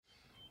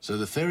So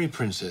the fairy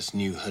princess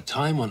knew her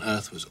time on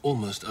Earth was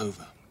almost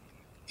over,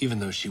 even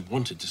though she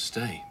wanted to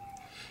stay.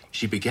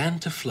 She began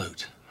to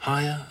float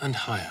higher and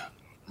higher,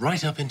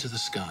 right up into the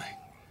sky.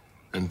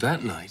 And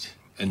that night,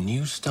 a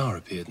new star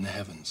appeared in the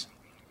heavens.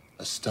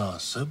 A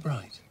star so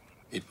bright,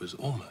 it was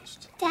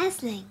almost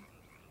dazzling.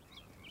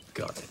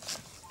 Got it.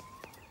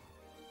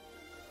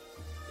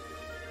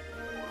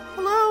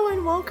 Hello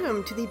and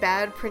welcome to the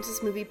Bad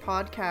Princess Movie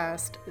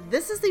Podcast.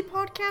 This is the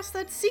podcast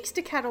that seeks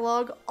to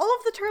catalog all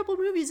of the terrible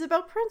movies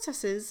about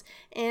princesses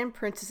and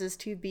princesses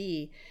to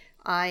be.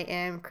 I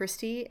am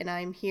Christy, and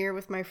I'm here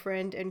with my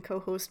friend and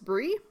co-host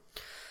Bree.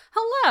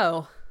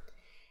 Hello.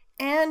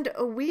 And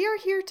we are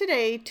here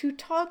today to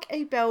talk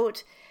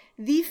about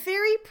the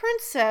fairy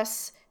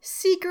princess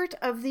Secret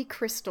of the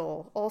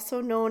Crystal,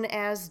 also known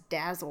as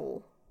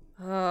Dazzle.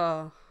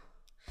 Oh.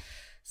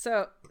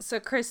 So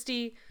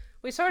Christy,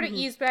 we sort of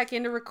eased back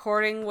into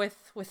recording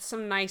with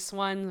some nice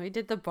ones. We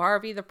did the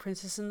Barbie, the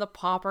Princess and the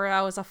Pauper.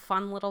 That was a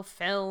fun little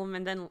film.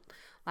 And then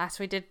last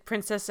we did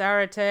Princess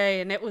Arete,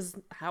 and that was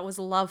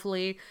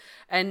lovely.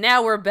 And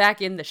now we're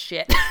back in the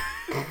shit.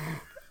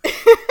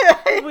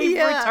 We've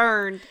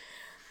returned.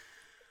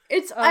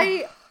 It's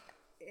kind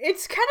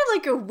of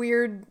like a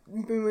weird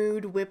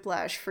mood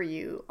whiplash for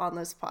you on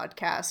this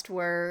podcast,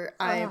 where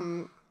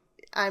I'm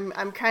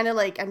kind of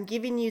like, I'm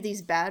giving you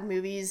these bad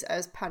movies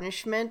as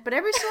punishment, but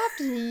every so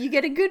often you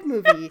get a good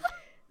movie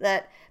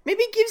that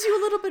maybe gives you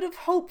a little bit of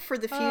hope for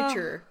the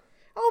future.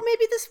 Oh,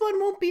 maybe this one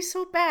won't be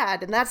so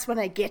bad, and that's when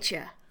I get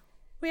you.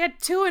 We had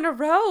 2 in a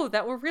row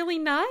that were really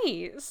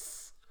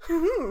nice.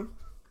 Mm-hmm.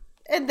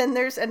 And then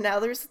now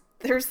there's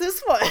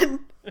this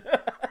one.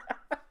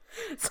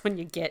 It's when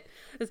you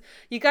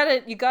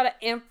gotta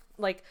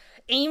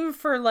aim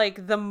for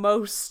like the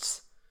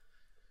most,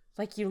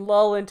 like, you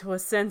lull into a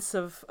sense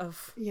of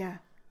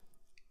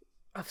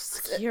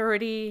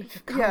security,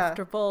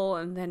 comfortable,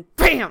 and then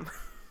BAM!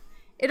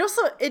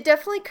 It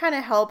definitely kind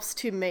of helps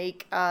to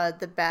make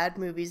the bad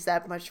movies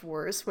that much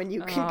worse when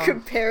you can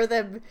compare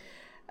them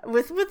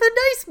with a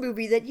nice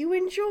movie that you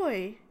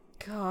enjoy.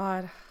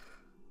 God.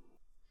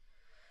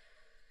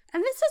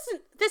 And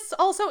this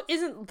also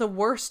isn't the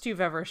worst you've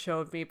ever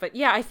showed me, but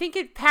yeah, I think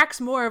it packs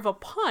more of a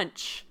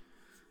punch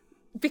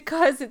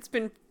because it's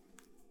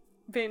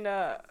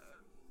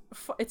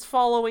it's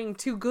following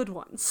 2 good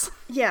ones.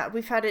 Yeah,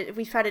 we've had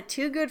it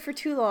too good for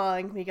too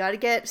long. We got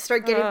to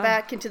start getting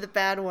back into the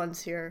bad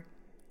ones here.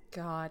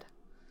 God.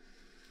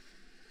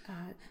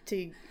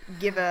 To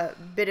give a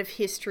bit of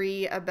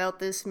history about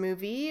this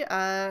movie.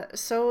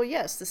 So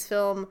yes, this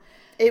film,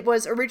 it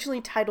was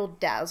originally titled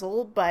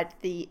Dazzle, but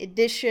the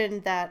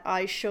edition that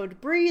I showed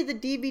Bree, the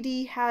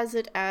DVD, has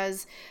it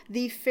as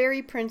The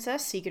Fairy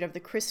Princess, Secret of the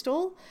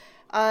Crystal.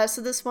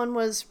 So this one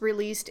was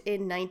released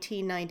in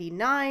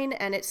 1999,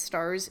 and it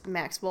stars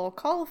Maxwell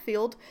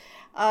Caulfield,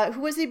 who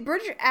was a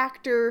British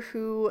actor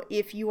who,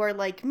 if you are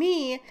like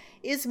me,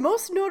 is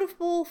most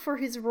notable for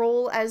his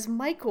role as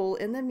Michael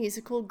in the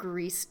musical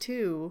Grease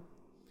 2.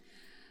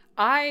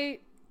 I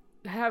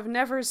have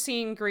never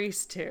seen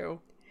Grease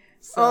 2.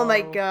 So oh my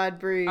god,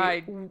 Brie.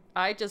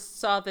 I just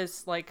saw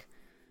this, like,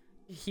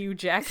 Hugh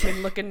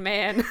Jackman looking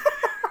man.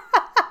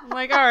 I'm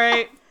like,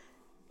 alright.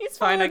 He's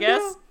fine, I guess.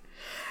 No.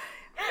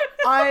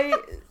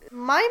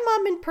 My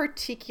mom in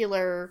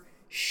particular,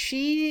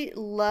 she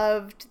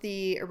loved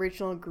the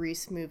original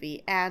Grease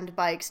movie, and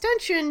by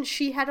extension,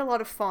 she had a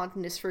lot of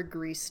fondness for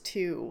Grease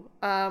too.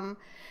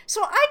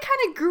 So I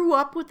kind of grew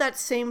up with that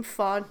same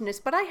fondness,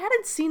 but I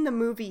hadn't seen the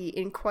movie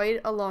in quite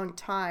a long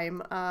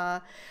time.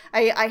 I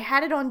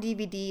had it on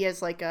DVD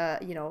as like a,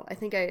 I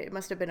think it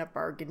must have been a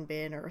bargain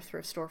bin or a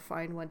thrift store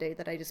find one day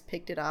that I just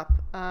picked it up.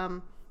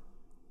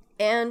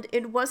 And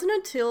it wasn't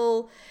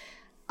until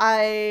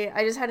I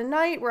just had a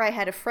night where I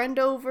had a friend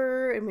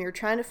over and we were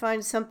trying to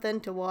find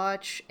something to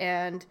watch,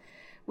 and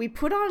we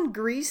put on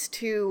Grease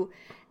 2,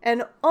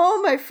 and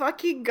oh my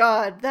fucking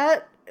god,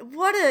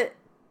 what a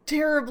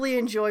terribly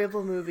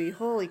enjoyable movie.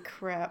 Holy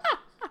crap.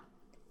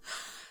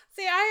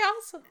 See, I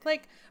also,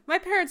 like, my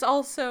parents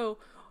also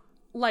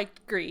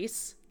liked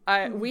Grease.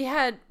 We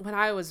had, when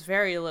I was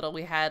very little,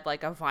 we had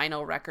like a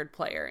vinyl record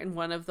player, and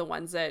one of the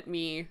ones that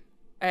me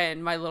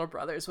and my little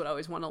brothers would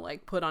always want to,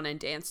 like, put on and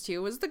dance to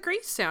was the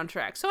Grease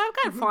soundtrack. So I've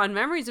got fond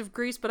memories of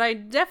Grease, but I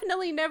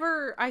definitely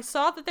I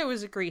saw that there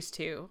was a Grease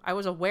 2. I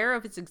was aware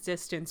of its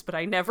existence, but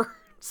I never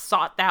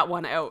sought that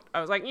one out.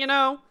 I was like,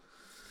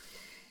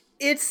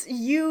 It's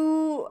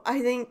you,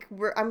 I think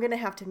I'm going to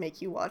have to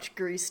make you watch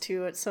Grease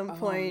 2 at some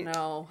point. Oh,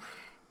 no.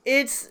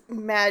 It's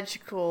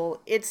magical.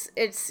 It's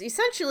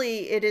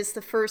essentially, it is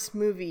the first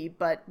movie,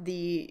 but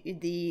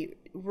the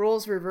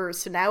roles reverse.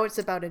 So now it's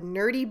about a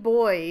nerdy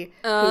boy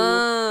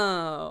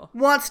who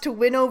wants to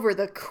win over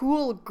the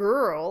cool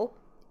girl,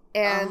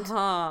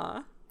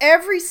 and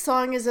every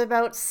song is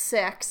about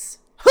sex.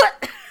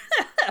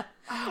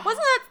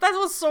 Wasn't that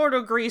was sort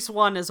of Grease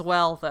 1 as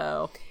well,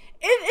 though?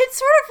 It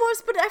sort of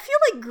was, but I feel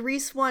like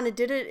Grease 1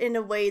 did it in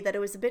a way that it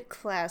was a bit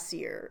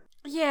classier.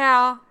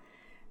 Yeah.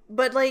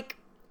 But, like,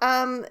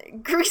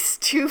 Grease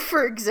 2,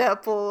 for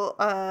example,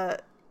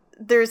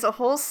 there's a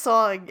whole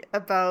song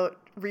about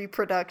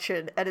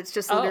reproduction, and it's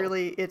just Oh.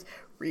 literally it's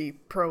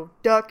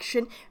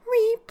reproduction.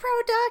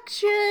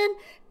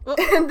 Well-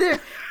 And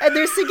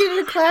they're singing in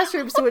a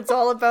classroom, so it's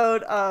all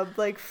about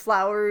like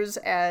flowers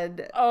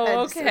and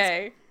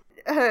okay.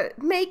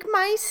 make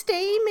my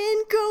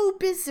stamen go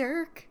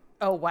berserk.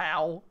 Oh,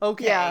 wow.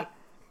 Okay. Yeah.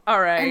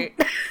 All right.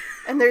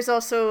 And there's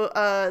also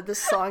the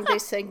song they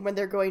sing when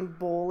they're going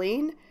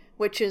bowling,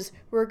 which is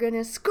 "We're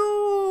gonna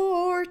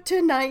score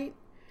tonight.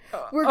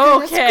 We're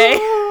gonna Okay.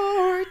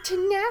 score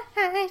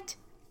tonight."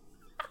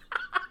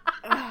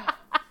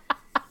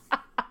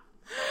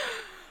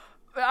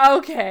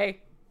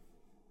 Okay.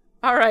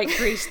 All right,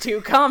 Grease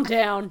 2, calm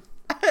down.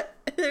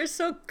 They're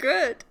so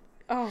good.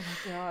 Oh,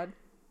 my God.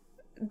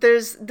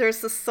 There's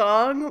the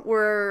song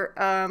where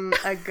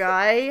a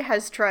guy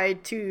has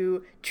tried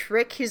to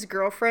trick his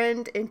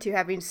girlfriend into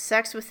having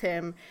sex with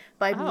him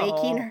by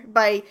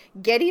by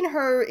getting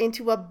her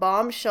into a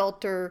bomb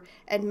shelter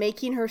and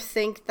making her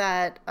think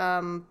that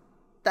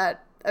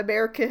that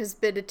America has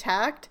been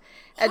attacked.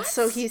 And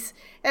so he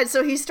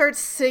starts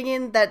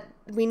singing that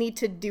we need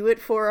to do it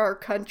for our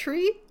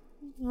country.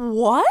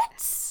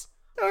 What?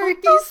 Or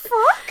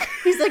Fuck?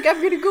 he's like, I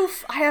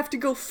have to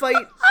go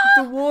fight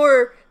the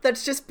war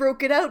that's just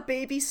broken out,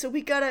 baby. So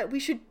we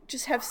should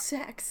just have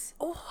sex.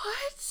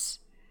 What?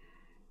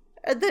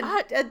 And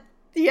then,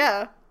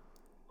 yeah.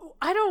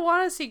 I don't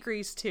want to see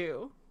Grease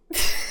 2.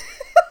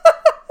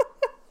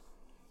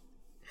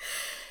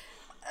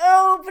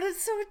 Oh, but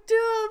it's so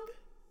dumb.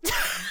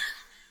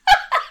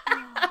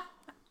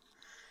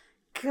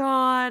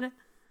 God.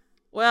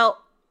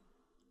 Well,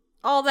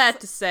 all that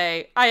to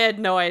say, I had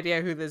no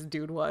idea who this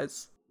dude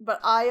was. But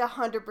I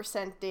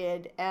 100%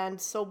 did. And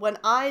so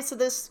so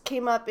this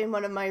came up in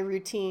one of my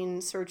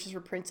routine searches for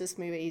princess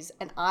movies,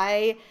 and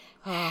I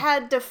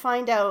had to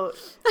find out,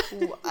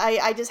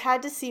 I just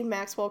had to see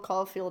Maxwell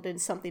Caulfield in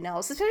something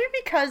else, especially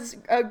because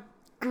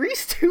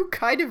Grease 2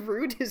 kind of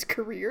ruined his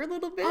career a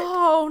little bit.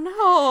 Oh,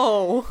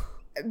 no.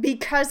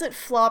 Because it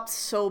flopped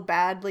so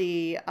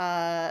badly,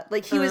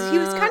 like he was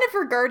kind of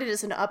regarded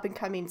as an up and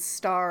coming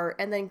star,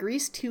 and then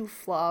Grease 2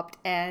 flopped,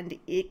 and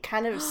it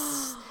kind of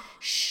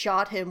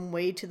shot him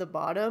way to the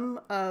bottom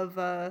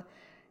of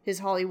his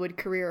Hollywood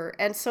career.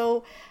 And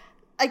so,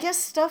 I guess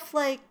stuff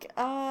like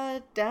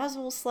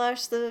Dazzle /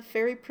 the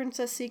Fairy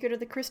Princess Secret of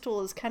the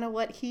Crystal is kind of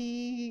what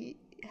he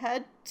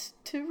had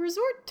to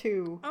resort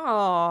to.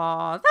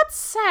 Aw, that's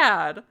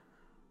sad.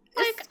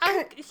 Like,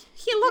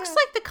 he looks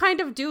like the kind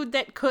of dude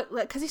that could,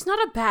 because he's not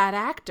a bad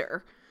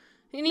actor.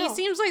 And he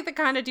seems like the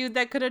kind of dude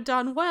that could have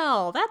done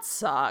well. That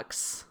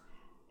sucks.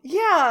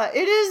 Yeah,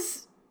 it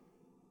is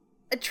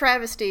a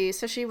travesty,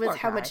 especially with Poor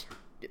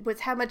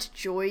how much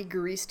joy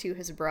Grease 2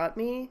 has brought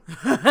me.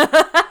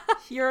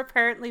 You're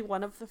apparently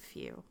one of the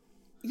few.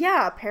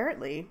 Yeah,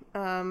 apparently.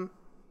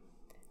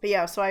 But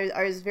yeah, so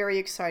I was very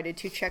excited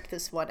to check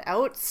this one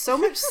out. So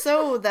much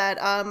so that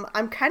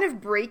I'm kind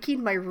of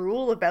breaking my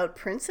rule about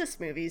princess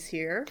movies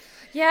here.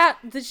 Yeah,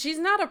 she's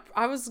not a.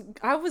 I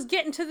was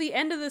getting to the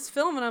end of this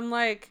film and I'm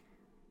like,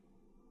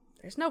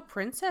 there's no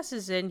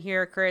princesses in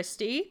here,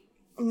 Christy.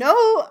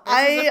 No,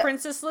 This is a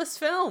princessless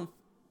film.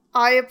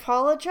 I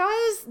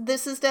apologize.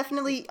 This is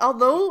definitely,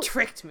 although You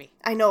tricked me.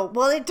 I know.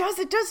 Well, it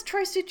does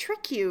tries to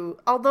trick you.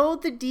 Although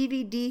the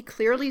DVD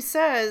clearly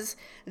says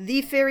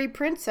the fairy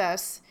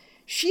princess,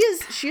 she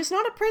is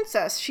not a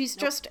princess. She's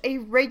just a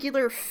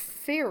regular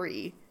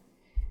fairy.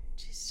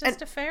 She's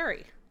just a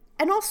fairy.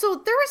 And also,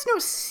 there is no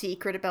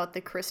secret about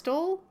the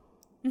crystal.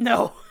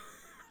 No,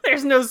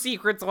 there's no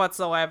secrets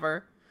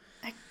whatsoever.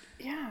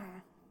 Yeah.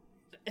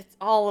 It's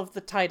all of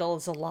the title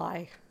is a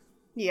lie.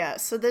 Yeah,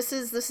 so this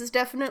is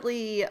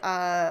definitely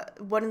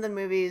one of the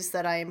movies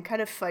that I am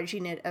kind of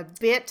fudging it a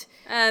bit.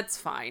 That's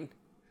fine.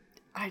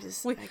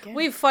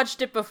 We've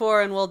fudged it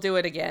before and we'll do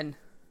it again.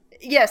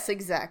 Yes,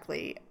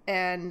 exactly.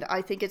 And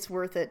I think it's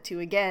worth it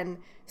to, again,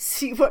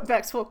 see what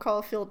Maxwell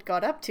Caulfield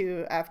got up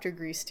to after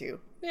Grease 2.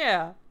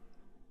 Yeah.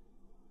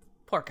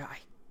 Poor guy.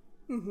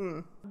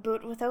 Mm-hmm.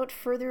 But without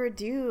further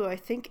ado, I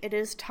think it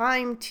is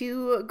time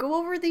to go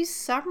over the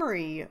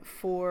summary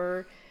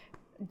for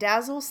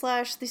Dazzle /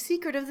 The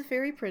Secret of the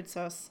Fairy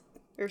Princess.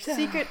 Or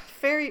Secret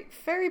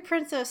Fairy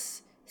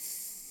Princess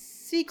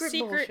Secret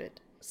Bullshit.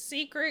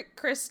 Secret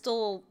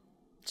crystal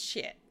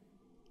shit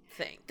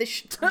thing.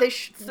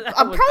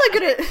 I'm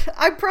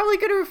probably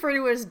gonna refer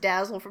to it as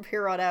Dazzle from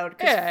here on out.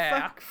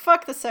 Yeah.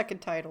 Fuck the second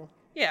title.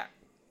 Yeah.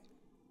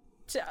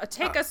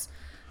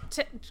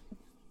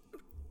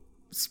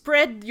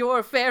 Spread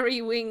your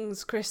fairy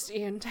wings,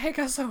 Christy, and take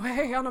us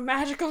away on a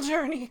magical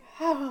journey.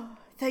 Oh,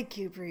 thank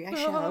you, Brie. I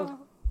shall.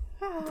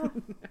 Oh.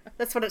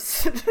 That's what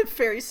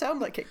fairies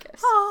sound like, I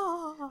guess.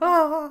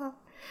 Oh.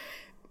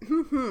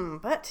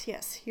 But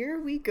yes, here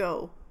we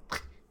go.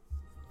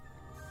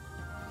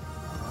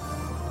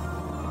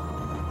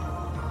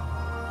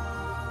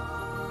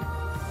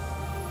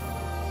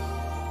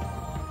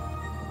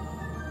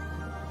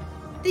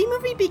 The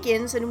movie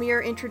begins and we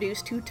are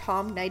introduced to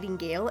Tom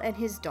Nightingale and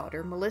his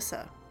daughter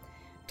Melissa.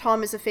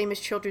 Tom is a famous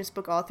children's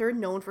book author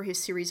known for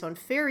his series on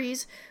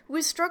fairies, who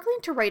is struggling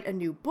to write a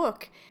new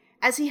book,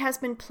 as he has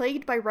been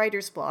plagued by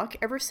writer's block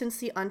ever since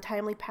the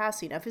untimely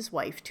passing of his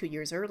wife 2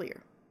 years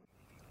earlier.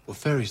 Well,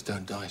 fairies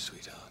don't die,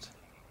 sweetheart.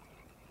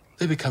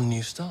 They become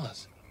new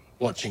stars,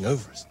 watching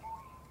over us.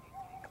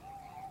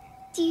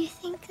 Do you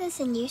think there's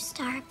a new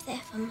star up there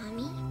for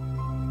Mummy?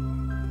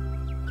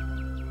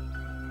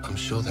 I'm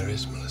sure there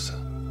is, Melissa.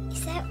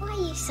 Is that why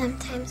you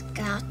sometimes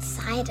go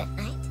outside at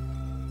night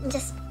and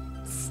just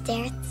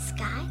stare at the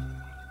sky?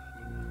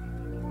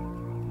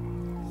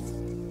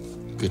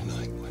 Good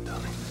night, my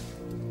darling.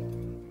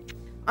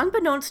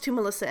 Unbeknownst to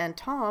Melissa and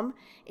Tom,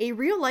 a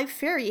real-life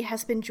fairy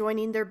has been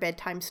joining their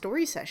bedtime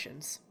story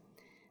sessions.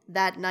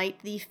 That night,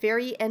 the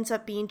fairy ends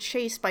up being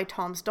chased by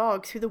Tom's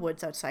dog through the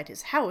woods outside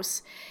his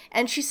house,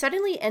 and she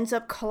suddenly ends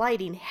up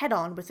colliding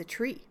head-on with a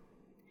tree.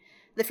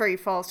 The fairy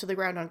falls to the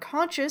ground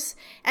unconscious,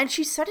 and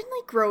she suddenly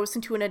grows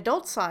into an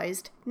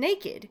adult-sized,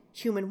 naked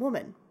human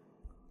woman.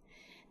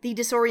 The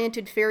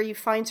disoriented fairy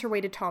finds her way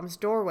to Tom's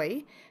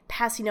doorway,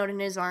 passing out in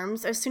his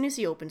arms as soon as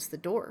he opens the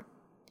door.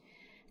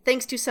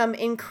 Thanks to some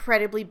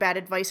incredibly bad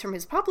advice from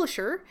his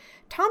publisher,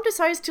 Tom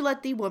decides to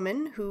let the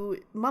woman, who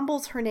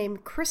mumbles her name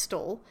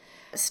Crystal,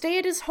 stay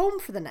at his home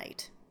for the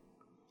night.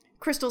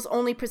 Crystal's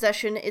only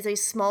possession is a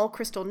small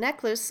crystal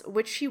necklace,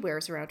 which she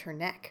wears around her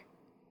neck.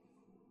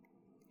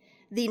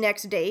 The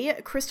next day,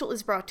 Crystal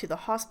is brought to the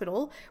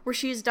hospital, where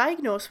she is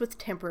diagnosed with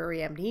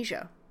temporary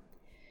amnesia.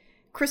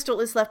 Crystal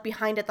is left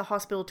behind at the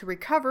hospital to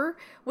recover,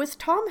 with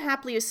Tom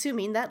happily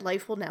assuming that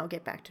life will now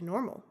get back to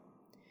normal.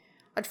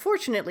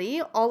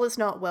 Unfortunately, all is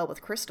not well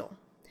with Crystal.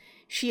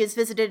 She is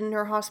visited in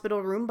her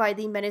hospital room by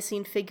the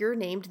menacing figure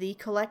named the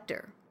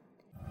Collector.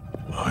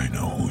 I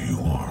know who you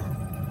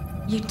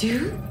are. You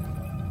do?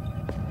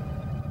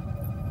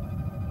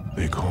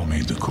 They call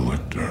me the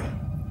Collector.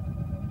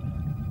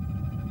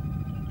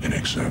 In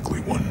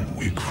exactly 1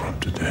 week from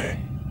today,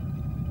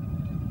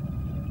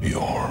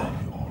 you're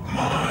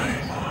mine.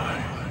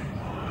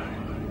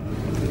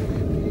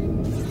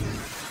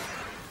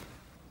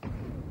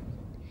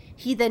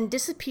 He then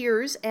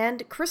disappears,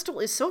 and Crystal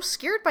is so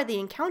scared by the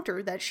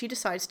encounter that she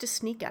decides to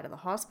sneak out of the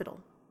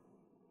hospital.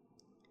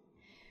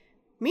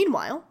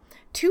 Meanwhile,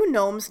 2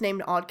 gnomes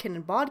named Odkin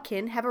and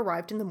Bodkin have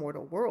arrived in the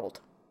mortal world.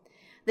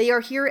 They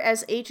are here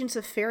as agents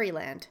of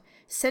Fairyland,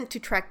 sent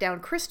to track down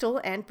Crystal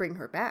and bring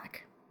her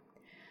back.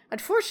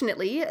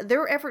 Unfortunately,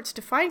 their efforts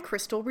to find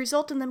Crystal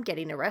result in them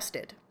getting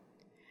arrested.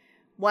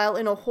 While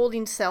in a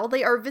holding cell,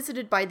 they are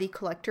visited by the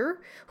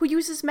Collector, who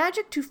uses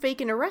magic to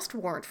fake an arrest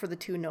warrant for the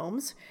 2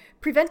 gnomes,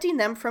 preventing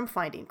them from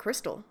finding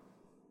Crystal.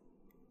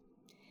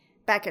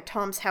 Back at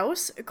Tom's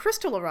house,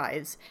 Crystal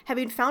arrives,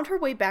 having found her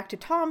way back to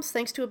Tom's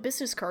thanks to a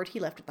business card he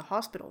left at the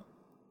hospital.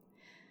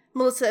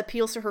 Melissa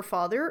appeals to her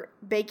father,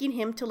 begging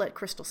him to let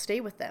Crystal stay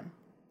with them.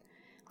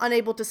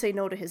 Unable to say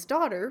no to his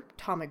daughter,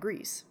 Tom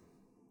agrees.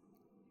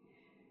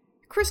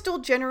 Crystal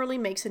generally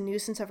makes a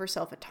nuisance of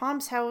herself at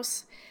Tom's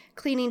house,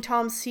 cleaning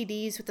Tom's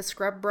CDs with a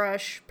scrub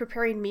brush,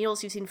 preparing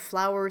meals using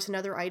flowers and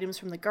other items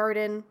from the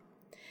garden.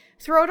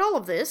 Throughout all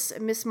of this,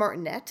 Miss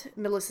Martinet,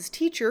 Melissa's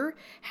teacher,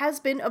 has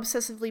been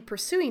obsessively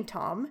pursuing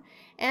Tom,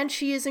 and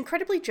she is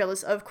incredibly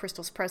jealous of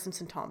Crystal's presence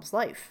in Tom's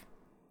life.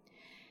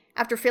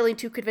 After failing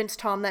to convince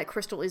Tom that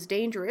Crystal is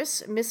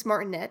dangerous, Miss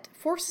Martinet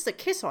forces a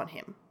kiss on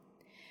him.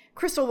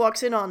 Crystal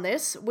walks in on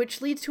this,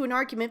 which leads to an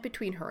argument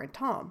between her and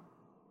Tom.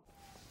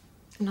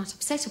 I'm not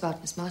upset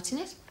about Miss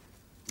Martinet.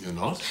 You're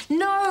not?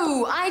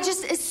 No, I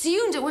just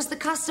assumed it was the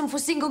custom for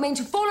single men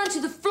to fall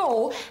onto the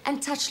floor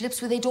and touch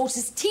lips with their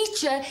daughter's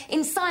teacher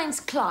in science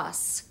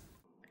class.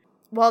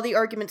 While the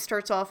argument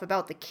starts off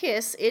about the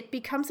kiss, it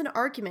becomes an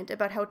argument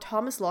about how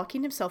Tom is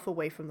locking himself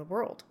away from the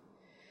world.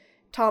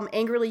 Tom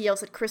angrily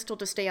yells at Crystal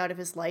to stay out of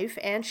his life,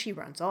 and she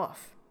runs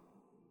off.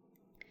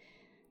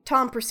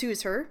 Tom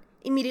pursues her,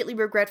 immediately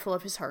regretful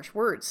of his harsh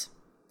words.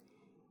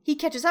 He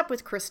catches up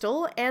with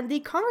Crystal, and the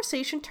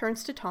conversation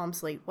turns to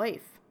Tom's late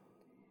wife.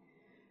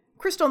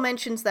 Crystal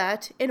mentions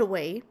that, in a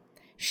way,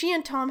 she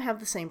and Tom have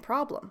the same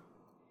problem.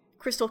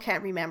 Crystal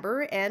can't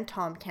remember, and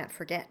Tom can't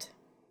forget.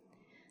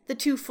 The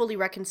 2 fully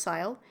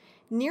reconcile,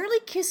 nearly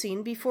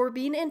kissing before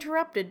being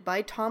interrupted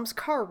by Tom's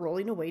car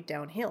rolling away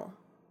downhill.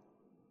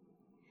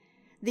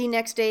 The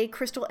next day,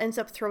 Crystal ends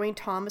up throwing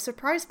Tom a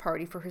surprise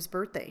party for his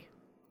birthday.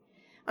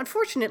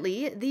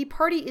 Unfortunately, the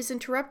party is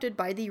interrupted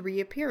by the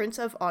reappearance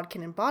of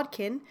Odkin and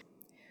Bodkin,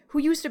 who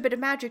used a bit of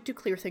magic to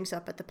clear things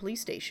up at the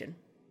police station.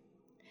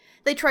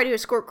 They try to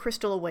escort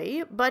Crystal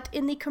away, but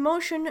in the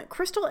commotion,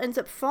 Crystal ends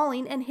up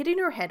falling and hitting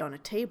her head on a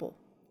table.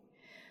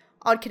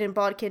 Odkin and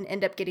Bodkin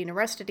end up getting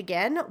arrested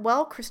again,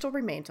 while Crystal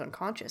remains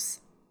unconscious.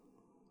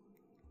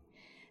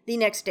 The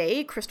next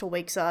day, Crystal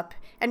wakes up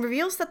and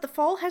reveals that the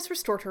fall has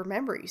restored her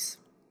memories.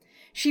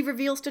 She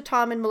reveals to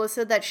Tom and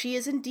Melissa that she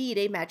is indeed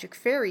a magic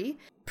fairy,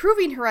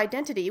 proving her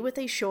identity with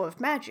a show of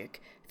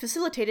magic,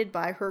 facilitated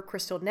by her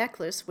crystal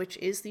necklace, which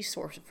is the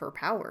source of her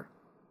power.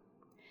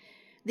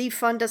 The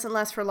fun doesn't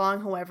last for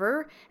long,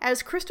 however,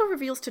 as Crystal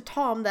reveals to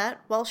Tom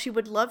that, while she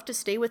would love to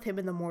stay with him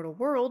in the mortal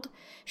world,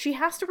 she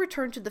has to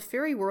return to the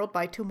fairy world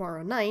by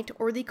tomorrow night,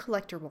 or the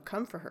Collector will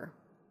come for her.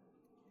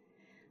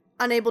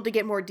 Unable to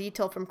get more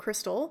detail from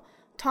Crystal,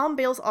 Tom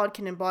bails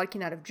Odkin and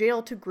Bodkin out of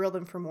jail to grill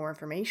them for more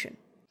information.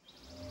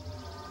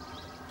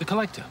 The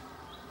Collector.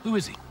 Who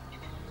is he?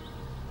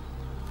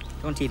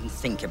 Don't even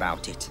think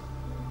about it.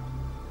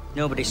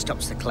 Nobody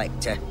stops the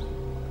Collector.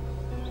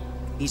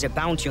 He's a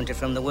bounty hunter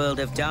from the world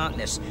of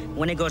darkness.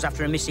 When he goes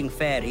after a missing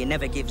fairy, he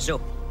never gives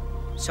up.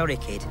 Sorry,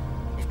 kid.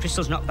 If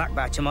Crystal's not back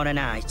by tomorrow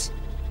night,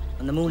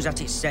 and the moon's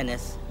at its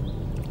zenith,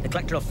 the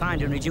Collector will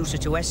find her and reduce her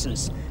to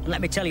essence. And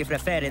let me tell you, for a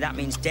fairy, that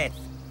means death.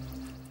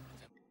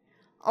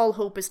 All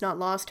hope is not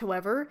lost,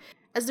 however,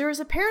 as there is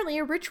apparently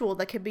a ritual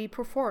that can be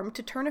performed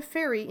to turn a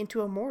fairy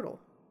into a mortal.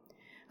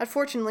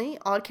 Unfortunately,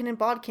 Odkin and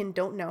Bodkin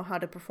don't know how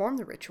to perform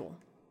the ritual.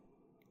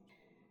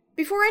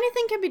 Before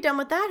anything can be done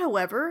with that,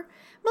 however,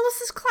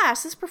 Melissa's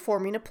class is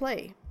performing a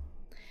play.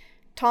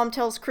 Tom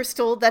tells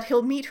Crystal that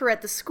he'll meet her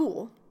at the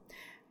school.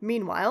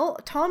 Meanwhile,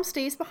 Tom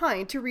stays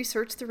behind to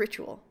research the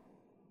ritual.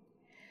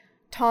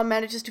 Tom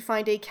manages to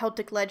find a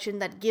Celtic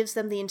legend that gives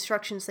them the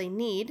instructions they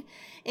need,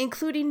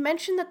 including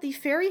mention that the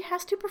fairy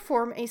has to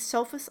perform a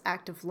selfless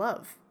act of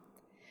love.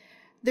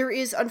 There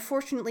is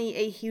unfortunately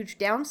a huge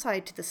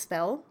downside to the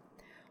spell.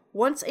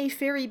 Once a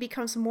fairy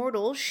becomes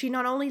mortal, she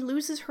not only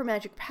loses her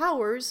magic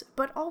powers,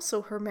 but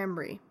also her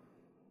memory.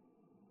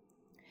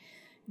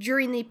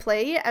 During the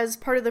play, as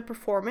part of the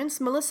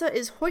performance, Melissa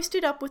is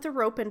hoisted up with a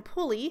rope and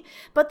pulley,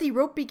 but the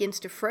rope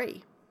begins to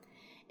fray.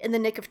 In the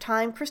nick of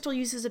time, Crystal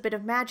uses a bit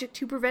of magic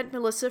to prevent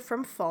Melissa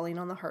from falling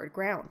on the hard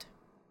ground.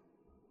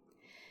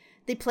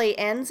 The play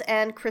ends,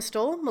 and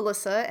Crystal,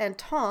 Melissa, and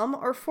Tom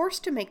are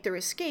forced to make their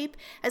escape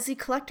as the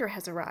Collector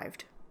has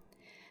arrived.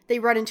 They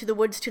run into the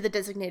woods to the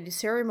designated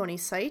ceremony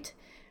site.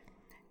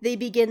 They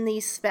begin the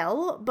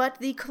spell, but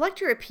the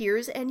Collector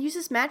appears and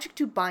uses magic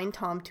to bind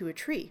Tom to a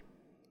tree.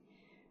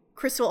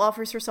 Crystal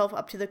offers herself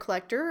up to the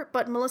Collector,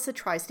 but Melissa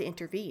tries to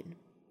intervene.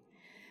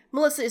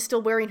 Melissa is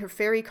still wearing her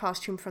fairy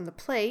costume from the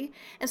play,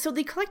 and so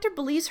the Collector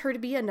believes her to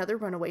be another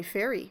runaway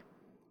fairy.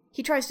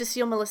 He tries to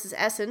steal Melissa's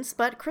essence,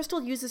 but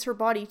Crystal uses her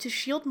body to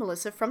shield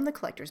Melissa from the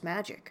Collector's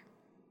magic.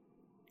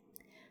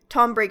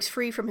 Tom breaks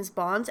free from his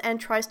bonds and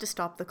tries to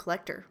stop the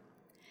Collector.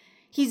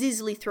 He's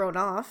easily thrown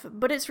off,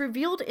 but it's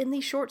revealed in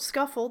the short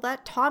scuffle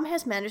that Tom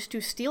has managed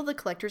to steal the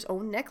Collector's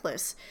own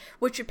necklace,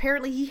 which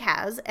apparently he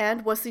has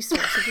and was the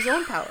source of his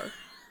own power.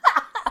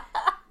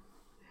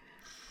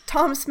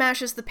 Tom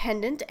smashes the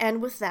pendant,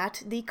 and with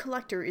that, the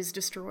Collector is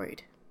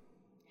destroyed.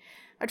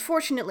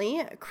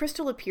 Unfortunately,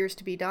 Crystal appears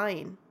to be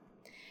dying.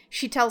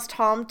 She tells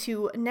Tom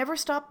to never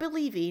stop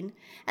believing,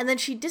 and then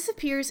she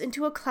disappears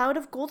into a cloud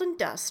of golden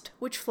dust,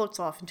 which floats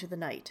off into the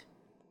night.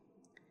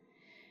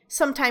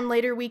 Sometime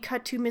later, we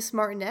cut to Miss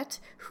Martinet,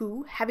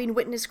 who, having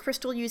witnessed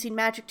Crystal using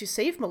magic to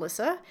save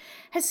Melissa,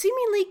 has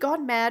seemingly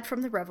gone mad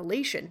from the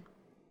revelation.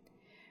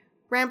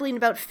 Rambling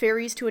about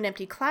fairies to an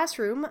empty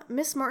classroom,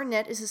 Miss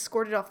Martinet is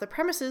escorted off the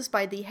premises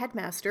by the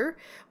headmaster,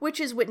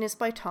 which is witnessed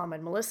by Tom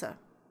and Melissa.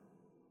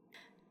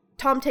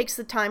 Tom takes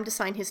the time to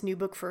sign his new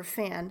book for a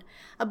fan,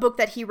 a book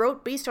that he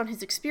wrote based on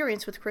his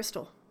experience with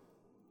Crystal.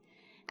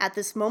 At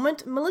this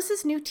moment,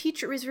 Melissa's new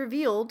teacher is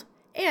revealed,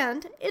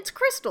 and it's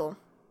Crystal.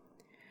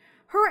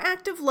 Her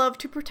act of love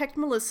to protect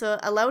Melissa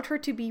allowed her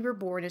to be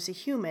reborn as a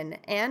human,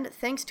 and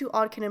thanks to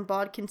Odkin and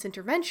Bodkin's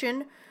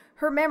intervention,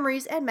 her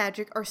memories and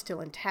magic are still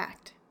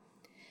intact.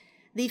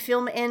 The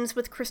film ends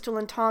with Crystal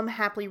and Tom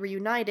happily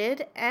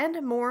reunited,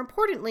 and more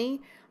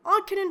importantly,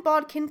 Odkin and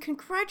Bodkin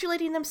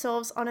congratulating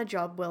themselves on a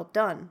job well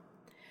done.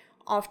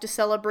 Off to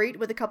celebrate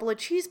with a couple of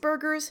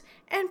cheeseburgers,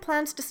 and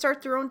plans to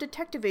start their own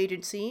detective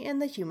agency in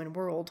the human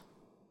world.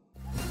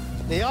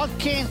 The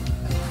Odkin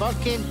and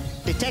Bodkin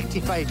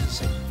Detective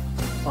Agency.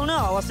 Oh no,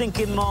 I was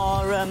thinking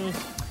more,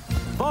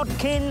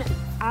 Bodkin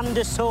and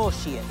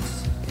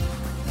Associates.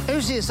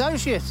 Who's the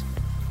associate?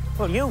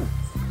 Well, you.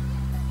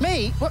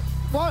 Me? What?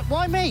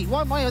 Why me?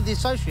 Why am I the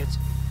associate?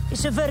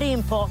 It's a very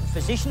important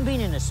position,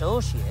 being an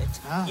associate.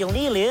 Ah. You'll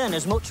nearly earn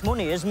as much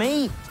money as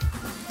me.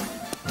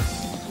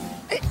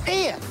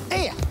 Here.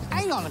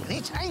 Hang on a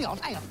minute. Hang on.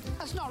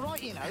 That's not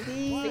right, you know.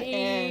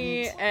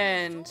 The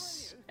end.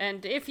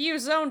 And if you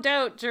zoned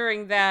out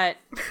during that,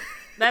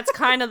 that's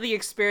kind of the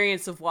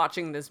experience of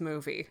watching this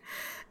movie.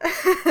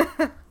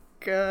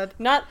 Good.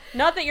 Not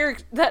that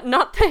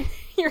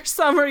your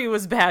summary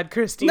was bad,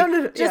 Christy.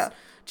 No.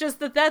 Just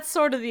that's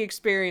sort of the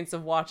experience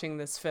of watching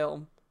this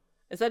film,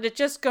 is that it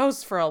just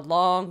goes for a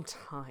long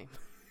time.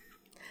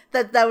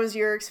 That was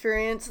your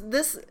experience.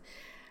 This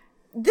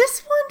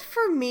one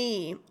for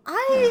me,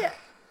 I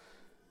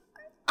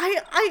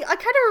kind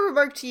of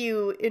remarked to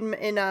you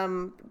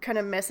in kind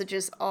of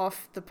messages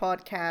off the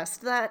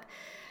podcast that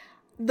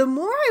the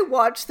more I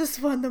watched this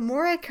one, the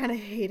more I kind of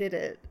hated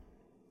it.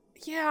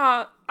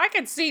 Yeah, I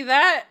could see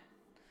that.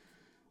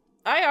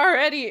 I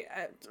already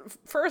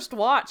first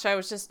watch, I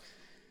was just.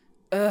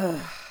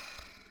 Ugh.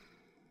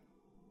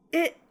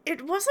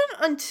 It wasn't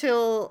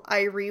until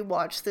I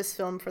rewatched this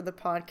film for the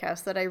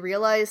podcast that I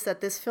realized that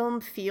this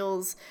film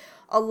feels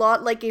a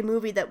lot like a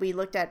movie that we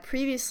looked at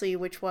previously,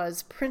 which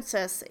was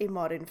Princess: A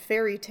Modern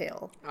Fairy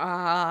Tale.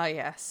 Ah,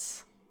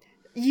 yes.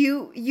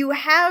 You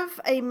have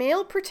a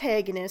male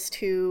protagonist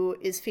who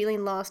is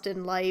feeling lost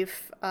in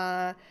life,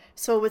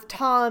 So with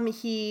Tom,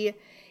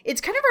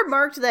 it's kind of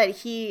remarked that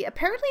he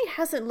apparently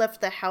hasn't left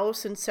the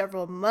house in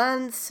several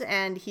months,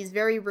 and he's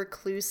very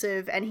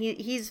reclusive, and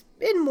he's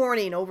in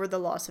mourning over the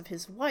loss of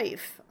his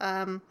wife.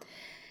 And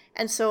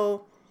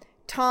so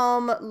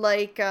Tom,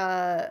 like,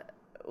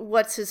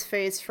 what's his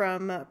face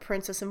from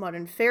Princess and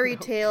Modern Fairy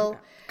Tale.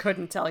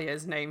 Couldn't tell you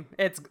his name.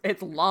 It's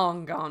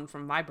long gone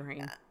from my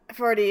brain. I've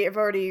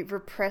already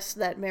repressed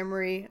that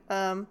memory.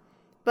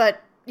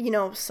 But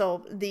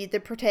so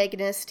the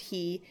protagonist,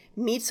 he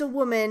meets a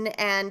woman,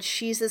 and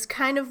she's this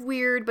kind of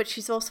weird, but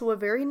she's also a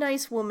very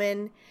nice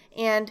woman,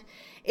 and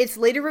it's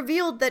later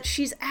revealed that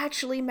she's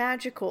actually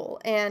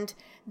magical, and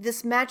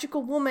this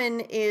magical woman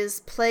is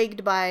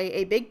plagued by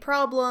a big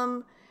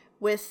problem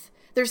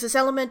there's this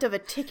element of a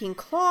ticking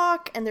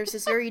clock, and there's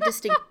this very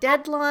distinct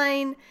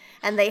deadline,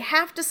 and they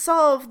have to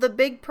solve the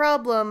big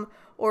problem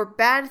or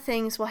bad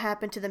things will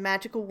happen to the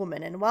magical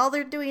woman. And while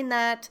they're doing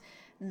that,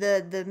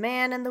 the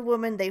man and the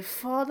woman, they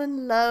fall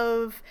in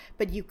love,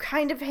 but you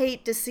kind of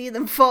hate to see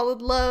them fall in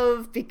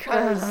love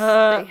because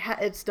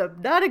it's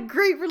not a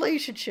great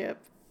relationship.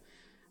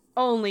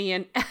 Only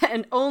an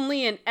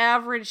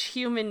average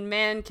human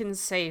man can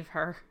save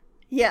her.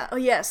 Yeah, oh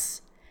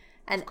yes.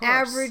 An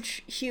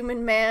average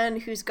human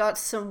man who's got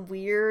some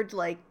weird,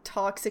 like,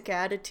 toxic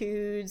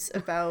attitudes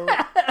about...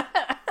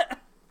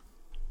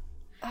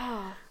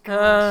 Oh,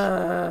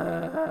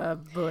 gosh.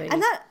 Boy.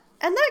 And that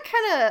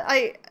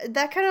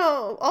kind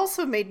of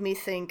also made me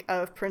think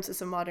of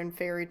Princess and Modern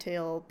Fairy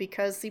Tale,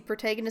 because the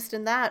protagonist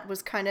in that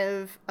was kind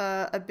of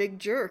a big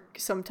jerk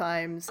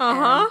sometimes.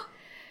 And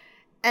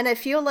I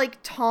feel like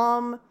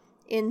Tom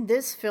in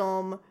this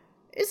film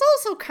is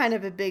also kind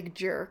of a big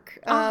jerk.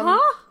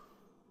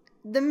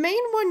 The main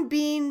one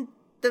being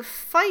the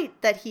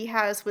fight that he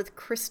has with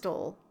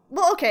Crystal.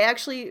 Well, okay,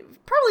 actually,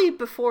 probably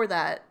before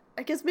that.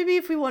 I guess maybe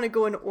if we want to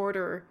go in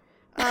order.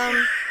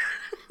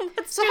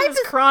 Let's do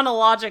this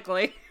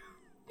chronologically.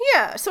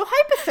 Yeah, so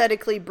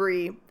hypothetically,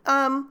 Bree,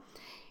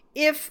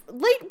 if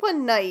late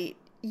one night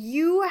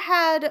you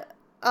had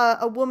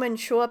a woman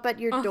show up at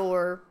your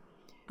door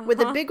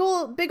with a big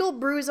old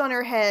bruise on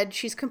her head,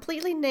 she's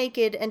completely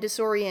naked and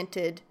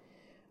disoriented,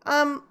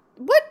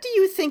 what do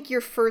you think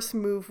your first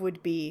move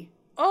would be?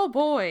 Oh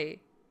boy.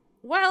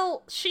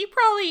 Well, she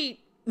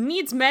probably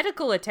needs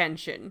medical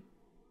attention.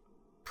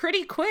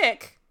 Pretty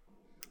quick.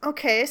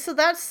 Okay, so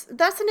that's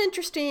an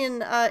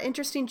interesting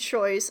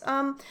choice.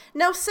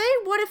 Now say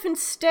what if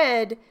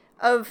instead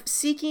of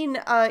seeking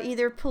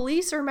either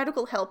police or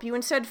medical help, you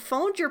instead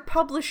phoned your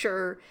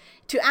publisher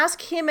to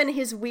ask him and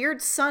his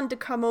weird son to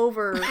come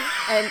over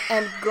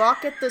and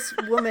gawk at this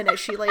woman as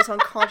she lays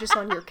unconscious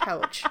on your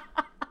couch.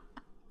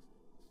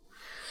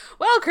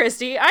 Well,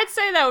 Christy, I'd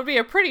say that would be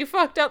a pretty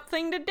fucked up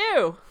thing to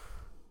do.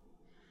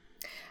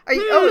 Are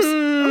you?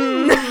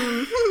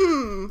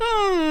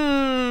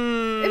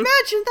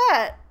 Imagine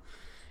that.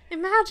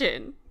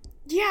 Imagine.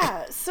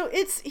 Yeah. So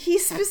he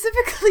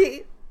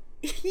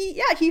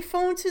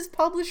phones his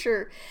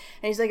publisher,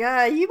 and he's like,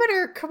 you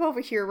better come over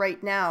here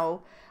right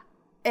now,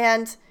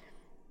 and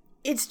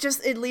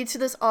it leads to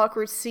this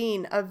awkward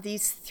scene of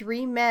these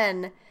three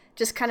men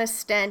just kind of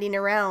standing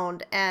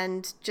around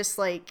and just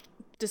like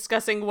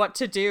discussing what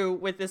to do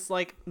with this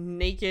like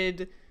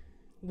naked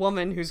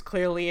woman who's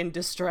clearly in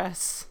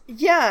distress.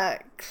 Yeah,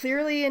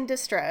 clearly in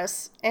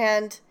distress.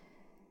 And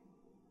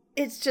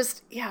it's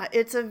just,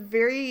 it's a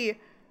very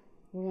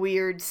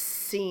weird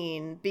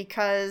scene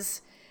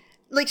because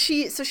like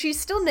she's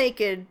still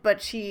naked,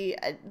 but she,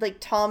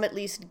 like, Tom at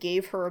least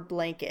gave her a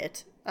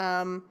blanket.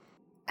 And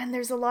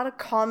there's a lot of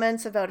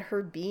comments about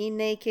her being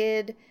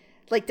naked.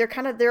 Like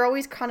they're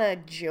always kind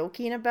of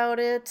joking about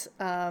it.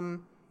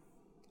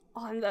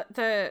 And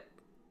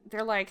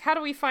they're like, how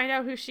do we find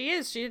out who she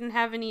is? She didn't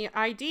have any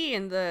ID.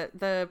 And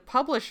the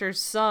publisher's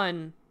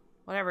son,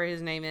 whatever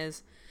his name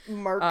is,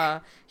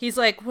 Mark, he's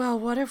like, well,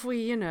 what if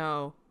we,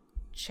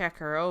 check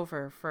her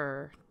over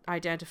for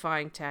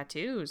identifying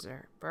tattoos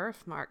or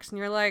birthmarks? And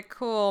you're like,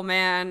 cool,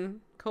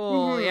 man.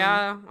 Cool. Mm-hmm.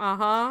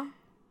 Yeah.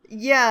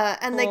 Yeah.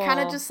 And cool. They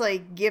kind of just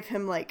like give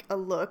him like a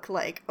look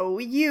like, oh,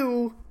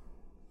 you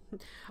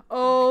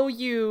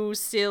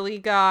silly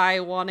guy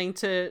wanting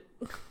to...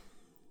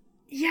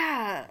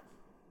 Yeah.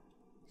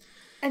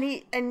 And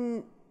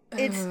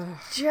it's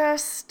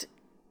just,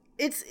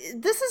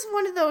 this is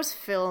one of those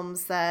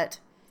films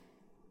that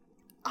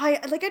I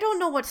don't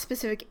know what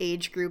specific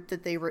age group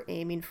that they were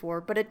aiming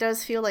for, but it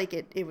does feel like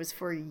it was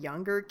for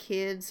younger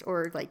kids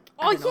or like,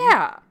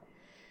 yeah.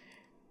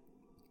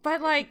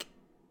 But like,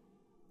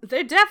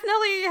 they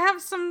definitely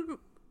have some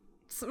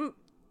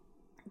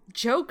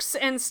jokes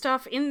and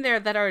stuff in there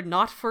that are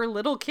not for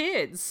little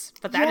kids,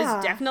 but that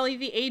is definitely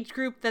the age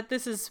group that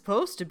this is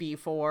supposed to be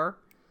for.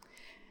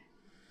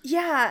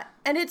 Yeah,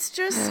 and it's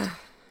just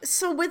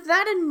so with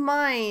that in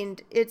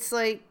mind, it's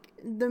like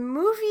the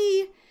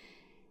movie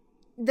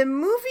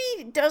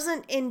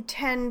doesn't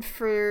intend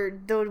for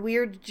the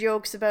weird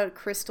jokes about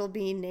Crystal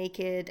being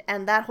naked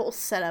and that whole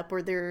setup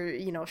where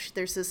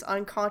there's this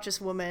unconscious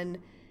woman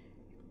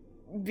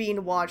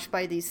being watched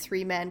by these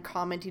three men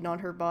commenting on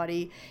her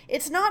body.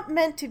 It's not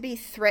meant to be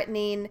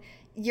threatening.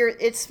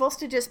 It's supposed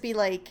to just be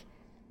like,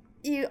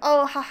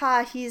 oh,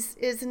 haha,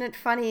 isn't it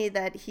funny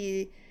that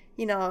he,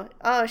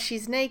 oh,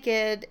 she's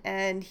naked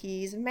and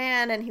he's a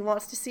man and he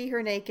wants to see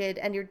her naked,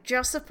 and you're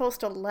just supposed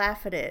to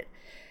laugh at it.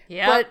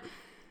 Yeah. But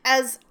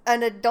as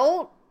an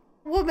adult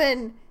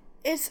woman,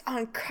 it's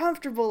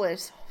uncomfortable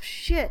as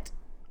shit.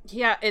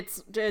 Yeah,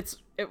 it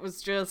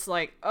was just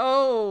like,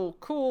 oh,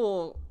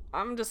 cool.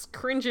 I'm just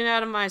cringing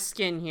out of my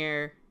skin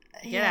here.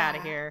 Get out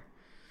of here.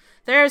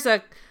 There's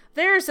a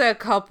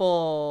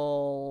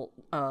couple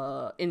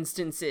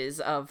instances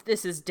of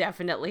this was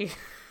definitely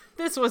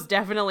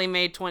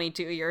made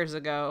 22 years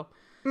ago.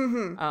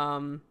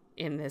 Mm-hmm.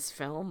 In this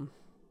film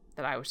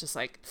that I was just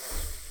like,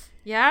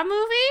 yeah,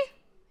 movie?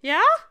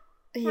 Yeah?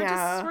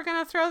 We're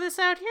gonna throw this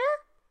out here?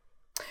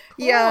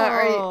 Cool. Yeah,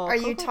 are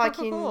you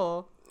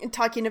cool.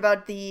 talking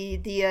about the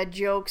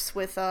jokes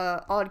with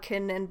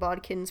Odkin and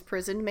Bodkin's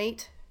prison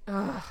mate?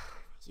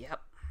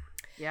 Yep.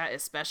 Yeah,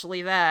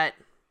 especially that.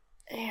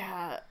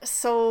 Yeah,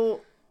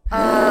 so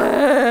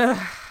Odkin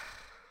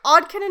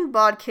and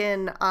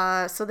Bodkin,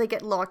 so they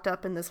get locked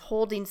up in this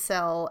holding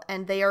cell,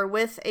 and they are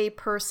with a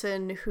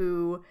person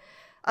who,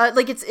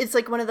 it's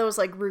like one of those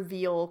like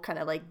reveal kind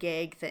of like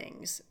gag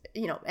things,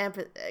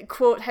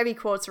 heavy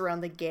quotes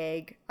around the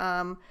gag.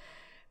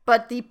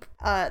 But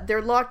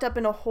they're locked up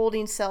in a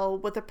holding cell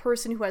with a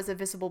person who has a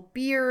visible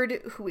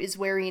beard, who is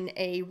wearing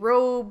a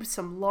robe,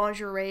 some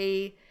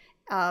lingerie,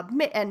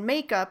 and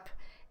makeup,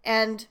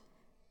 and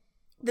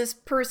this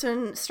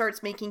person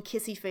starts making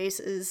kissy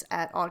faces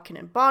at Odkin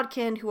and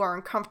Bodkin, who are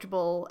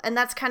uncomfortable, and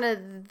that's kind of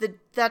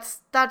that's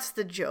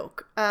the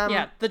joke.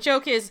 The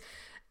joke is,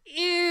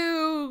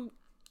 ew,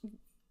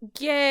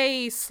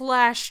 gay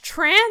 /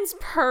 trans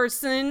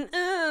person.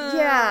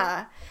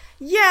 Yeah,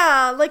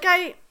 like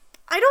I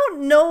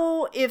don't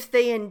know if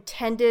they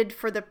intended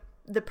for the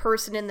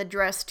person in the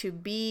dress to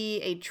be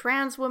a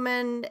trans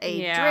woman,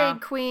 a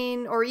drag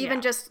queen, or even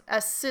just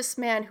a cis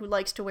man who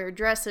likes to wear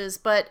dresses,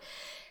 but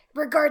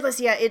regardless,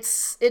 it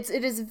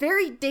is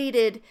very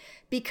dated,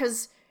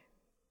 because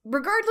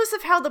regardless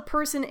of how the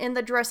person in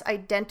the dress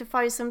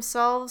identifies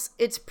themselves,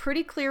 it's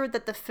pretty clear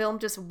that the film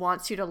just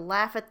wants you to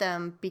laugh at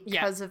them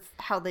because of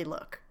how they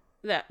look.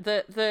 Yeah,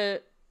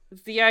 the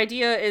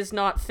idea is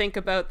not think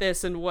about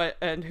this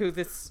and who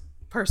this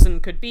person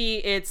could be.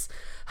 It's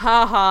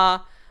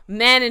haha,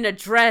 man in a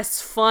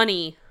dress,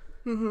 funny.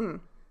 Mm-hmm.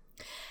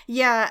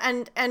 Yeah,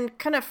 and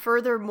kind of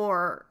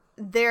furthermore,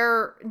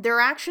 their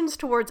actions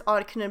towards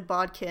Odkin and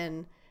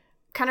Bodkin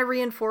kind of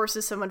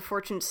reinforces some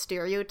unfortunate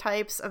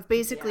stereotypes of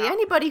basically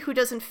anybody who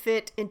doesn't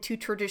fit into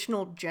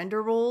traditional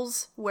gender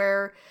roles,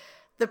 where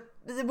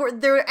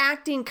they're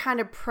acting kind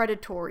of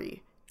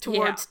predatory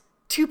towards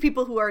two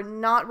people who are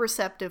not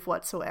receptive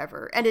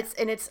whatsoever, and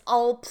it's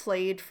all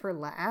played for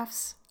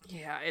laughs.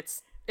 Yeah,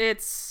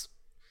 it's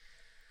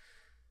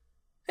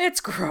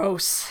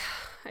gross.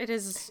 It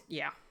is,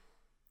 yeah.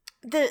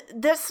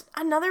 That's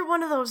another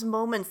one of those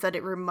moments that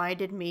it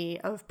reminded me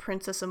of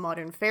Princess: A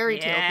Modern Fairy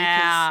Tale,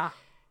 because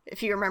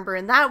if you remember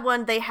in that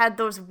one, they had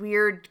those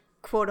weird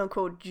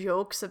quote-unquote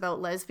jokes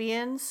about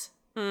lesbians.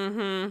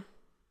 Mm-hmm.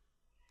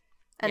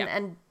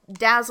 And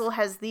Dazzle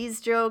has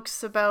these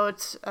jokes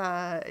about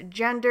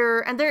gender,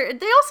 and they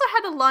also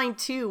had a line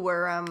too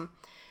where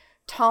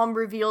Tom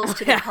reveals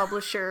to the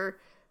publisher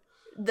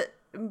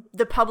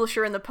the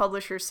publisher and the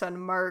publisher's son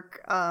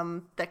Mark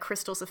that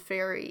Crystal's a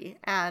fairy,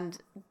 and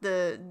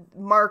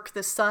Mark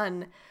the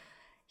son,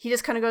 he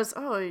just kind of goes,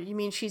 "Oh, you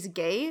mean she's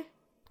gay?"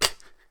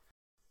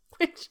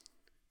 Which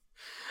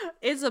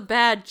is a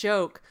bad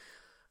joke.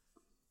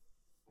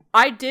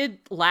 I did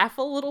laugh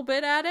a little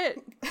bit at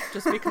it,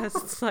 just because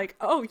it's like,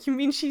 oh, you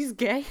mean she's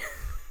gay?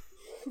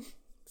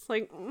 It's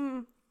like,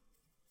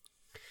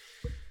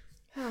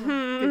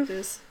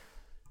 Goodness.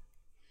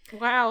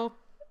 Wow.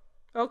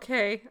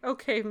 Okay,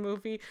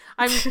 movie.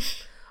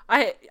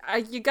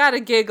 You gotta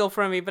giggle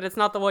from me, but it's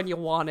not the one you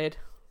wanted.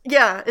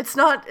 Yeah, it's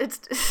not.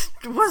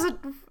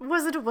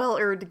 Was it a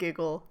well-earned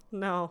giggle?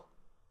 No.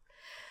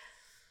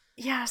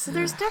 Yeah, so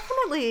there's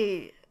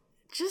definitely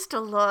just a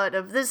lot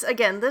of this.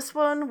 Again, this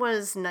one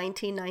was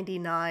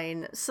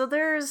 1999, so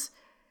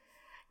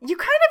you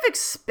kind of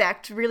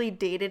expect really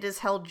dated as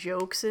hell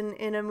jokes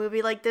in a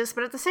movie like this,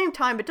 but at the same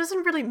time, it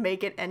doesn't really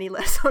make it any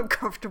less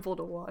uncomfortable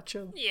to watch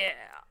them. Yeah.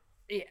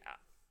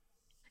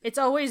 It's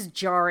always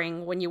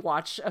jarring when you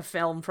watch a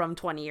film from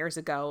 20 years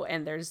ago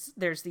and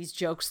there's these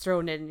jokes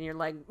thrown in and you're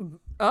like,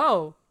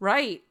 oh,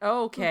 right,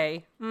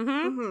 okay.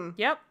 Mm-hmm.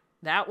 Yep,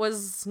 that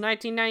was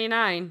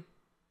 1999.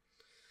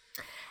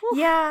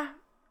 Yeah,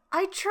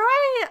 I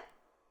try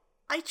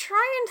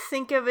and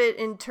think of it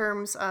in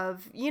terms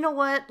of, you know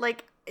what,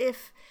 like,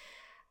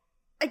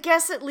 I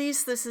guess at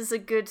least this is a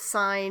good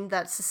sign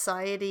that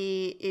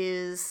society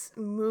is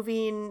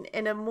moving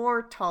in a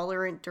more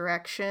tolerant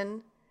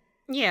direction.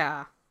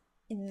 Yeah.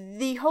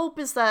 The hope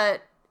is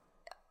that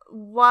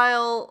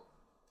while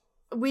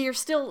we're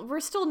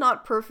still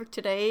not perfect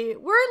today,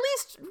 we're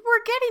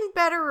getting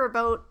better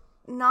about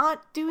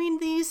not doing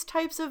these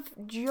types of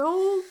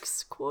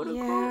jokes, quote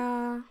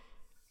unquote.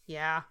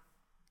 Yeah.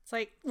 It's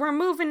like, we're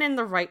moving in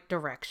the right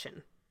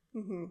direction.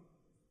 Mm-hmm.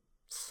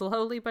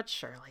 Slowly but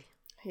surely.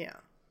 Yeah.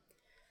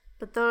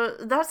 But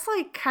that's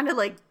like kind of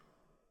like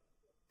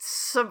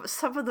some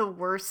of the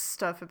worst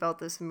stuff about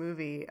this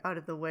movie out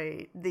of the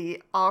way.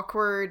 The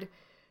awkward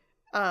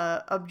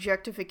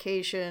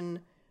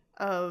objectification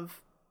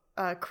of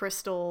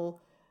Crystal,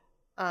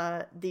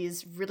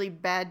 these really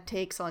bad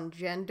takes on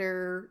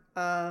gender.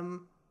 Oh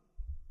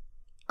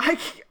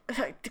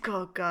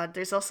god,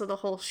 there's also the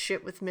whole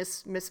shit with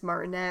Miss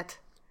Martinet.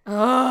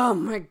 Oh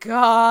my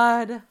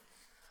god.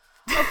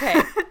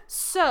 Okay,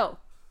 so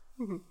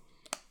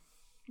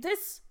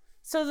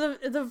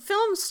the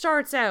film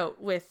starts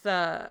out with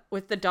the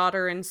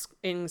daughter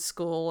in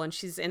school, and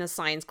she's in a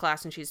science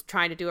class, and she's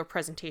trying to do a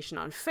presentation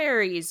on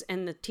fairies,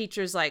 and the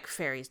teacher's like,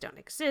 fairies don't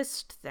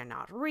exist, they're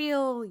not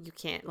real, you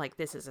can't, like,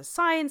 this is a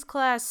science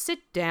class,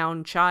 sit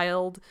down,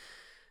 child,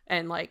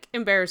 and like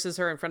embarrasses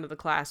her in front of the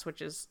class,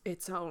 which is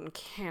its own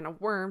can of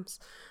worms.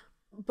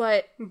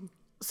 But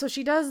so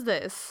she does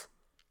this,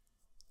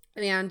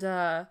 and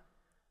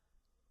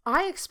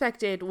I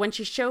expected when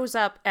she shows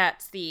up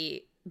at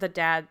the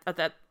dad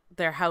at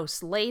their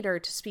house later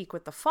to speak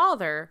with the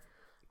father,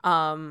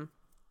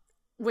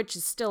 which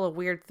is still a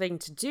weird thing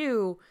to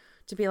do,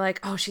 to be like,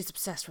 oh, she's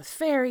obsessed with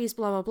fairies,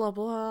 blah blah blah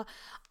blah.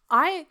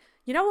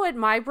 You know what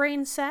my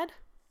brain said?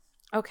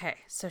 Okay,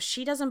 so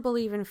she doesn't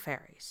believe in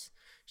fairies.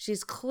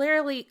 She's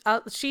clearly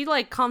she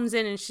like comes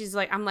in and she's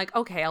like, I'm like,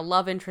 okay, a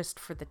love interest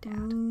for the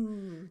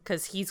dad,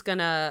 because he's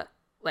gonna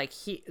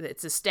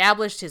it's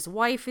established his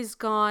wife is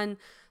gone.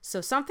 So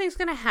something's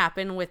going to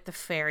happen with the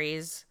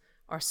fairies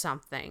or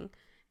something,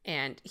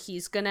 and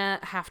he's going to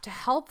have to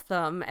help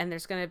them, and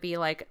there's going to be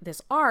like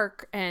this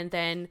arc, and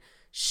then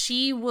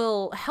she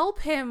will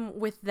help him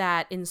with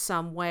that in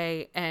some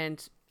way,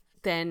 and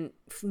then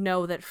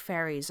know that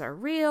fairies are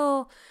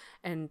real,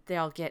 and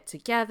they'll get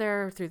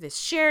together through this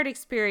shared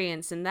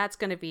experience, and that's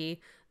going to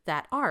be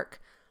that arc.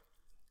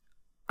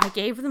 I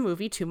gave the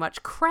movie too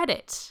much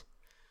credit,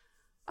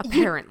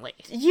 apparently.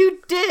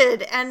 You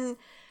did, and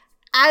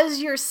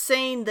as you're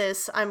saying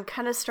this, I'm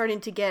kind of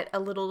starting to get a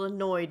little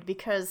annoyed,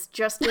 because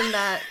just in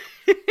that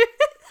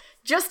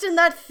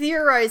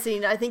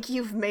theorizing, I think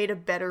you've made a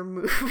better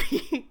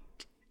movie.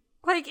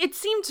 Like, it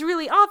seemed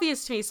really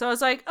obvious to me, so I was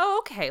like, oh,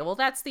 okay, well,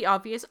 that's the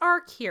obvious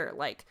arc here.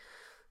 Like,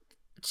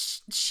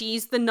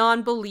 she's the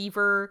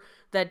non-believer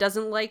that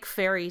doesn't like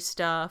fairy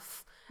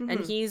stuff,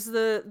 and he's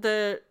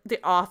the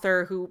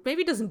author who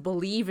maybe doesn't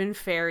believe in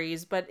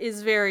fairies, but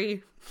is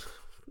very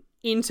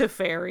into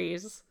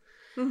fairies.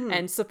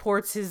 And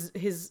supports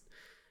his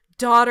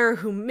daughter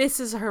who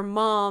misses her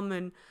mom,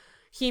 and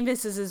he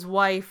misses his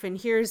wife, and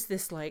here's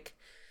this like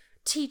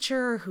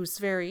teacher who's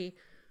very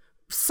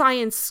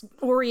science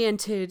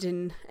oriented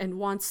and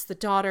wants the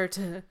daughter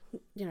to,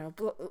 you know,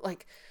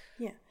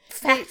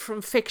 fact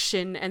from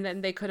fiction, and then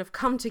they could have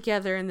come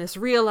together in this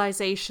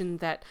realization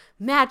that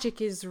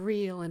magic is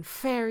real and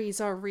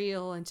fairies are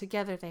real, and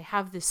together they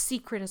have this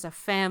secret as a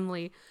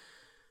family.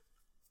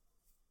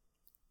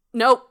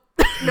 Nope.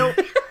 No.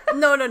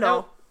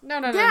 No.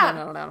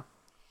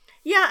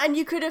 Yeah, and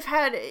you could have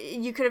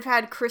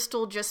had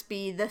Crystal just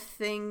be the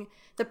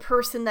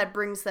person that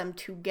brings them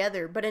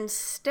together, but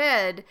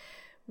instead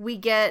we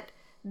get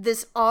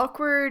this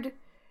awkward.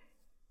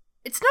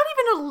 It's not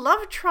even a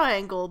love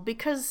triangle,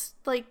 because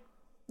like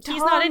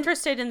he's not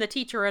interested in the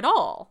teacher at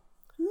all.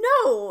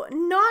 No,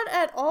 not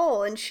at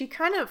all, and she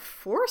kind of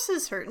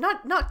forces her.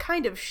 Not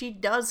kind of. She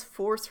does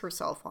force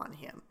herself on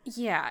him.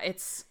 Yeah,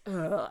 it's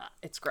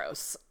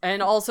gross,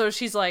 and also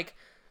she's like.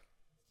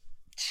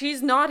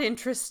 She's not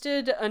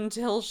interested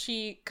until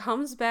she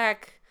comes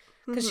back,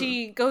 because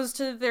she goes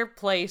to their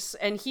place,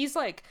 and he's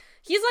like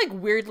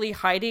weirdly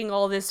hiding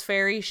all this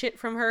fairy shit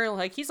from her.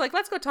 Like, he's like,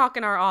 let's go talk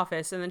in our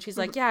office, and then she's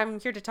like, yeah,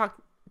 I'm here to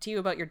talk to you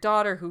about your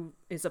daughter who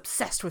is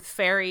obsessed with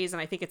fairies,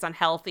 and I think it's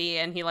unhealthy.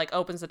 And he like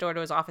opens the door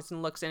to his office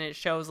and looks in, and it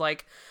shows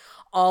like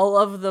all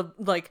of the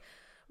like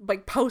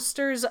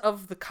posters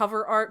of the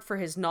cover art for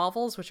his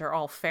novels, which are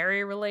all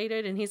fairy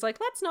related, and he's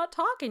like, let's not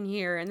talk in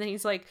here. And then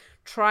he's like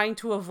trying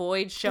to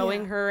avoid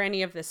showing her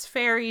any of this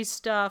fairy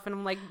stuff, and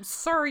I'm like,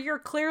 sir, you're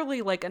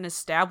clearly like an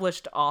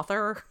established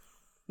author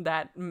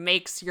that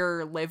makes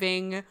your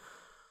living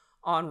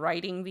on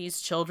writing these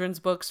children's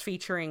books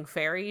featuring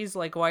fairies.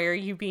 Like, why are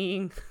you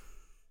being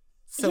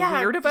so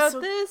weird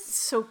about this?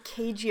 So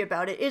cagey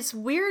about it. It's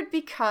weird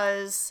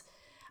because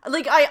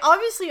like, I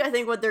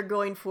think what they're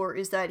going for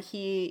is that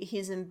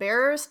he's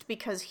embarrassed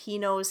because he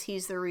knows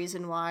he's the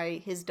reason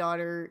why his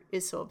daughter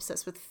is so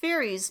obsessed with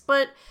fairies.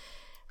 But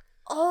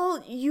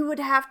all you would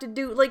have to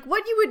do, like,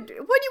 what you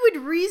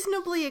would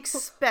reasonably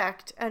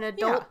expect an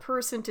adult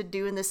person to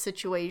do in this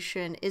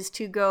situation is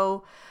to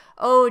go,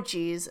 oh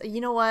geez,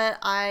 you know what,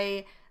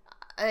 I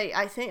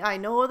think I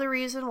know the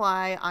reason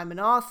why. I'm an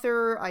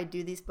author, I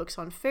do these books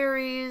on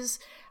fairies,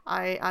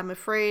 I'm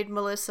afraid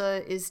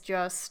Melissa is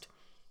just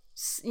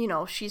you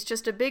know, she's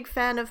just a big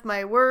fan of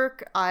my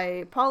work. I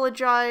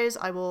apologize.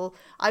 I will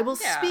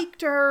speak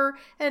to her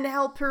and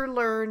help her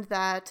learn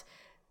that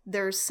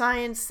there's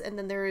science, and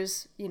then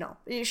there's, you know,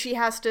 she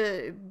has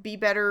to be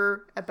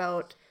better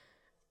about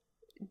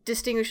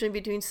distinguishing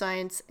between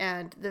science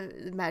and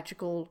the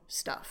magical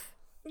stuff.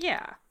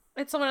 Yeah.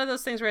 It's one of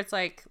those things where it's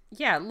like,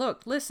 yeah,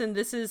 look, listen,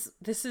 this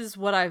is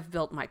what I've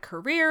built my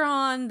career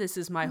on. This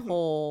is my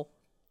whole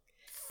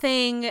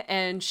thing,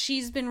 and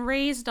she's been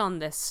raised on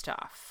this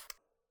stuff.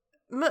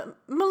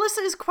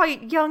 Melissa is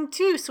quite young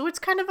too, so it's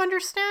kind of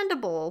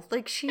understandable.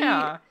 Like, she's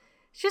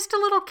just a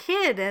little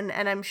kid, and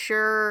I'm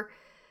sure,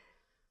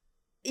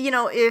 you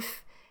know,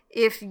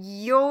 if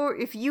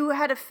you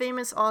had a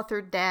famous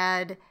author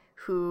dad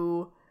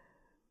who,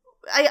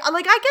 I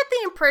get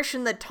the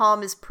impression that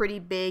Tom is pretty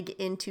big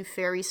into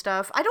fairy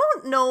stuff. I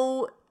don't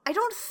know. I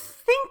don't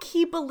think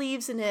he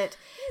believes in it.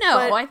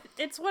 No,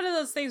 it's one of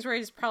those things where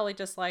he's probably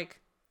just like,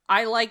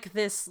 I like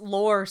this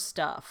lore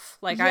stuff.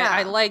 Like,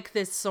 I like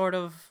this sort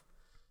of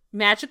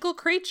magical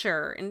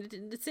creature, and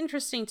it's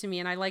interesting to me,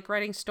 and I like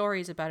writing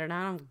stories about it, and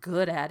I'm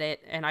good at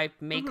it, and I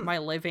make my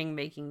living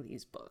making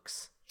these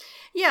books.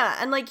 Yeah,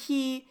 and like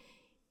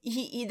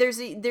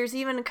there's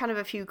even kind of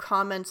a few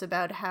comments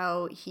about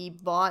how he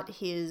bought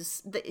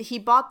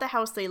the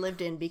house they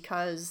lived in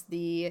because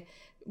the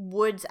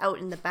woods out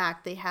in the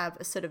back, they have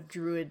a set of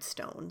druid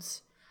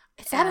stones.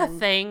 Is that a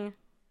thing?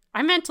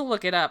 I meant to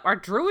look it up. Are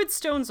druid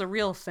stones a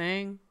real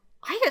thing?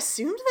 I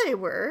assumed they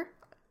were.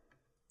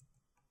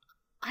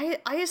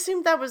 I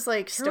assumed that was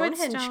like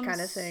Stonehenge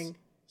kind of thing.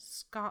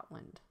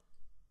 Scotland.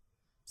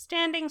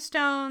 Standing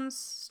stones,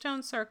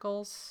 stone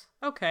circles.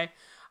 Okay.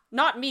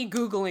 Not me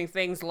Googling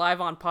things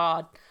live on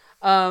pod.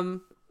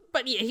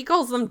 But yeah, he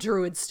calls them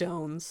druid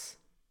stones.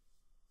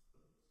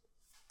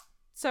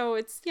 So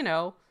it's, you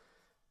know,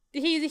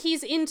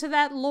 he's into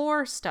that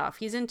lore stuff.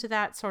 He's into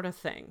that sort of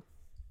thing.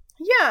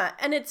 Yeah,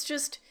 and it's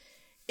just,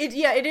 it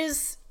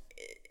is,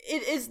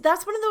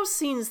 that's one of those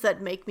scenes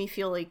that make me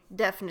feel like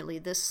definitely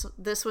this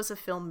was a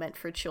film meant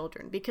for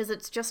children, because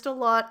it's just a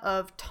lot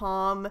of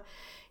Tom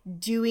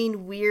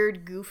doing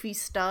weird, goofy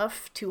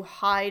stuff to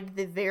hide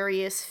the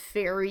various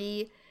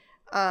fairy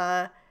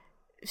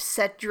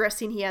set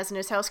dressing he has in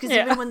his house, because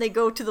even when they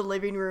go to the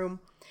living room,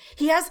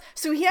 he has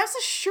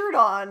a shirt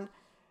on,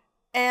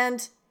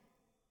 and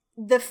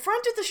the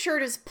front of the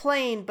shirt is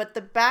plain, but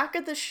the back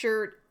of the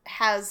shirt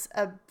has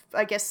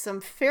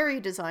some fairy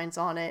designs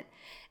on it,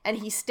 and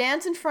he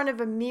stands in front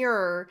of a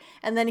mirror,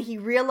 and then he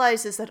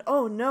realizes that,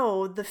 oh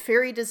no, the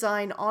fairy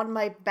design on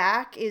my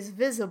back is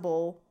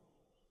visible.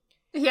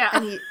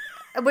 Yeah.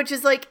 And which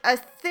is like a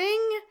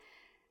thing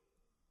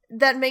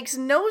that makes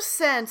no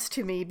sense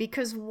to me,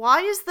 because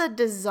why is the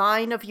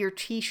design of your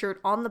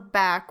t-shirt on the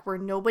back where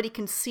nobody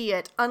can see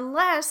it,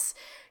 unless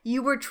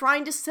you were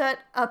trying to set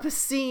up a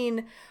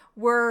scene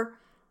where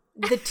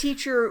the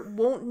teacher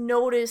won't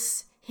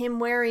notice him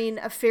wearing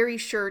a fairy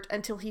shirt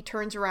until he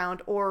turns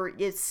around or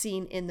is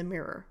seen in the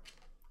mirror.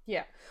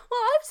 Yeah. Well,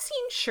 I've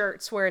seen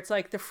shirts where it's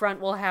like the front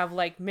will have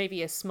like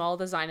maybe a small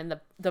design and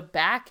the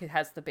back it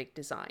has the big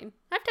design.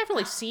 I've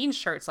definitely seen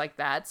shirts like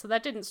that, so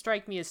that didn't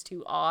strike me as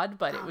too odd,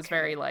 but it was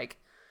very like,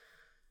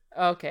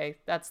 okay,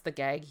 that's the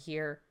gag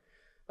here.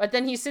 But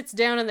then he sits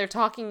down and they're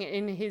talking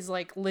in his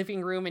like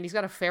living room, and he's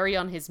got a fairy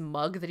on his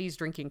mug that he's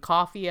drinking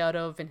coffee out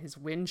of, and his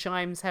wind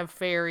chimes have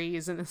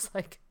fairies, and it's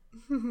like,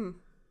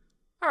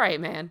 all right,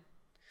 man,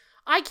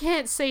 I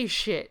can't say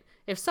shit.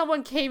 If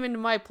someone came into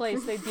my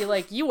place, they'd be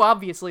like, you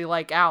obviously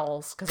like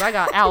owls, because I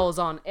got owls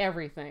on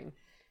everything.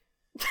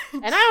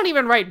 And I don't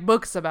even write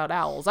books about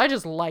owls. I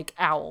just like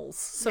owls.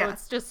 So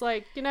it's just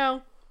like, you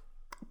know.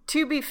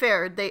 To be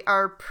fair, they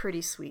are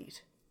pretty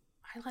sweet.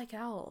 I like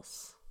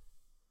owls.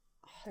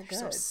 They're good.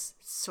 good.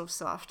 So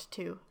soft,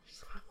 too.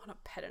 I want to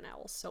pet an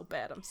owl so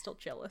bad. I'm still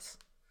jealous.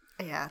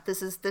 Yeah,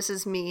 this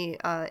is me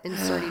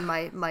inserting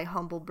my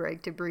humble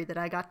brag to Brie that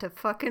I got to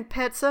fucking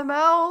pet some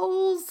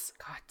owls.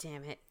 God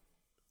damn it.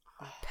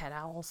 Pet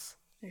owls.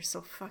 They're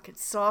so fucking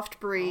soft,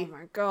 Brie. Oh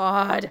my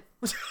god.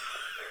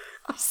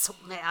 I'm so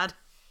mad.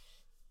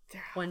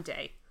 One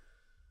day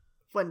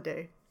One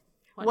day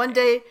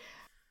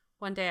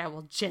I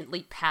will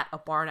gently pat a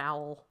barn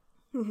owl.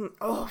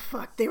 Oh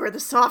fuck, they were the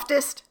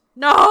softest.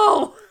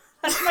 No!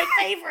 That's my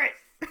favorite.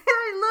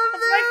 I love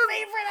them. That's my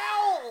favorite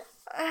owl.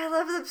 I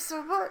love them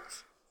so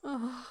much.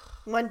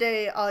 One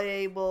day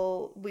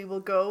we will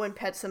go and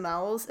pet some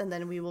owls, and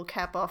then we will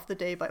cap off the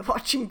day by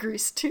watching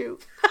Grease 2.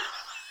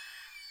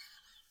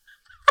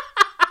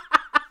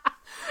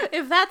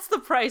 If that's the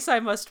price I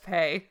must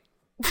pay,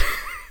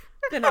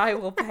 then I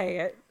will pay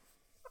it.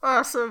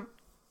 Awesome.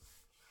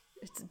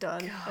 It's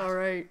done. God. All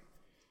right.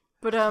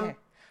 But okay.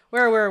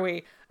 Where were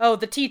we? Oh,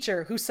 the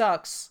teacher who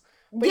sucks.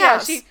 But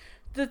yes.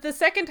 Yeah, the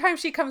second time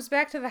she comes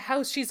back to the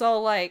house, she's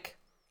all like,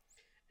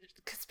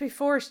 because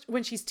before,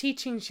 when she's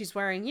teaching, she's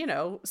wearing, you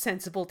know,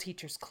 sensible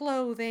teacher's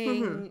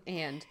clothing,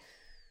 and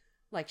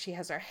like she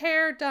has her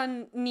hair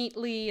done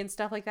neatly and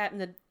stuff like that.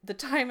 And the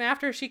time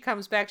after she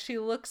comes back, she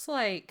looks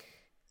like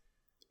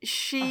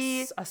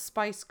a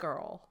Spice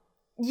Girl.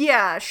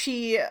 Yeah,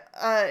 she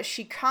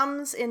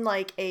comes in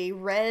like a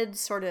red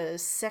sort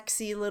of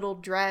sexy little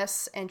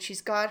dress, and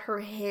she's got her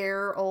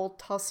hair all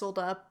tousled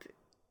up,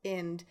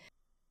 and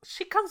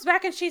she comes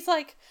back and she's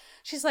like,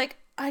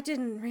 I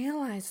didn't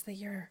realize that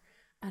you're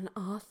an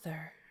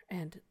author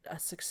and a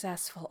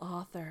successful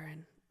author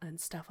and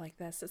stuff like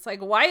this. It's like,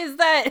 why is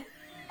that?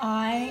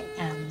 I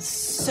am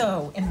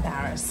so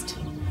embarrassed.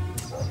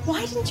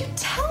 Why didn't you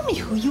tell me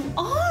who you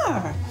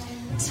are?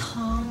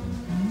 Tom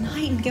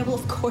Nightingale. Well,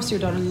 of course your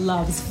daughter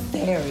loves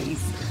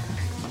fairies.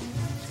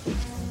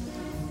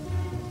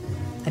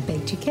 I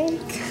baked you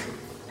cake.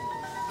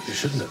 You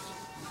shouldn't have.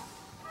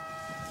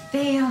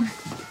 They,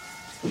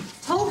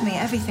 told me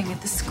everything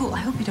at the school. I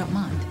hope you don't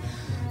mind.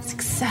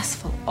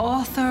 Successful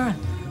author,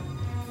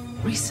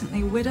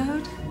 recently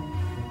widowed.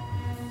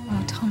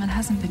 Oh, Tom, it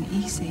hasn't been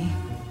easy.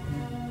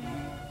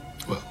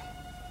 Well,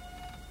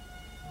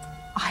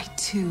 I,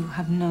 too,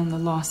 have known the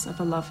loss of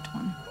a loved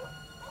one.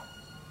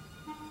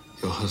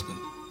 your husband.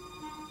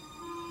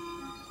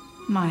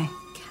 My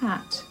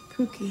cat,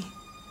 Pookie.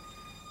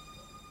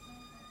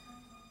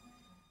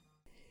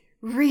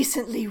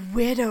 recently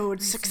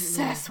widowed,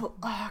 successful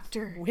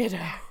actor.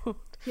 Widow.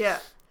 Yeah.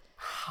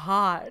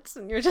 Hot.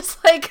 And you're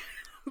just like,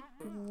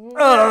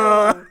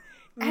 and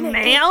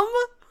ma'am?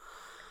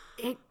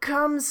 It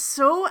comes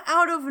so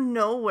out of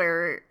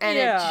nowhere, and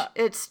Yeah.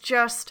 it's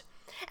just,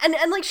 and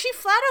like she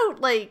flat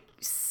out like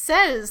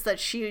says that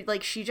she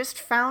just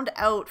found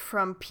out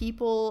from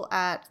people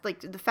at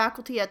like the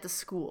faculty at the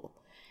school,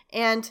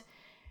 and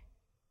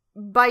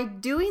by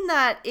doing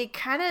that, it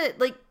kind of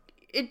like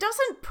it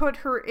doesn't put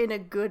her in a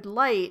good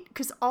light,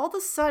 because all of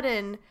a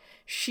sudden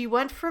she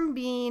went from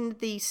being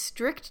the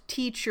strict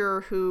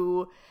teacher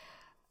who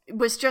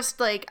was just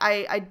like,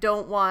 I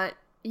don't want,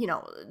 you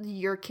know,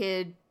 your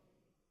kid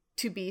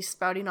to be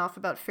spouting off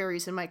about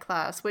fairies in my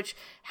class, which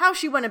how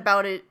she went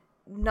about it,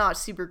 not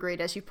super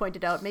great, as you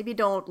pointed out. Maybe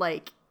don't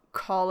like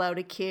call out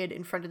a kid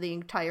in front of the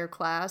entire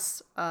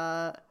class.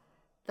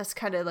 That's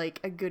kind of like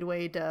a good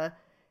way to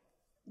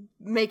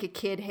make a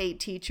kid hate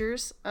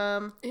teachers.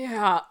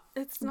 Yeah,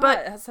 it's not.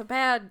 But-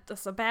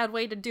 That's a bad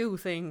way to do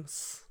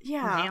things.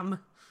 Yeah. Ma'am.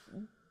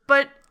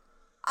 But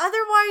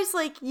otherwise,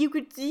 like I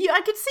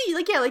could see,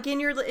 like, yeah, like in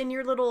your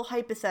little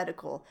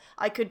hypothetical,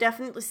 I could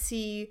definitely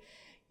see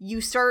you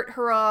start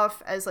her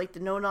off as like the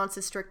no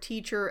nonsense strict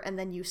teacher, and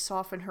then you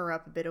soften her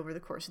up a bit over the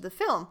course of the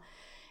film.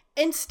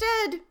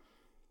 Instead,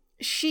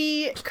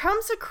 she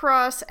comes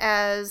across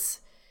as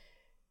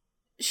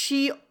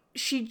she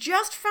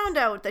just found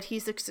out that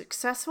he's a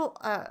successful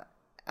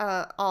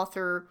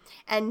author,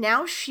 and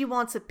now she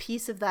wants a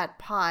piece of that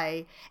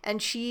pie,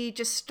 and she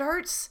just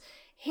starts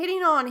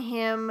hitting on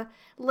him,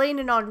 laying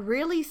it on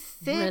really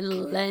thick,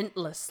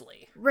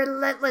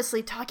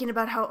 relentlessly talking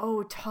about how,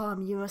 oh,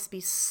 Tom, you must be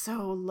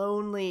so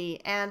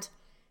lonely, and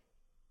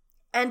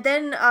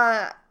then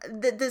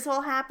this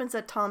all happens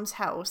at Tom's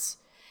house,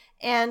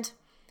 and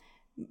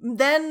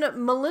then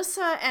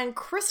Melissa and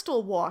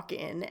Crystal walk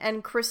in,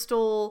 and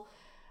Crystal,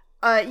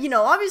 you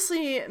know,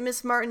 obviously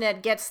Miss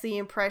Martinet gets the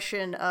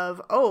impression of,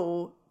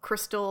 oh,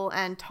 Crystal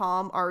and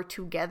Tom are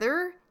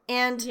together,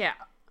 and Yeah.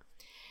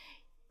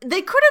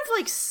 they could have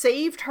like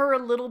saved her a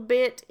little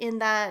bit in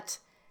that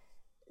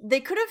they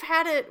could have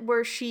had it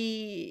where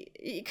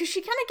because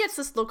she kind of gets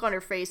this look on her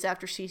face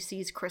after she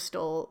sees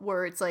Crystal,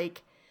 where it's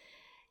like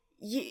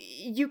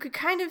you could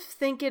kind of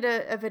think of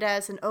it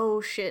as an,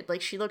 oh shit,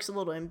 like she looks a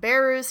little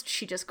embarrassed,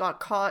 she just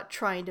got caught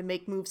trying to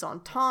make moves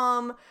on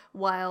Tom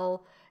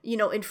while, you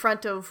know, in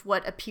front of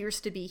what appears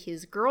to be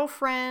his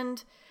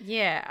girlfriend.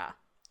 Yeah.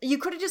 You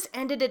could have just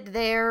ended it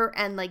there,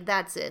 and like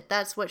that's it,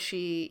 that's what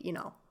she, you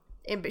know,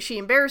 she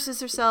embarrasses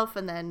herself,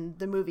 and then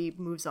the movie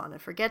moves on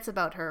and forgets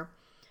about her.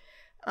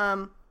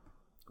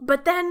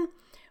 But then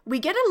we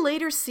get a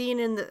later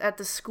scene at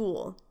the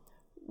school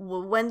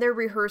when they're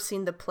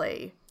rehearsing the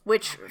play,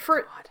 which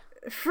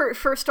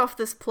first off,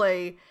 this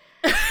play,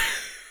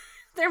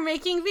 They're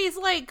making these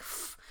like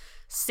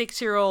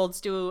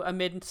 6-year-olds do a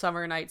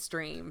Midsummer Night's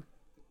Dream.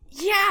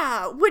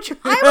 yeah, which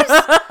I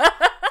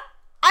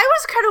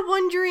was kind of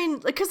wondering,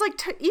 like, because like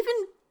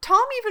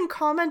Tom even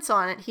comments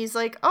on it. He's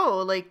like,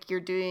 oh, like, you're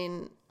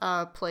doing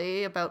a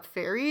play about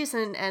fairies,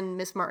 and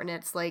Miss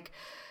Martinet's like,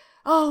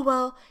 oh,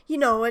 well, you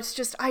know, it's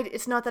just,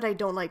 it's not that I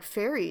don't like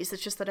fairies,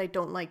 it's just that I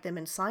don't like them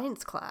in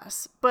science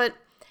class. But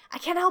I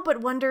can't help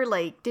but wonder,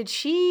 like, did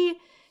she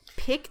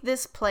pick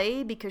this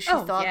play because she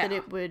thought that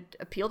it would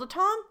appeal to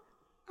Tom?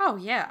 Oh,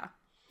 yeah.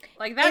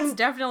 Like, that's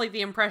definitely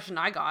the impression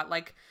I got.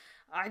 Like,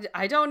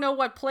 I don't know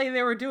what play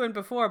they were doing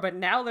before, but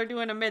now they're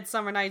doing a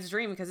Midsummer Night's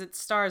Dream because it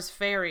stars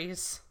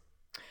fairies.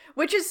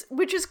 Which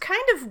is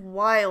kind of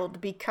wild,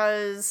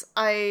 because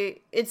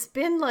it's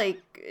been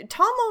like,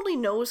 Tom only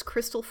knows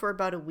Crystal for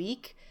about a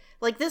week.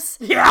 Like this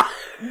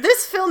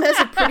film has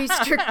a pretty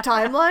strict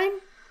timeline.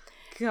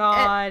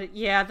 God,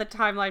 yeah, the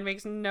timeline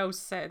makes no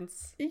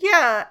sense.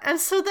 Yeah, and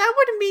so that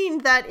would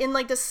mean that in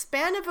like the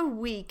span of a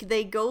week,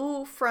 they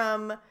go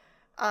from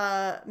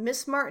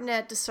Miss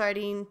Martinet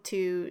deciding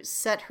to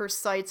set her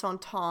sights on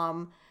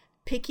Tom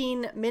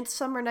picking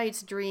Midsummer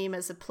Night's Dream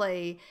as a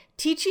play,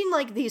 teaching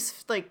like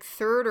these like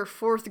 3rd or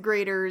 4th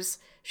graders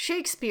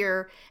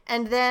Shakespeare,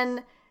 and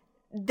then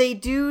they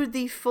do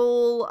the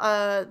full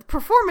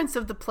performance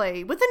of the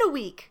play within a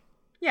week.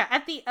 Yeah,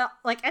 at the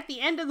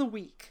end of the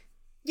week.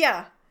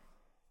 Yeah.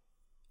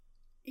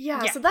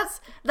 So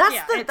that's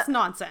it's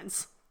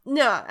nonsense.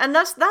 Yeah, and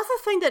that's the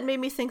thing that made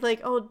me think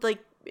like, oh, like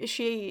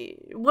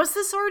was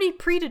this already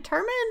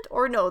predetermined,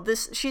 or no?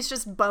 She's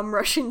just bum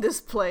rushing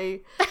this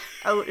play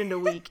out in a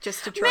week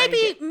just to try.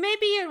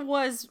 Maybe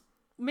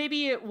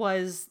it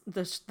was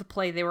the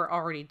play they were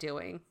already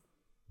doing.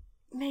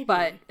 Maybe,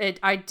 but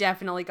I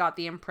definitely got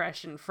the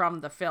impression from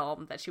the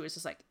film that she was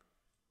just like,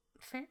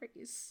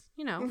 fairies,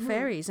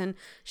 fairies, and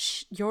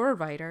you're a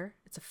writer.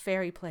 It's a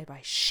fairy play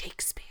by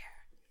Shakespeare.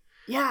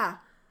 Yeah,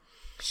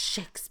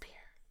 Shakespeare.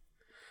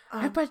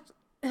 But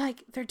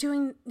like they're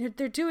doing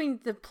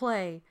the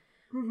play,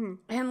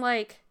 and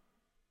like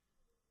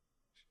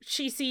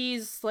she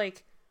sees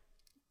like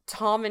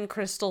Tom and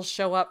Crystal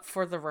show up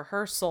for the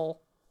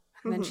rehearsal,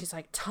 and then she's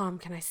like, Tom,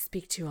 can I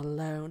speak to you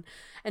alone?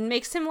 And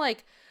makes him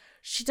like,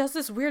 she does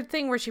this weird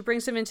thing where she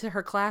brings him into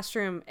her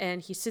classroom,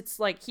 and he sits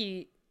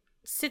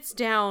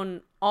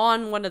down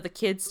on one of the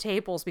kids'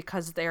 tables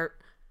because they're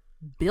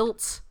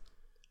built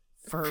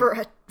for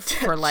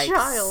like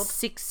child.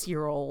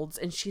 6-year-olds,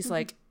 and she's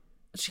like,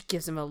 she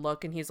gives him a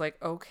look, and he's like,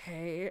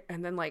 okay,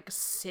 and then like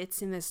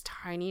sits in this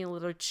tiny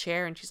little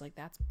chair, and she's like,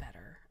 that's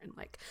better, and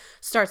like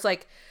starts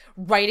like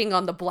writing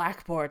on the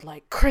blackboard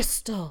like,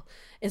 Crystal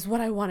is what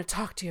I want to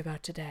talk to you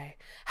about today.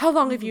 How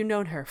long have you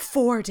known her?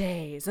 4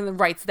 days. And then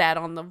writes that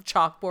on the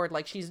chalkboard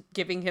like she's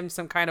giving him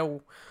some kind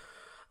of,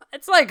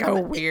 it's like a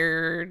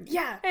weird,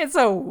 it's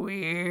a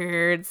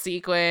weird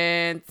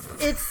sequence.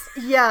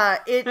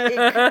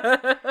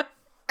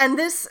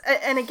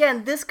 And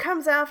again, this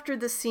comes after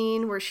the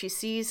scene where she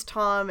sees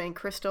Tom and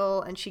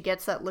Crystal, and she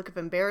gets that look of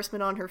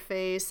embarrassment on her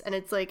face, and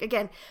it's like,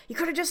 again, you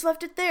could have just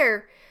left it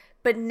there.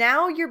 But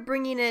now you're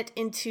bringing it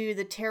into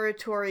the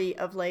territory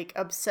of like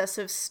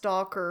obsessive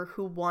stalker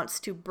who wants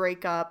to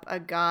break up a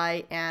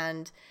guy,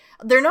 and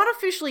they're not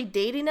officially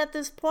dating at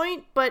this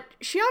point, but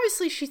she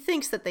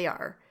thinks that they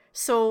are.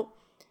 So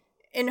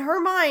in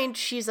her mind,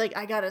 she's like,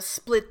 I gotta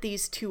split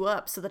these two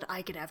up so that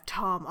I could have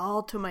Tom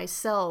all to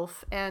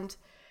myself. And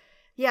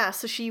yeah,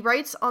 so she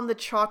writes on the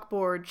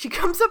chalkboard, she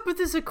comes up with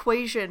this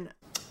equation.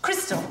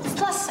 Crystal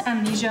plus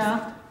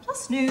amnesia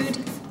plus nude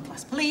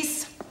plus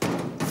police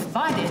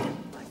divided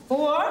by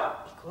 4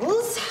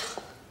 equals...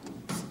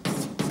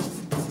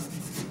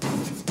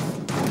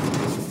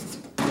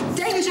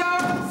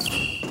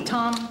 danger!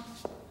 Tom,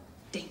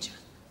 danger.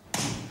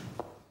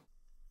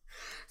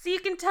 So you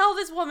can tell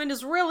this woman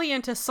is really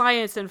into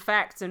science and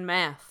facts and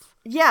math.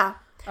 Yeah.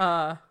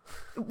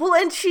 Well,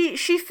 and she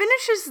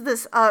finishes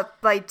this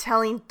up by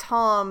telling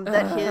Tom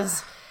that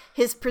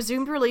his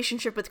presumed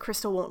relationship with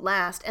Crystal won't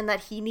last, and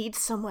that he needs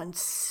someone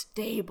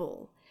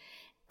stable.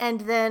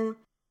 And then...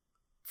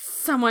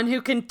 someone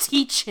who can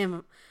teach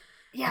him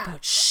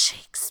about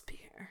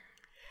Shakespeare.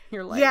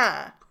 You're like...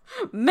 yeah.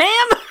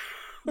 Ma'am?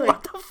 Like,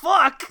 what the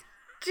fuck?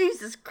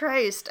 Jesus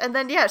Christ. And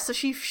then, so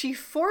she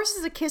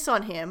forces a kiss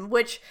on him,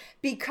 which,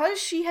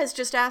 because she has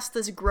just asked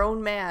this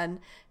grown man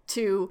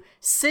to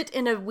sit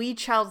in a wee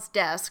child's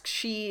desk,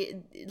 she,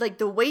 like,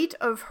 the weight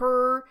of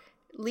her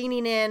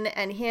leaning in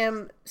and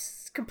him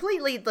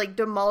completely, like,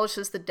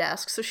 demolishes the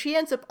desk. So she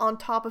ends up on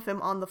top of him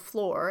on the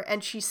floor,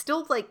 and she's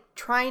still, like,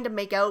 trying to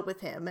make out with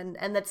him,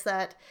 and that's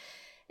that.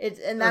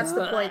 And that's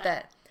the point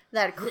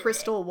that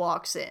Crystal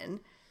walks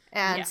in.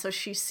 And so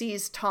she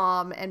sees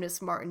Tom and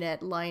Miss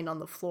Martinet lying on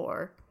the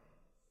floor,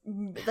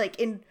 like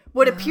in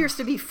what appears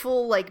to be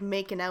full, like,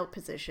 making out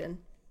position.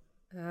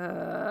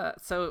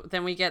 So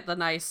then we get the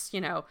nice,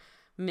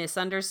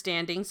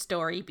 misunderstanding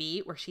story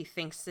beat where she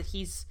thinks that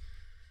he's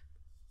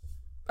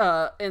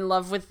in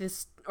love with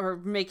this, or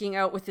making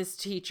out with his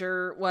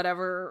teacher,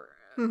 whatever,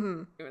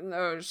 even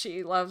though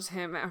she loves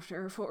him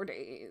after 4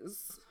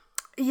 days.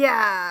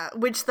 Yeah,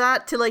 which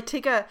that, to like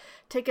take a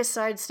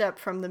sidestep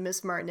from the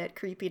Miss Martinet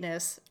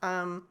creepiness,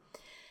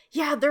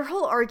 their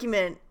whole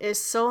argument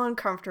is so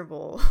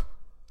uncomfortable.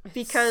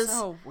 Because it's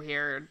so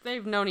weird.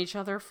 They've known each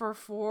other for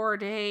 4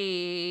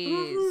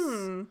 days.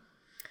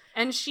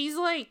 And she's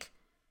like,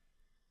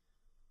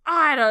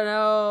 I don't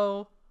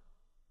know.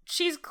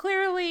 She's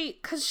clearly,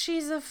 because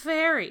she's a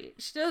fairy,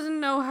 she doesn't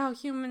know how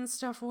human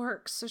stuff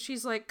works. So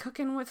she's like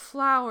cooking with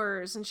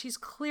flowers, and she's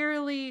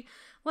clearly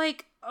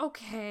like,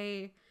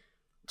 okay.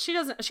 She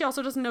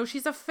also doesn't know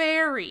she's a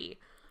fairy.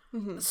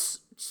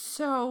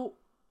 So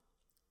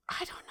I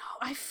don't know.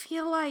 I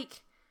feel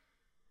like,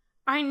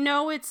 I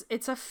know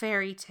it's a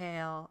fairy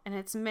tale, and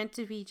it's meant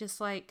to be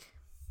just like,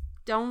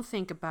 don't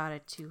think about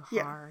it too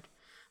hard.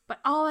 But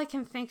all I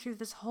can think through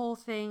this whole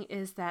thing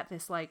is that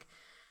this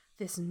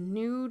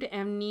nude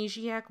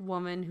amnesiac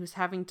woman who's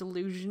having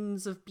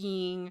delusions of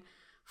being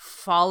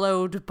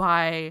followed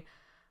by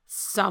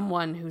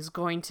someone who's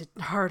going to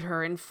hurt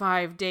her in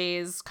 5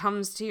 days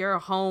comes to your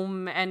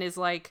home and is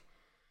like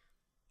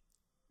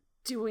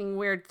doing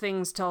weird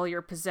things to all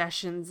your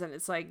possessions, and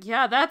it's like,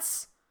 yeah,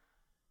 that's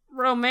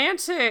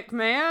romantic,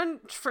 man,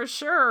 for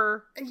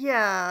sure.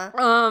 Yeah.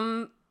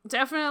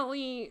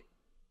 Definitely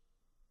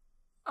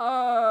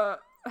how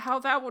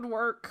that would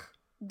work.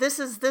 This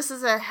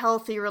is a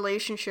healthy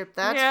relationship,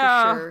 that's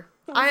Yeah. for sure.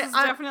 This is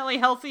definitely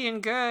healthy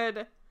and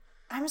good.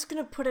 I'm just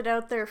gonna put it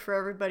out there for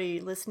everybody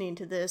listening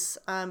to this.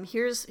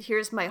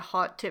 Here's my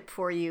hot tip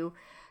for you.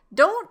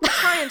 Don't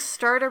try and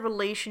start a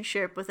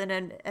relationship with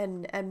an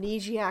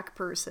amnesiac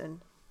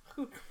person.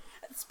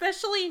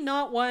 Especially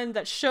not one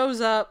that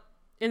shows up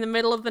in the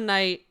middle of the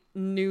night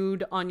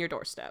nude on your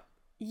doorstep.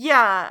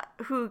 Yeah,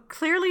 who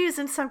clearly is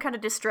in some kind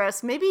of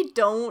distress. Maybe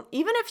don't,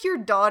 even if your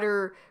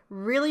daughter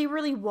really,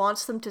 really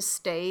wants them to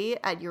stay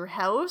at your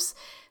house,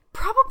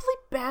 probably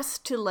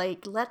best to,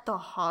 like, let the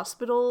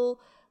hospital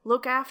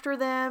look after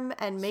them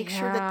and make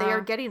sure that they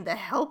are getting the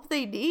help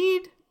they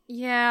need.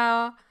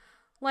 Yeah.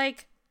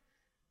 Like,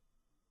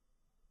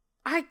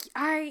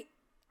 I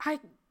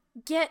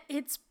get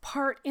its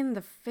part in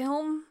the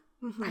film.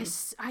 Mm-hmm.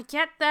 I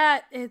get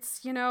that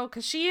it's, you know,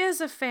 because she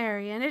is a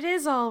fairy and it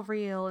is all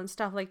real and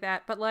stuff like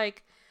that. But,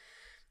 like,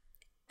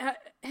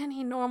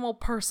 any normal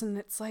person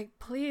that's like,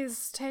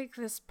 please take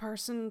this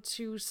person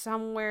to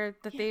somewhere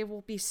that they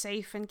will be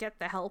safe and get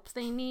the help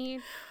they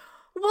need.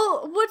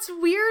 Well, what's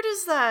weird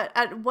is that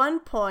at one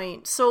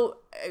point, so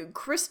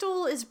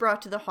Crystal is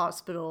brought to the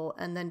hospital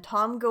and then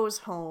Tom goes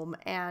home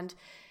and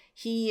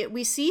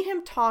we see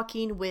him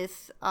talking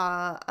with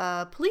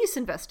a police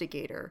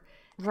investigator.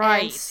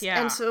 Right,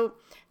 yeah. And so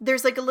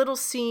there's like a little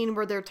scene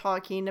where they're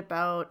talking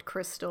about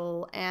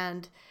Crystal,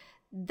 and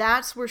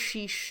that's where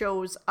she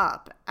shows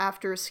up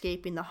after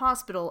escaping the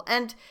hospital.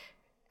 And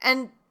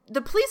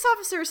the police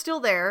officer is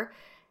still there.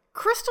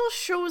 Crystal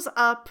shows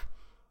up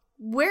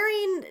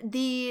wearing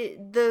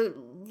the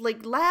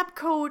like lab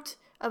coat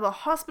of a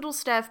hospital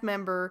staff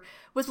member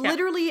with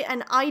literally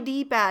an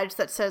ID badge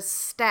that says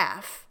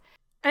staff.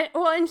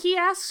 And he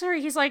asks her,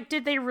 he's like,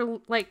 did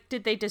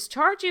they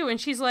discharge you?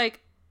 And she's like,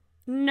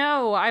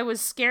 no, I was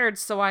scared,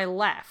 so I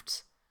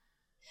left.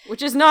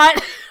 Which is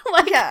not,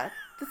 like... Yeah,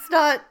 it's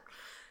not...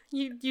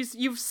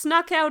 You've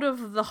snuck out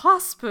of the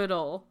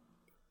hospital.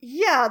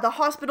 Yeah, the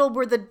hospital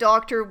where the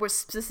doctor was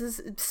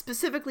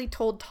specifically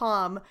told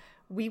Tom,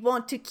 we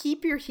want to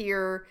keep you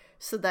here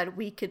so that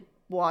we could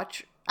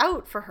watch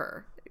out for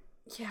her.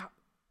 Yeah.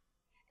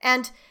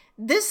 And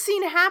this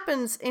scene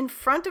happens in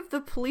front of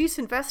the police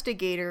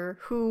investigator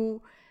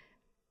who,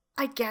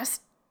 I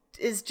guess,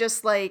 is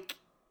just like...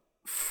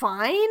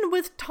 fine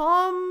with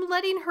Tom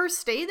letting her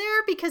stay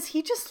there because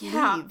he just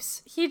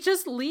leaves. He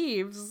just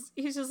leaves.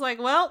 He's just like,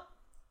 well,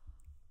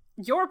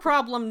 your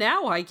problem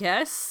now, I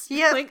guess.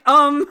 Yeah. Like,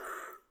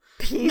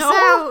 peace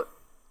out.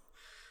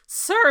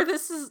 Sir,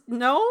 this is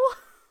no?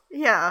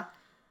 Yeah.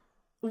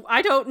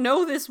 I don't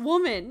know this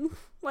woman.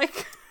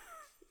 Like,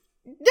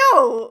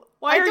 no.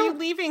 Why are you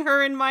leaving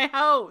her in my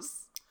house?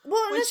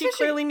 Well, when she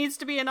clearly needs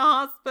to be in a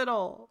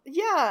hospital.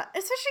 Yeah,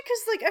 especially because,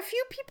 like, a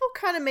few people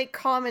kind of make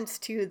comments,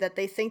 too, that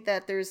they think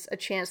that there's a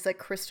chance that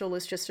Crystal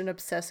is just an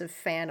obsessive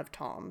fan of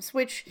Tom's,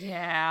 which...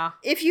 Yeah.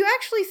 If you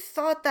actually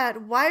thought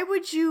that, why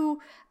would you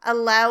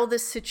allow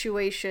this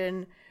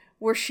situation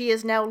where she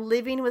is now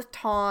living with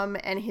Tom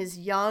and his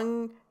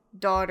young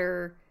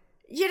daughter?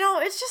 You know,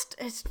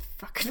 it's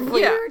fucking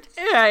weird.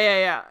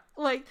 Yeah.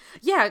 Like,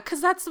 yeah,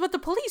 because that's what the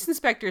police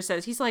inspector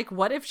says. He's like,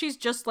 what if she's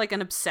just, like, an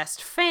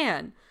obsessed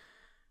fan?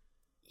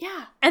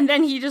 Yeah. And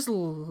then he just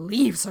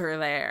leaves her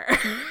there.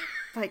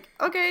 Like,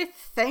 okay,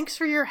 thanks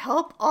for your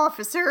help,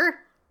 officer.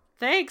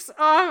 Thanks,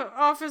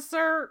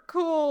 officer.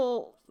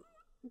 Cool.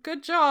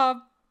 Good job.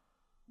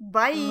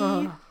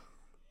 Bye.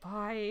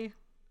 Bye.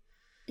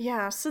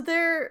 Yeah, so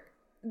their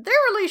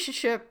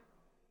relationship,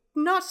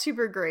 not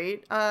super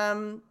great.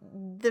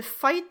 The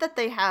fight that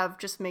they have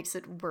just makes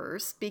it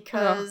worse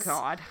because...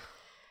 Oh,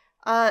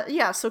 God.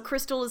 Yeah, so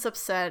Crystal is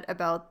upset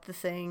about the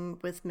thing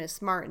with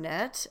Miss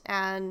Martinet,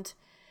 and...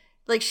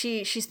 like,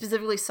 she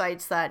specifically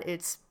cites that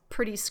it's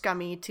pretty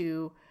scummy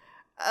to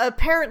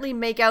apparently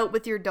make out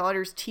with your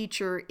daughter's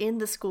teacher in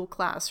the school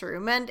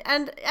classroom. And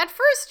at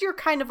first, you're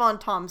kind of on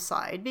Tom's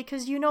side,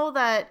 because you know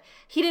that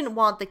he didn't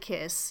want the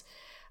kiss.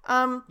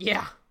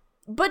 Yeah.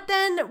 But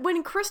then,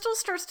 when Crystal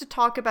starts to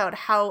talk about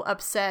how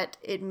upset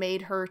it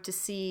made her to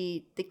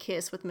see the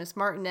kiss with Miss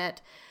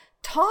Martinet,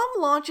 Tom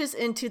launches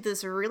into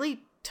this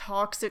really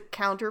toxic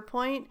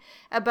counterpoint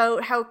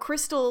about how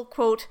Crystal,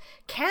 quote,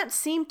 can't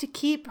seem to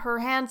keep her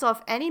hands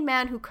off any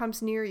man who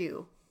comes near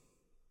you,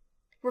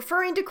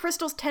 referring to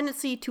Crystal's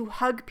tendency to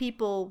hug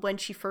people when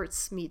she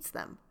first meets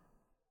them.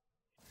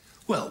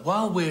 Well,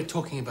 while we're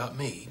talking about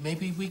me,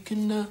 maybe we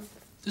can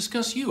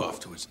discuss you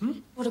afterwards,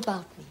 What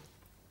about me?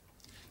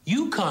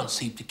 You can't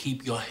seem to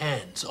keep your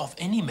hands off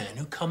any man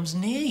who comes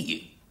near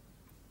you.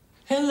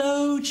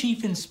 Hello,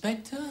 Chief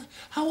Inspector.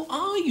 How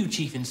are you,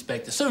 Chief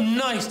Inspector? So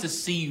nice to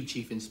see you,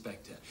 Chief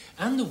Inspector.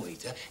 And the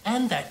waiter,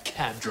 and that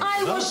cab driver.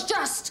 I was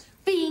just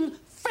being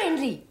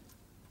friendly.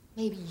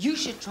 Maybe you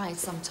should try it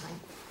sometime.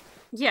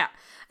 Yeah,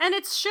 and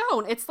it's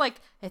shown. It's like,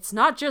 it's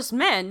not just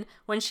men.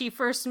 When she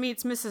first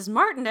meets Mrs.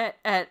 Martinet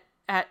at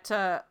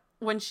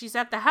when she's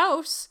at the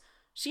house,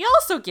 she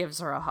also gives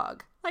her a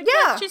hug. Like,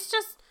 Yeah.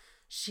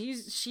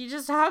 she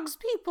just hugs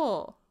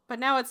people. But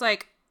now it's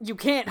like, you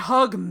can't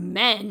hug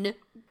men.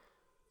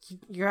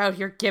 You're out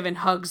here giving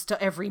hugs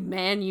to every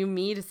man you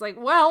meet. It's like,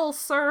 well,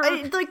 sir.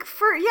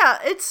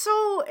 It's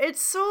so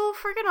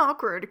freaking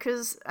awkward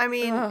because, I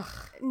mean,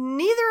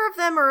 neither of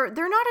them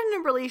they're not in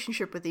a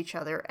relationship with each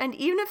other. And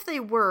even if they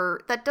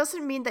were, that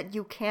doesn't mean that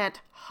you can't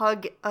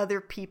hug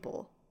other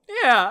people.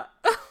 Yeah.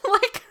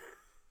 Like.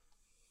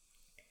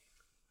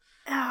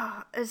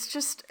 It's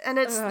just, and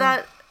it's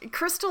that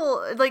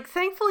Crystal, like,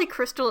 thankfully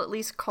Crystal at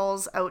least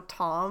calls out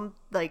Tom,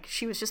 like,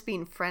 she was just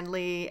being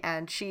friendly,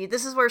 and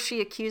this is where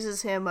she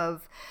accuses him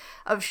of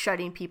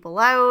shutting people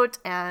out,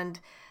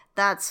 and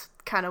that's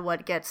kind of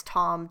what gets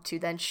Tom to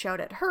then shout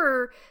at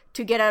her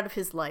to get out of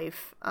his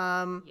life.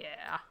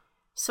 Yeah.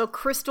 So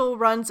Crystal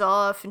runs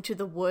off into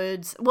the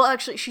woods. Well,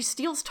 actually, she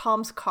steals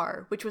Tom's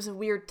car, which was a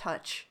weird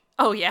touch.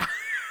 Oh, yeah.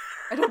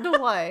 I don't know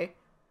why.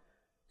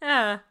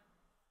 Yeah.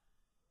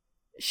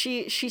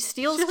 She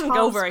steals She doesn't Tom's...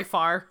 go very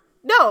far.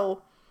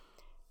 No.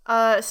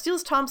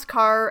 Steals Tom's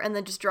car and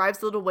then just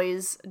drives a little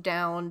ways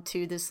down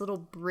to this little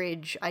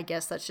bridge, I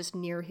guess, that's just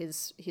near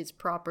his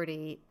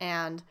property.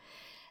 And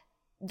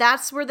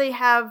that's where they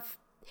have...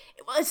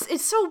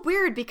 It's so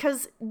weird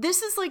because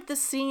this is like the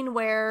scene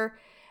where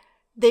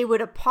they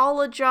would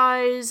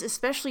apologize,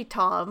 especially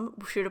Tom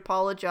should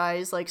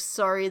apologize, like,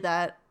 sorry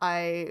that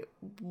I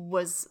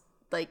was,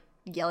 like,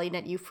 yelling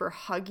at you for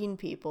hugging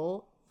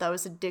people. That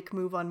was a dick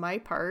move on my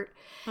part.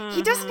 Mm-hmm.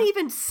 He doesn't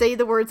even say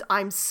the words,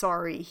 I'm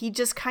sorry. He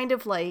just kind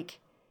of like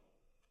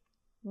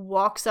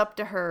walks up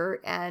to her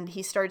and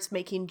he starts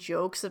making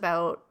jokes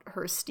about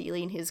her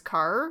stealing his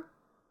car.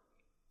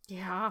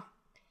 Yeah.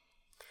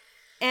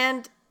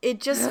 And it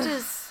just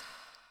is...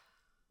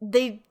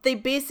 They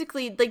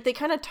basically, like, they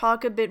kind of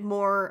talk a bit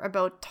more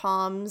about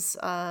Tom's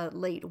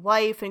late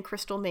wife, and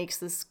Crystal makes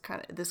this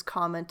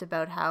comment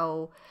about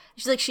how...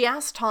 She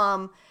asked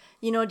Tom...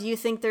 You know, do you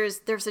think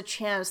there's a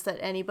chance that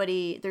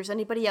there's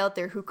anybody out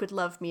there who could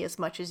love me as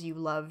much as you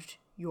loved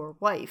your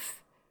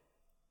wife?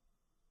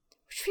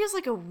 Which feels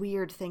like a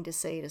weird thing to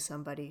say to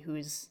somebody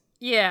who's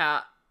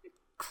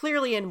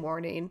clearly in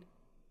mourning.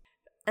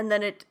 And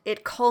then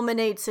it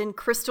culminates in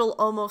Crystal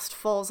almost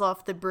falls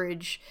off the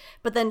bridge,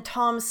 but then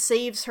Tom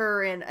saves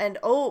her and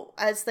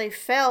as they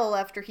fell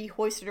after he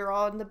hoisted her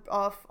on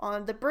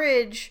the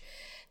bridge,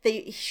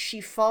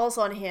 she falls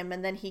on him,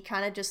 and then he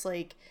kind of just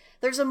like...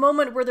 There's a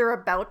moment where they're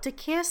about to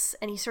kiss,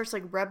 and he starts,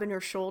 like, rubbing her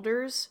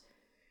shoulders.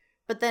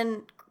 But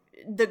then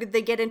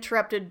they get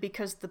interrupted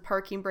because the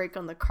parking brake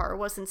on the car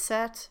wasn't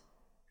set.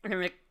 And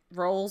it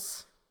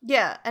rolls.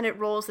 Yeah, and it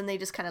rolls, and they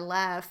just kind of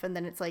laugh, and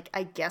then it's like,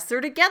 I guess they're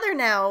together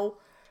now.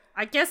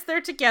 I guess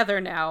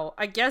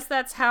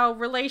that's how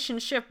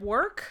relationship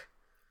work.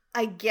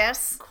 I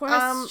guess.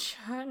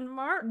 Question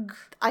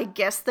mark. I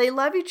guess they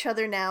love each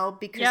other now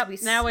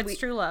because now it's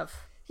true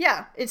love.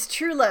 Yeah, it's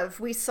true love.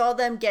 We saw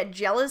them get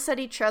jealous at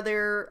each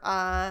other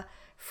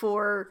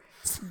for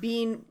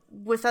being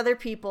with other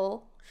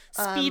people.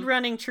 Speed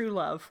running true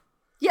love.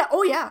 Yeah.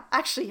 Oh, yeah.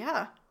 Actually,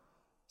 yeah.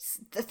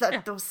 Those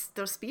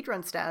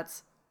speedrun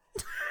stats.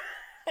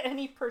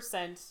 Any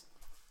percent.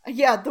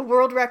 Yeah, the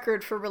world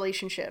record for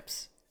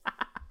relationships.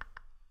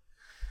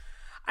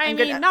 I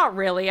mean, not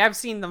really. I've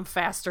seen them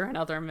faster in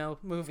other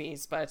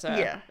movies, but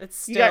it's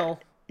still...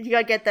 You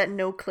gotta get that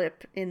no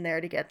clip in there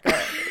to get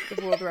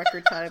the world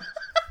record time.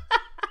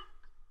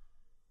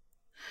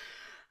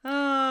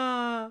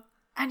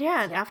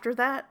 And after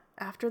that,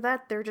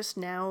 they're just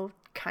now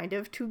kind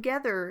of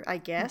together, I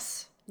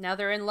guess. Now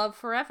they're in love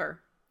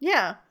forever.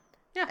 Yeah.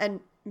 Yeah. And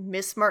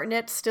Miss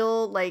Martinet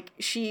still, like,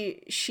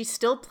 she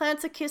still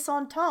plants a kiss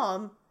on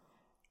Tom.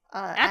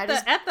 At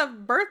the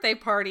birthday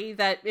party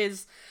that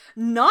is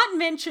not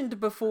mentioned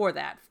before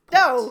that point.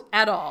 No.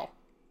 At all.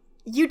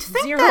 You'd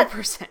think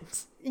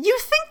 0%. You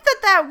think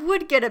that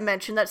would get a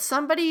mention, that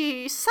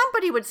somebody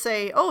would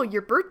say, oh,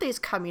 your birthday's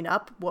coming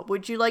up. What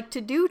would you like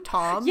to do,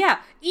 Tom? Yeah,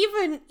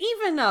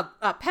 even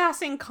a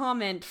passing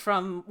comment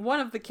from one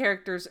of the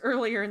characters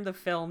earlier in the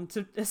film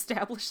to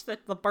establish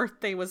that the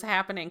birthday was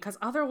happening, because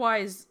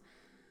otherwise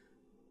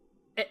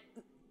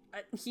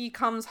he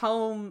comes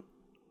home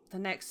the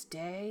next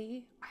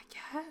day, I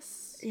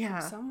guess? Yeah.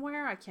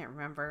 Somewhere? I can't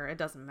remember. It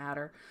doesn't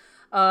matter.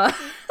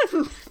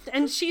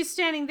 And she's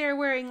standing there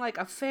wearing like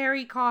a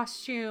fairy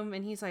costume,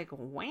 and he's like,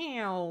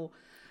 wow,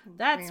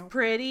 that's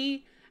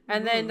pretty.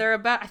 And then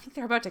I think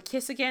they're about to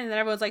kiss again, and then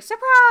everyone's like,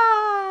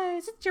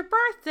 surprise, it's your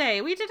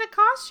birthday, we did a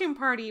costume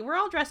party, we're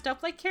all dressed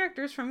up like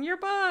characters from your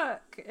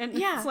book. And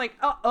it's like,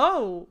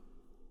 oh,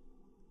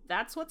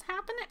 that's what's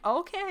happening?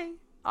 Okay,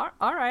 all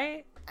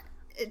right.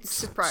 It's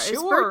surprise.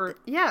 Sure.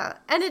 Yeah,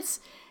 and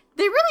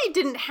they really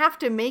didn't have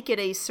to make it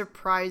a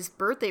surprise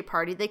birthday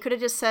party. They could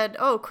have just said,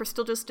 oh,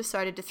 Crystal just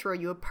decided to throw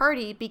you a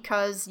party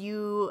because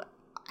you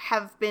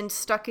have been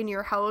stuck in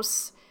your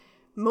house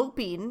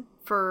moping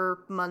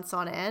for months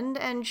on end,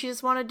 and she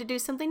just wanted to do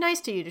something nice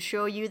to you to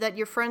show you that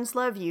your friends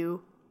love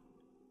you.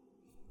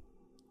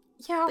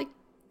 Yeah. Like,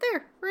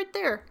 there, right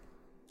there.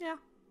 Yeah.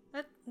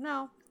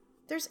 No.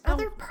 There's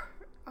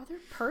other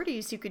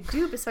parties you could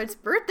do besides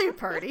birthday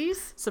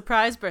parties.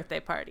 Surprise birthday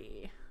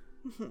party.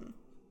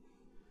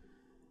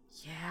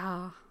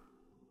 Yeah.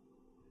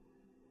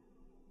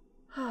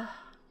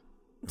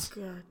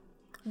 Good.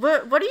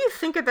 What do you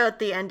think about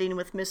the ending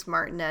with Miss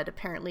Martinet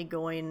apparently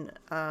going?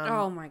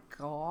 Oh my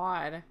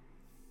god,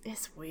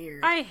 it's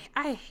weird. I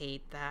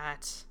hate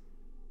that.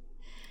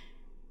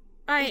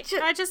 I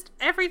just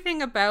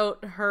everything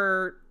about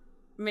her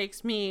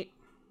makes me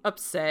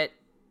upset.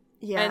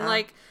 Yeah, and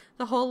like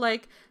the whole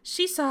like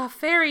she saw a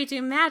fairy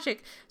do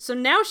magic, so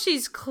now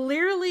she's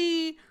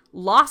clearly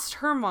lost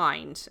her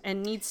mind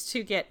and needs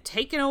to get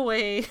taken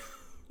away.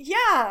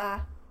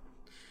 Yeah,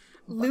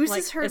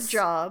 loses her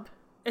job.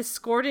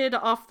 Escorted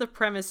off the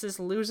premises,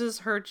 loses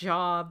her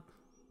job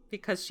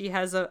because she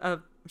has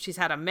she's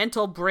had a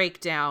mental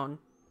breakdown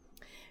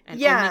and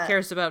only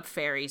cares about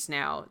fairies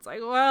now. It's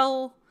like,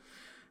 well,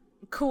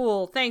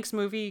 cool, thanks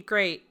movie,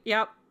 great,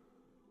 yep.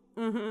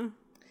 And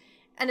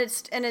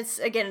it's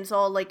again, it's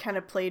all like kind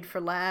of played for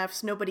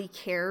laughs. Nobody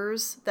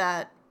cares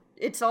that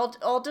it's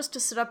all just to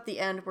set up the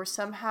end where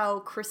somehow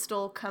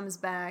Crystal comes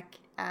back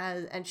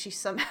and she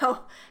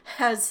somehow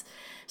has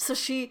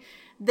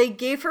they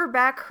gave her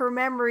back her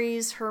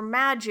memories, her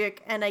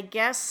magic, and I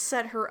guess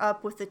set her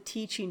up with a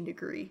teaching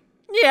degree.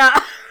 Yeah.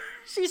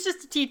 She's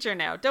just a teacher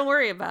now. Don't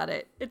worry about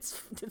it. It's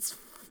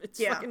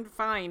fucking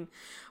fine.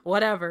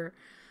 Whatever.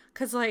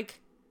 Cause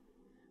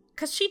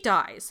she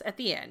dies at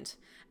the end.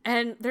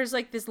 And there's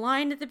like this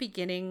line at the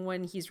beginning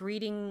when he's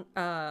reading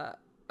a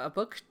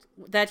book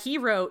that he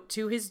wrote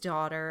to his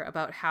daughter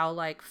about how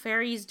like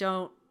fairies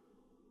don't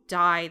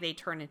die, they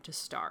turn into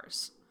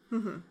stars.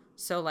 Mm-hmm.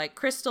 So, like,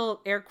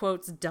 Crystal, air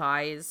quotes,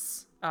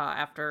 dies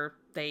after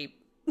the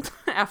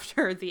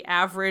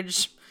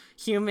average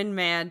human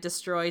man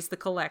destroys the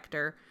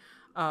Collector.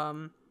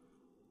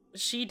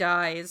 She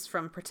dies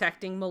from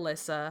protecting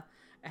Melissa,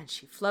 and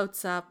she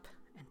floats up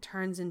and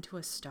turns into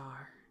a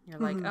star. You're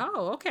like,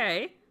 oh,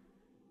 okay.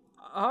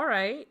 All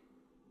right.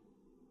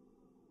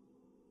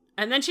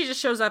 And then she just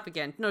shows up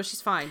again. No,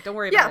 she's fine. Don't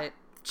worry about it.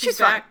 She's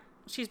back. Fine.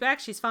 She's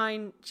back. She's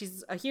fine.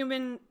 She's a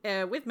human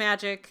with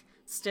magic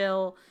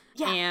still.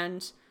 Yeah.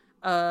 And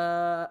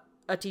a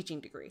teaching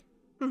degree.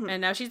 Mm-hmm.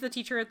 And now she's the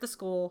teacher at the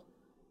school,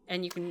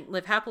 and you can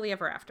live happily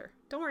ever after.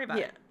 Don't worry about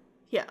it.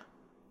 Yeah.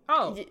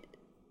 Oh,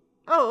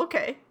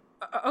 okay.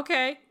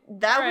 Okay.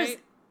 That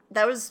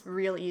was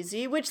real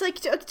easy, which, like,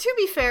 to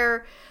be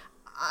fair,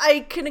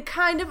 I can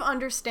kind of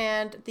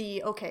understand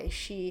the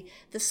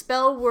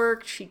spell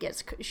worked, she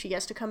gets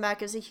to come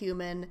back as a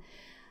human.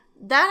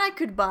 That I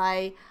could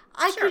buy.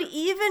 I could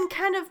even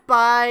kind of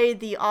buy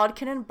the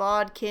Odkin and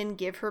Bodkin,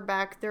 give her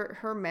back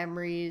her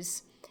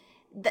memories.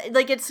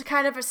 Like, it's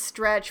kind of a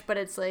stretch, but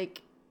it's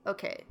like,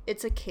 okay,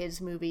 it's a kid's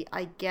movie.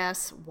 I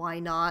guess, why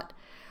not?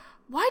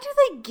 Why do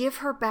they give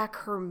her back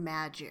her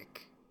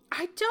magic?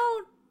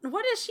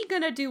 What is she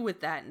gonna do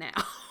with that now?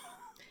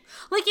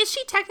 Like, is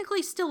she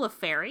technically still a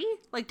fairy?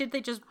 Like, did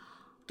they just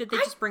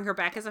bring her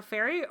back as a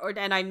fairy,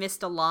 and I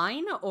missed a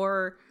line,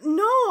 or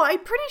no?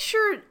 I'm pretty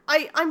sure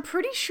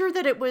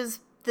that it was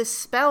the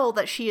spell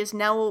that she is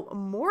now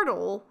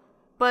immortal,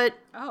 but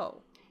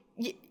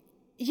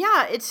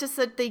yeah, it's just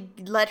that they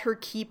let her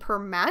keep her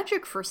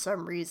magic for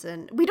some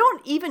reason. We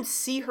don't even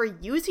see her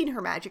using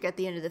her magic at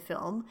the end of the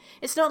film.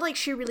 It's not like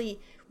she really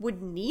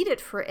would need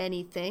it for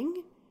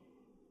anything.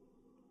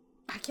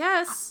 I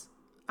guess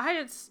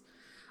I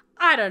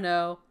don't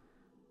know.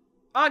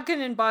 Odkin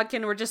and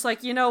Bodkin were just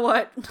like, you know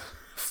what?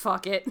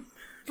 Fuck it.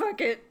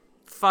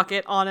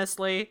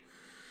 Honestly.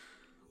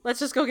 Let's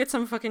just go get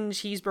some fucking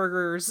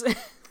cheeseburgers.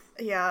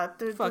 Yeah,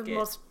 they're the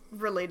most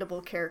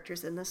relatable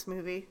characters in this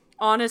movie.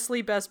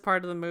 Honestly, best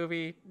part of the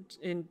movie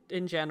in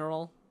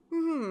general.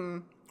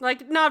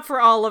 Like, not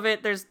for all of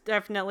it. There's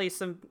definitely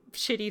some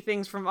shitty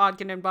things from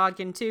Odkin and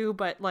Bodkin too,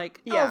 but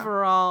like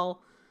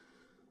overall.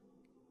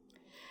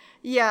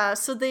 Yeah,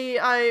 so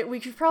we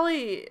could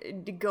probably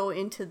go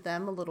into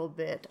them a little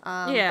bit.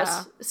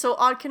 So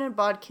Odkin and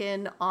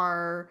Bodkin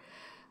are,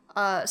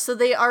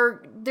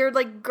 they're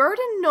like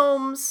garden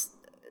gnomes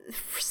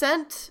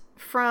sent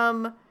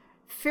from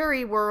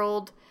Fairy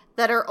World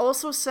that are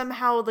also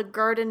somehow the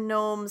garden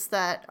gnomes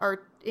that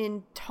are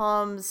in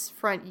Tom's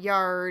front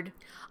yard.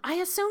 I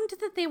assumed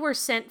that they were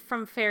sent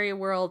from Fairy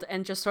World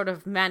and just sort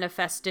of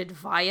manifested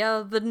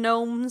via the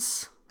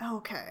gnomes.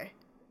 Okay.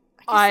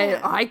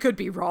 I could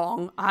be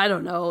wrong. I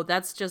don't know.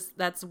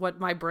 That's what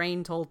my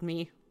brain told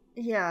me.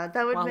 Yeah,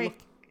 that would make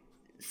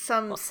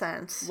some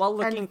sense. While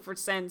looking for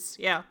sense,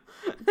 yeah.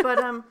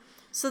 But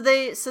so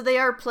they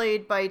are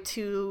played by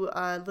two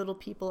little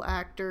people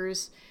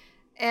actors,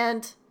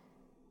 and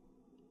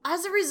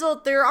as a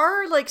result, there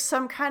are like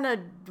some kind of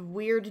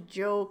weird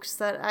jokes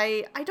that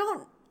I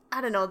don't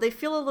know. They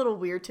feel a little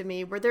weird to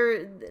me. Where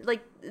they're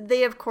like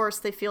they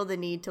feel the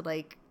need to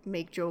like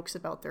make jokes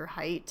about their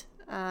height.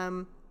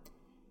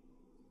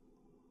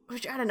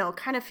 Which, I don't know,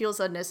 kind of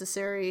feels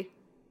unnecessary.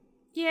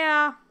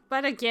 Yeah,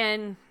 but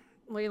again,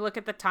 we look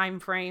at the time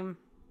frame.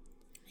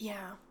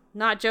 Yeah.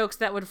 Not jokes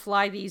that would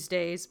fly these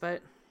days,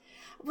 but...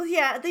 Well,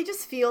 yeah, they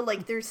just feel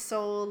like they're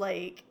so,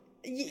 like...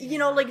 You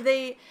know, like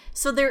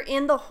they're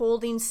in the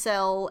holding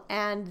cell,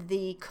 and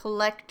the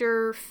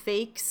collector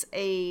fakes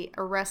a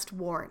arrest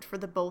warrant for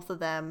the both of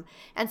them,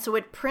 and so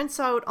it prints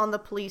out on the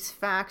police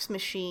fax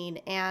machine,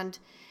 and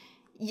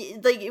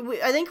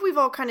I think we've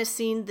all kind of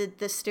seen the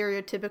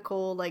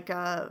stereotypical like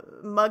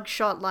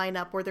mugshot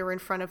lineup where they're in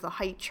front of the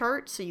height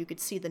chart so you could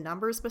see the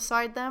numbers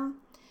beside them.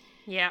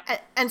 Yeah.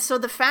 And so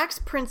the fax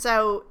prints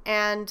out,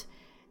 and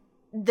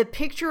the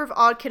picture of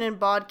Odkin and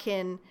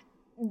Bodkin,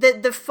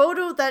 the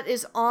photo that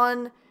is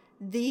on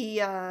the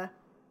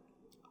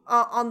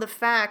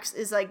fax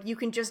is like, you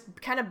can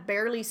just kind of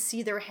barely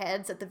see their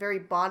heads at the very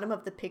bottom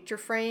of the picture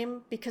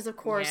frame, because of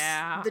course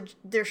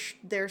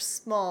they're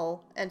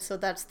small, and so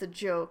that's the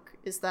joke,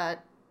 is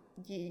that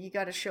you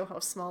got to show how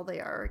small they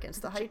are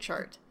against the height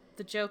chart.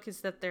 The joke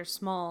is that they're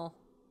small.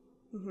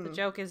 Mm-hmm. The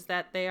joke is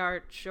that they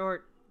are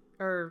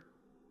shorter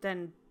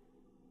than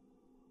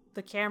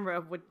the camera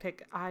would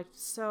pick.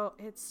 So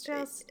it's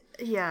just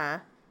yeah.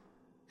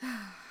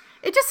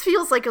 It just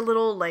feels like a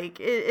little, like,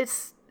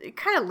 it's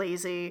kind of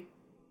lazy.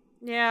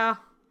 Yeah.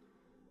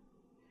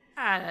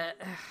 I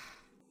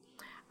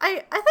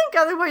think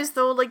otherwise,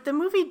 though, like, the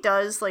movie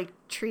does, like,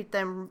 treat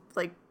them,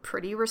 like,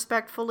 pretty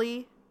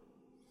respectfully.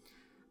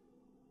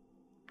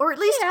 Or at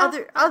least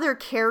other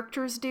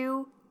characters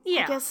do.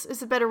 Yeah. I guess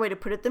is a better way to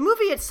put it. The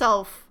movie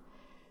itself,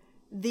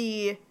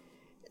 the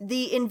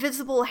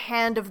invisible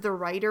hand of the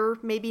writer,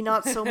 maybe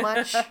not so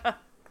much.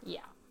 Yeah.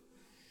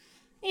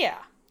 Yeah.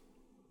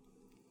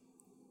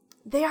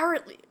 They are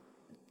at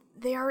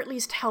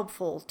least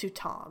helpful to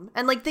Tom.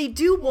 And, like, they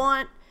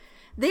aren't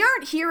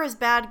here as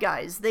bad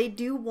guys. They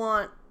do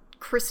want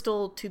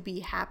Crystal to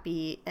be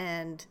happy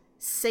and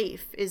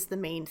safe is the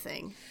main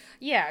thing.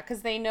 Yeah,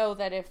 because they know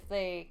that if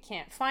they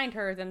can't find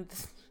her, then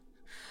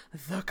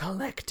the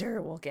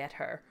collector will get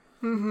her.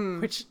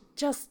 Mm-hmm. Which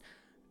just...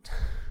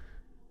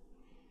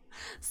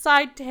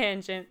 Side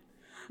tangent.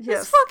 Yes.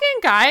 This fucking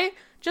guy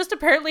just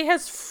apparently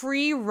has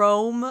free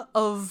roam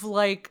of,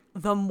 like,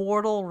 the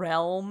mortal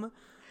realm.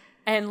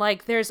 And,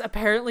 like, there's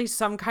apparently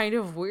some kind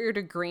of weird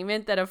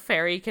agreement that a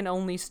fairy can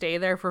only stay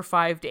there for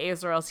 5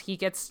 days, or else he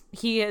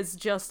has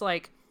just,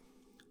 like,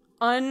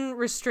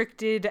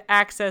 unrestricted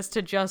access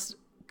to just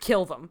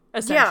kill them,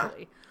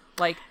 essentially. Yeah.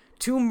 Like,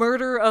 to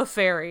murder a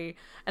fairy.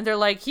 And they're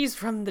like, he's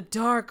from the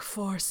dark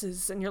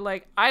forces. And you're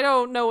like, I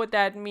don't know what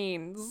that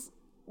means.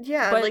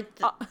 Yeah, but, like,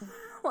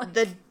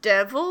 the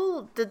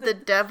devil? The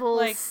devil's...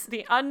 Like,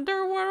 the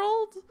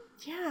underworld?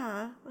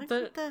 Yeah. Like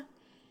the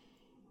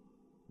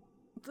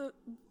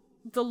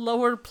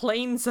lower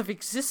planes of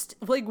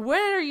existence. Like, what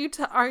are you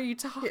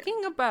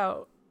talking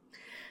about?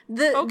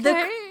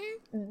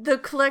 The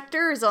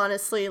collector is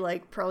honestly,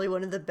 like, probably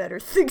one of the better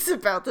things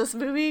about this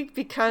movie,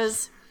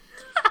 because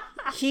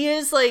he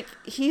is, like,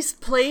 he's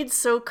played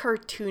so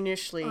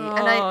cartoonishly.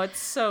 Oh, it's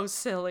so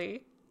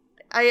silly.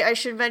 I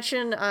should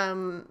mention,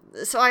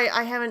 so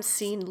I haven't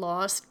seen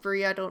Lost,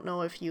 Brie. I don't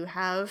know if you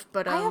have,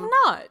 but I have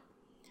not.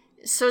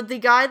 So the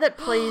guy that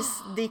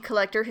plays the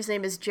collector, his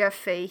name is Jeff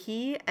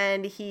Fahey,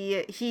 and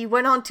he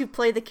went on to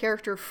play the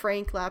character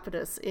Frank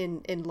Lapidus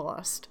in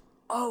Lost.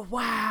 Oh,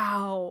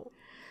 wow.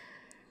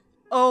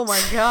 Oh,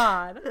 my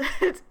God.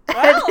 Well,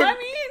 I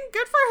mean,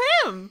 good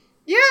for him.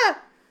 Yeah.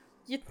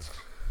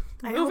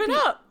 Moving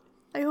up.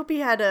 I hope he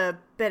had a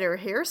better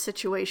hair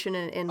situation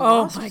in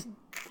Lost. Oh, my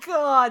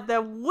God,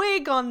 the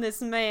wig on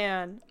this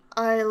man.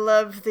 I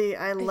love the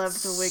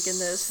wig in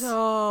this.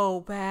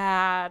 So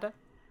bad.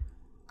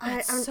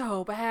 It's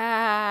so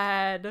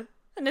bad.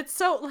 And it's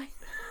so like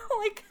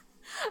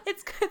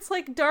it's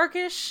like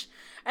darkish,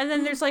 and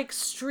then there's like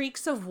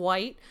streaks of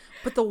white,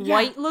 but the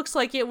white looks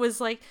like it was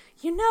like,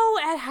 you know,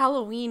 at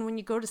Halloween when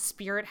you go to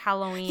Spirit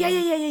Halloween.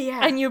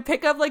 Yeah. And you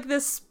pick up like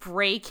this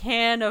spray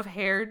can of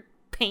hair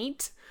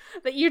paint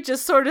that you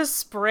just sort of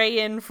spray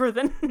in for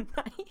the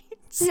night.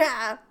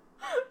 Yeah.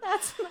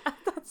 That's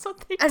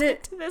what they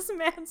did to this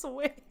man's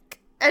wig.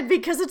 And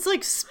because it's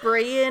like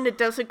spray in, it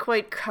doesn't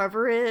quite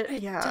cover it.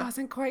 It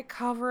doesn't quite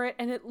cover it,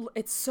 and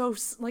it's so,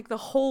 like, the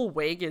whole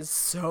wig is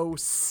so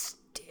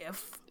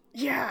stiff.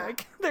 Yeah.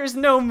 Like, there's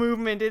no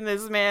movement in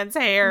this man's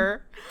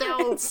hair.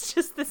 No. It's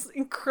just this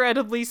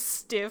incredibly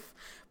stiff,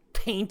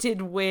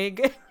 painted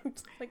wig.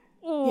 It's like,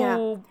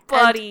 oh,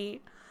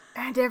 buddy.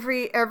 And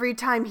every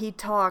time he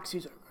talks,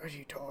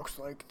 he talks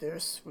like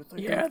this. With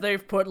like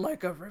they've put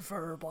like a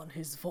reverb on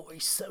his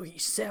voice, so he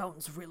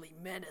sounds really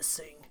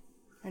menacing.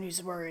 And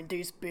he's wearing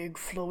these big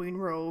flowing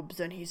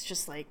robes, and he's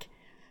just like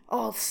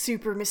all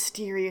super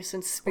mysterious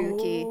and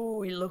spooky.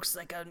 Oh, he looks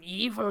like an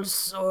evil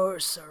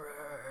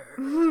sorcerer.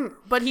 Mm-hmm.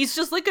 But he's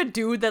just like a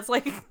dude that's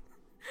like,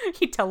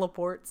 he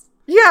teleports.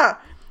 Yeah.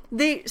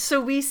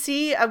 So we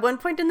see, at one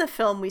point in the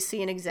film, we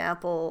see an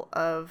example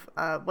of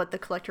what the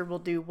collector will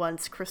do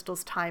once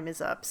Crystal's time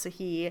is up. So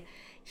he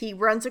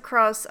runs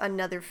across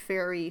another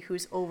fairy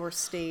who's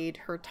overstayed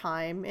her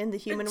time in the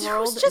human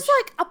world. She's just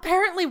like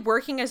apparently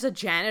working as a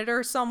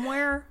janitor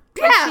somewhere.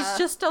 Yeah. Like, she's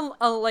just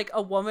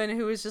a woman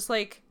who is just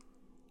like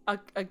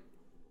a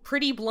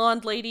pretty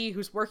blonde lady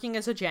who's working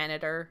as a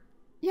janitor.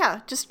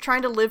 Yeah, just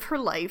trying to live her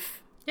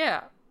life.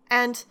 Yeah.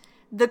 And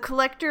the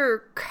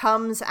collector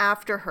comes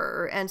after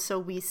her, and so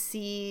we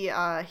see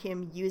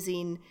him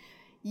using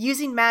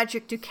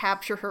magic to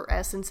capture her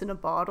essence in a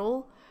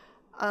bottle,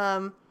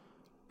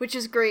 which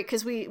is great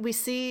because we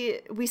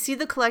see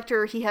the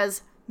collector. He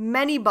has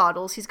many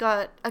bottles. He's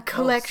got a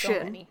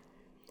collection,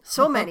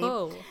 so many.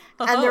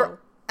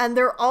 And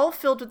they're all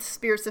filled with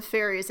spirits of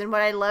fairies. And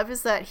what I love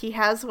is that he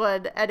has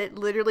one, and it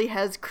literally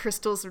has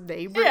Crystal's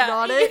name written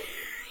on it.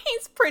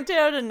 He's printed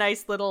out a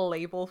nice little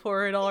label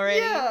for it already.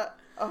 Yeah.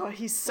 Oh,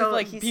 he's so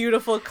with,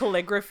 beautiful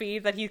calligraphy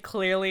that he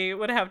clearly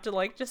would have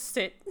to just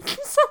sit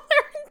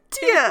somewhere and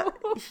do. Yeah,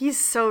 he's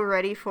so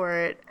ready for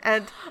it.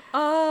 And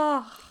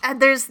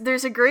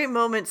there's a great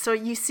moment. So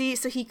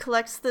he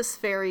collects this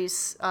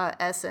fairy's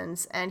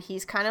essence, and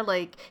he's kind of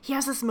he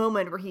has this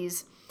moment where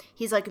he's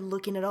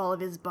looking at all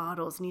of his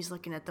bottles, and he's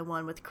looking at the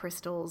one with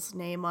Crystal's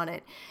name on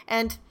it.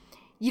 And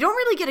you don't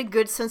really get a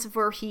good sense of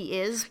where he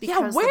is.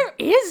 Because where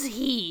is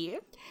he?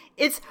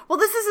 This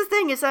is the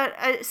thing, is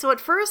that, so at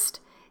first,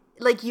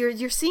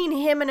 you're seeing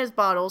him and his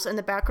bottles, and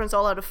the background's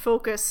all out of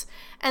focus,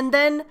 and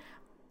then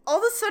all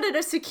of a sudden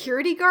a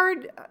security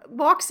guard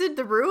walks in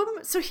the room,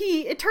 so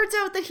it turns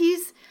out that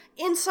he's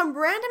in some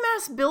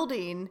random-ass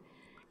building,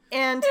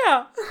 and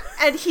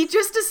he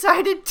just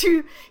decided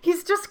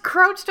he's just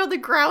crouched on the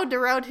ground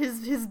around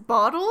his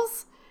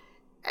bottles,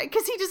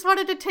 because he just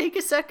wanted to take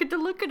a second to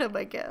look at him,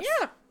 I guess.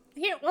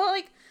 Yeah, well,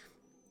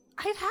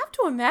 I'd have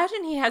to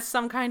imagine he has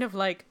some kind of,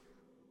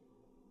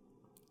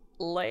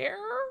 lair?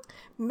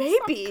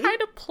 Maybe. Some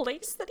kind of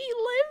place that he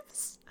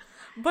lives?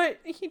 But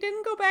he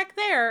didn't go back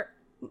there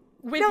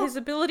with his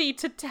ability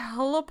to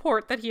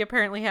teleport that he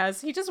apparently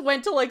has. He just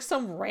went to,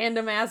 some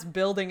random-ass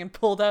building and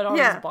pulled out all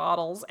his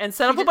bottles and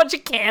set up a bunch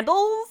of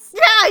candles?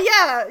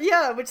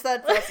 Yeah, which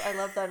I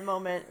love that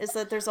moment, is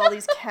that there's all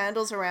these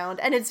candles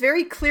around, and it's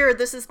very clear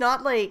this is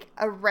not,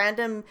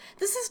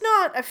 this is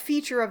not a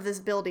feature of this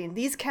building.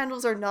 These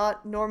candles are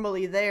not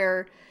normally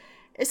there,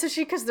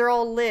 especially because they're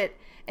all lit,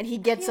 and he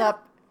gets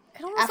up.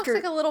 It almost looks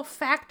like a little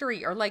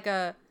factory, or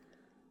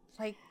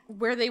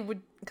where they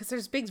would, because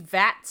there's big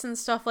vats and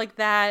stuff like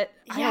that.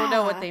 Yeah. I don't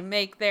know what they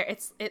make there.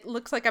 It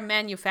looks like a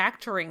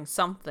manufacturing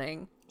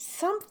something,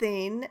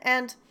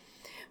 and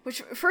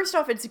which, first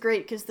off, it's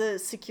great because the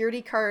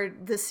security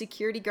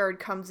guard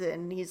comes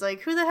in and he's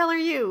like, "Who the hell are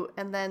you?"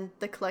 And then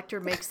the collector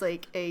makes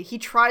he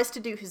tries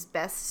to do his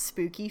best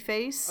spooky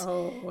face.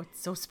 Oh,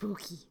 it's so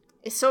spooky.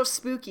 It's so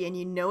spooky, and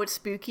you know it's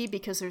spooky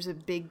because there's a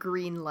big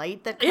green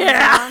light that comes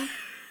on.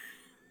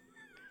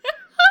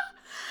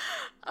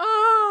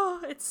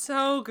 Oh, it's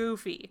so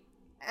goofy.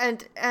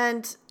 And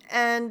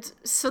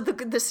so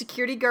the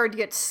security guard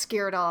gets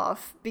scared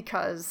off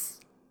because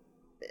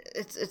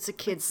it's a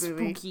kid's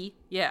movie. Spooky.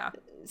 Yeah.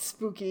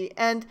 Spooky.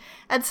 And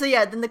so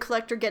then the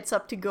collector gets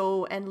up to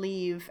go and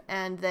leave,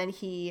 and then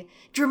he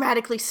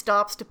dramatically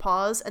stops to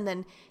pause, and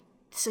then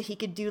so he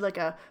could do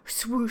a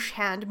swoosh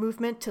hand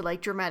movement to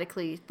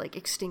dramatically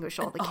extinguish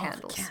all the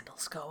candles. All the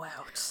candles go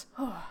out.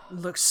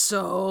 Looks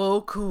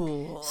so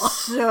cool.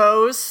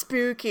 So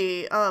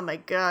spooky. Oh my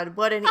god,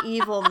 what an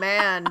evil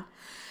man.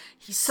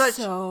 He's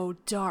so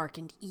dark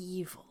and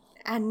evil.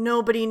 And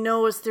nobody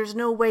knows. There's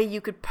no way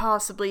you could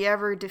possibly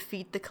ever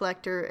defeat the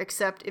collector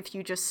except if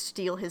you just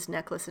steal his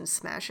necklace and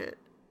smash it.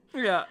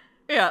 Yeah.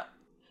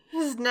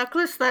 His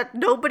necklace that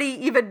nobody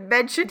even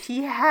mentioned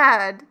he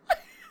had.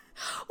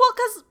 Well,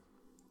 because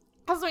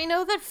we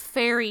know that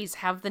fairies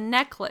have the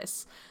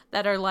necklace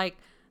that are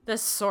the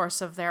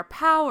source of their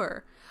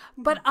power.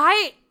 But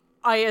I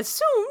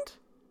assumed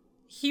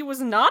he was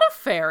not a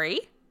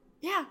fairy.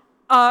 Yeah.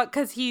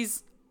 Because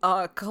he's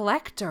a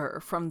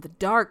collector from the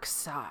dark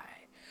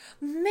side.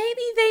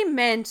 Maybe they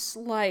meant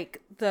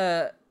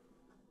the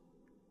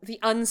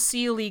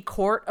unseelie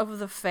court of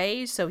the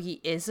Fae, so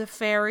he is a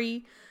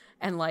fairy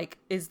and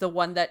is the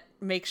one that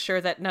makes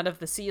sure that none of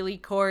the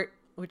Seelie court,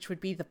 which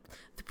would be the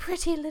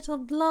pretty little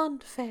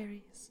blonde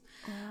fairies,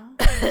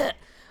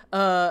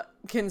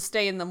 can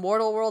stay in the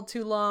mortal world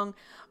too long.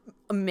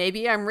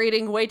 Maybe I'm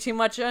reading way too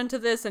much into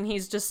this, and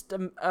he's just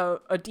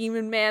a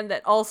demon man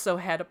that also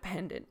had a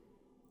pendant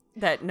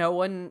that no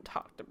one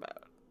talked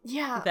about.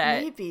 Yeah,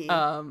 that, maybe.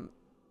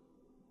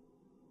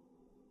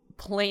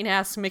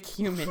 Plain-ass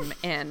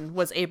McHuman man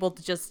was able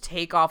to just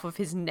take off of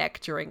his neck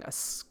during a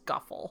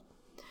scuffle.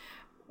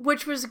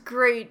 Which was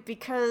great,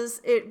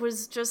 because it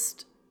was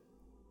just...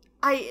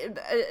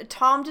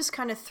 Tom just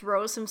kind of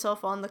throws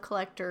himself on the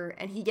collector,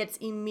 and he gets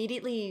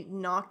immediately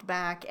knocked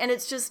back, and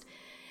it's just...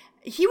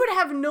 He would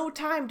have no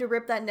time to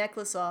rip that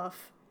necklace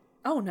off.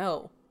 Oh,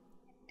 no.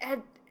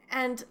 And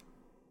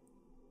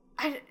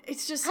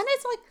it's just... And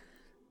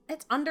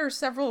it's under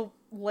several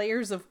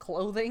layers of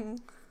clothing.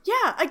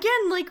 Yeah,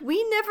 again,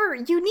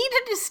 you need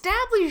an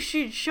established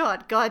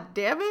shot, god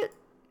damn it.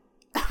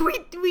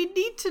 We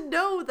need to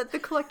know that the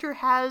collector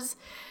has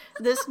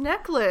this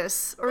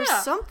necklace or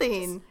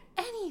something.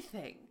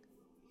 Anything.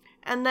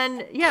 And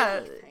then,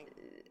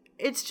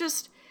 it's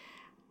just,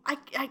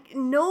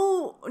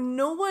 no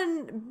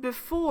one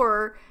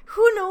before,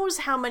 who knows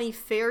how many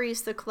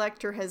fairies the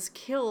collector has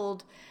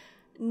killed,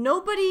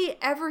 nobody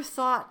ever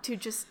thought to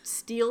just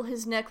steal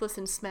his necklace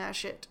and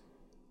smash it.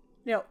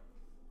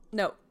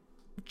 No.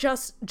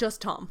 Just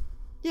Tom.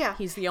 Yeah.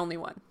 He's the only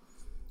one.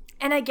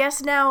 And I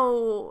guess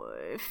now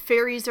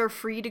fairies are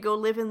free to go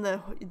live in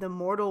the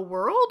mortal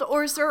world?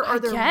 Or are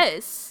there...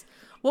 Yes.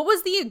 What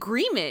was the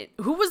agreement?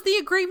 Who was the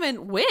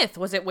agreement with?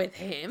 Was it with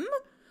him?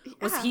 Yeah.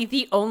 Was he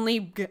the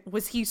only...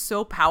 Was he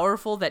so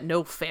powerful that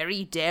no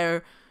fairy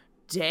dare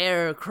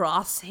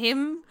cross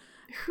him?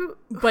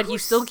 But he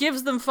still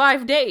gives them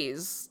 5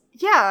 days.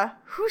 Yeah.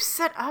 Who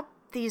set up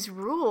these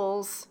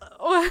rules?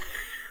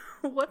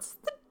 What's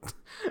the...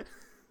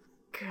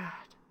 God.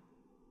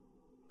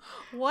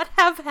 What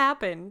have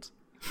happened?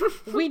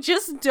 We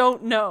just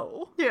don't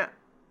know. Yeah.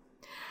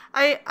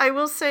 I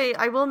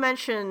will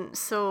mention,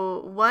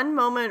 so one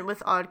moment with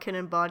Odkin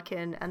and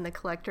Bodkin and the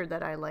Collector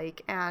that I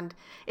like, and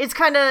it's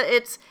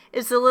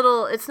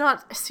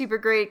not super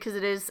great because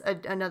it is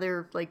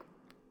another, like,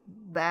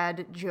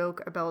 bad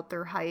joke about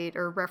their height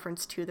or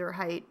reference to their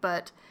height,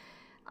 but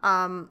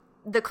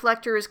the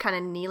Collector is kind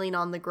of kneeling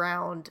on the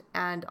ground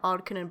and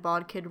Odkin and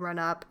Bodkin run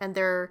up and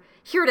they're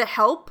here to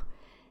help.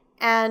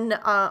 And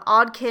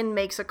Odkin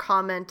makes a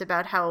comment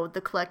about how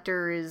the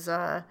Collector is,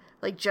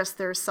 like, just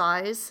their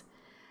size.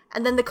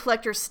 And then the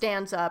Collector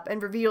stands up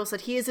and reveals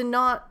that he is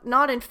not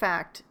in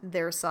fact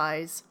their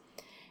size.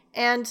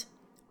 And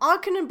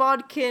Odkin and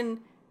Bodkin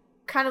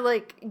kind of,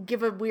 like,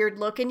 give a weird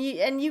look. And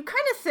you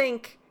kind of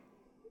think,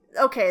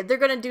 okay, they're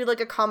going to do,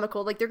 like, a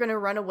comical, like, they're going to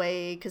run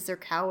away because they're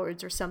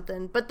cowards or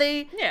something. But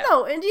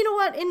no, and you know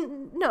what?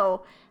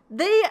 No.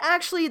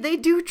 They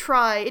do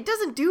try. It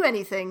doesn't do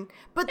anything,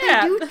 but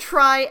they do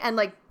try and,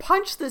 like,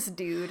 punch this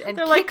dude and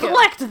they're kick like,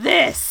 collect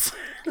this.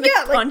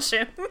 Yeah, punch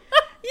him.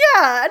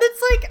 Yeah, and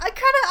it's like,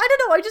 I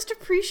don't know, I just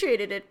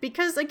appreciated it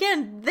because,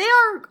 again, they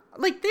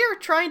are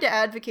trying to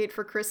advocate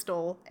for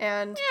Crystal,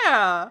 and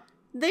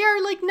they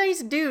are, like,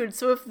 nice dudes.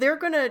 So if they're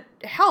gonna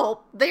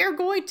help, they are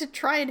going to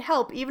try and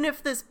help, even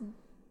if this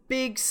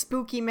big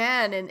spooky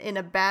man in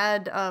a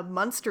bad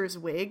Munsters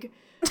wig,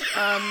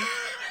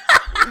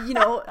 you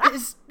know,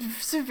 is could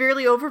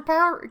severely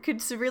overpower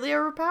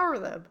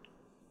them.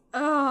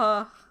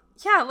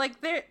 Yeah, like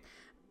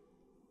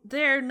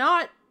they're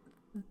not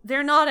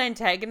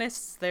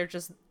antagonists. They're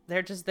just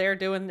there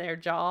doing their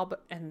job,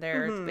 and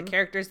they're the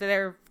characters that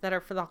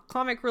are for the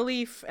comic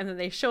relief, and then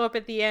they show up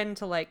at the end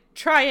to, like,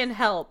 try and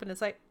help, and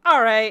it's like,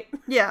 all right,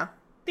 yeah,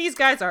 these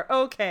guys are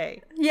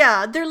okay.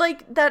 Yeah, they're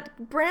like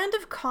that brand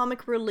of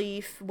comic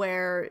relief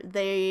where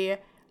they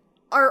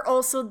are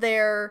also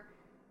there.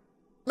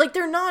 Like,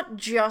 they're not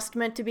just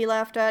meant to be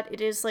laughed at.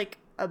 It is, like,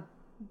 a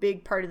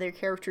big part of their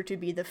character to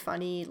be the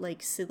funny,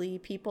 like, silly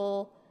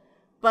people.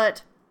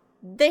 But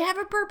they have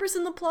a purpose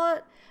in the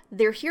plot.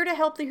 They're here to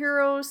help the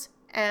heroes,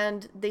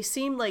 and they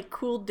seem like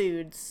cool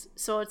dudes.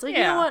 So it's like,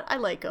 you know what? I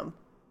like them.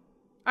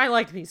 I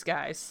like these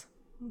guys.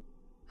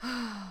 But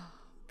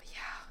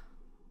yeah.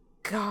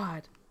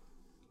 God.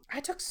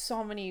 I took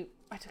so many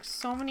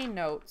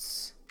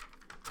notes.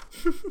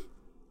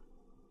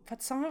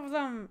 But some of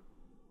them...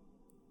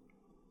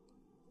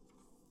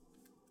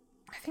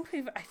 I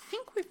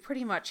think we've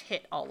pretty much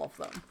hit all of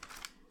them.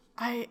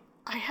 I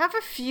have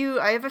a few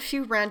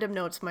random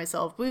notes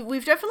myself.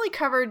 We've definitely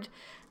covered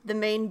the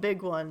main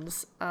big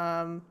ones.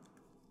 Yeah,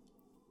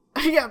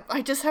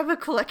 I just have a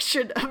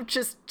collection of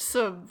just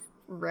some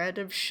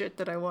random shit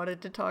that I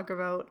wanted to talk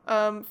about.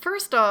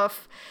 First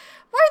off,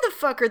 why the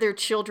fuck are there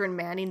children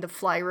manning the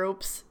fly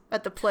ropes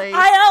at the play?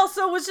 I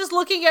also was just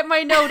looking at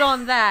my note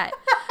on that.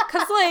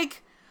 'Cause,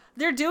 like,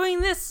 they're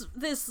doing this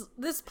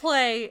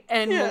play,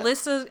 and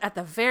Melissa at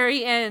the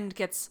very end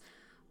gets,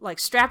 like,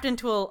 strapped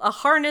into a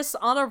harness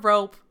on a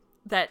rope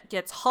that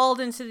gets hauled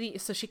into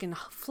so she can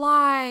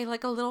fly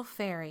like a little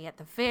fairy at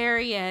the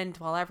very end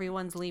while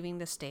everyone's leaving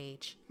the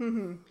stage.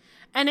 Mm-hmm.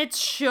 And it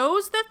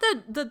shows that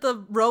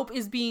the rope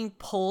is being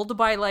pulled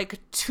by, like,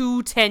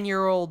 2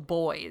 10-year-old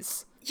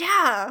boys.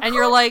 Yeah. And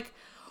you're like,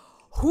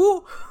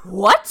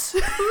 what?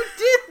 Who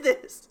did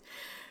this?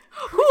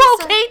 Who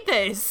okayed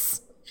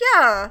this?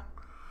 Yeah.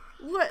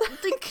 What?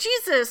 Like,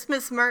 Jesus,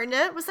 Miss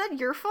Martinet, was that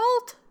your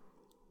fault?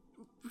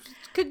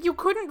 You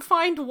couldn't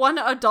find one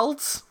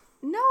adult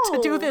to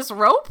do this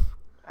rope?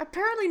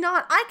 Apparently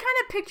not. I kind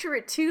of picture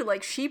it too.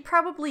 Like, she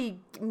probably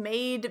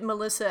made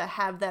Melissa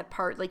have that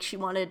part. Like,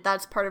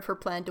 that's part of her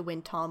plan to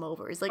win Tom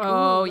over. It's like,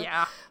 ooh,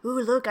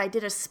 look, I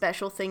did a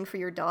special thing for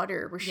your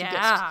daughter where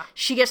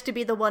she gets to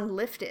be the one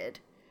lifted.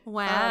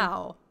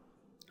 Wow.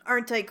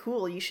 Aren't I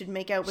cool? You should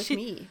make out with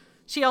me.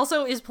 She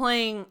also is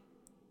playing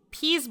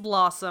Peas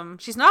Blossom.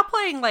 She's not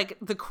playing, like,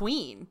 the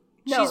queen.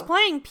 No. She's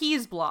playing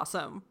Peas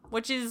Blossom,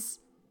 which is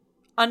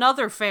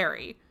another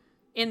fairy.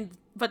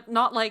 But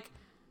not, like,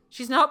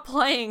 she's not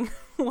playing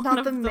one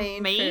of the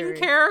main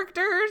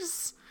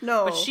characters.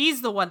 No. But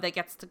she's the one that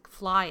gets to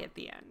fly at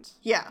the end.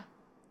 Yeah.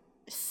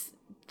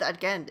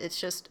 Again,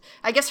 it's just...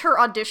 I guess her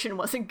audition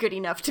wasn't good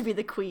enough to be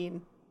the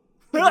queen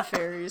of the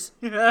fairies.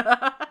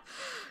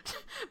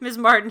 Ms.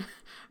 Martin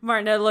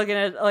looking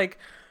at, like,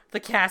 the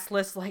cast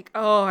list, like,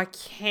 oh, I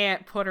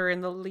can't put her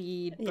in the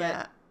lead.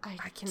 But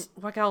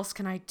What else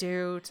can I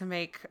do to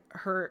make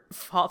her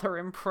father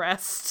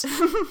impressed?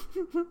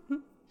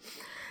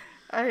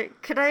 I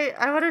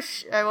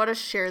want to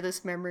share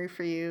this memory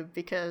for you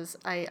because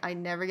I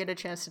never get a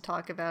chance to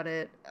talk about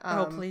it.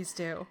 Please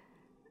do.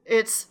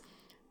 It's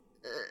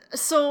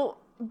so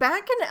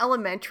back in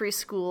elementary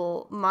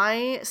school,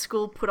 my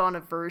school put on a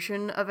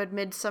version of A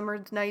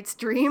Midsummer Night's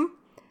Dream.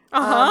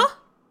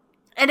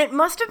 And it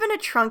must have been a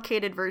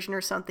truncated version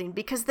or something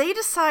because they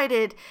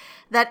decided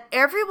that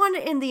everyone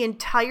in the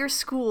entire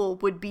school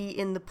would be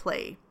in the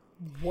play.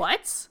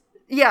 What?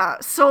 Yeah,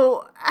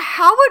 so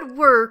how it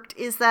worked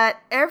is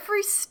that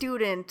every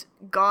student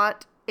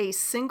got a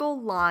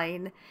single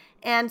line,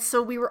 and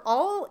so we were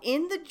all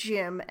in the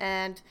gym,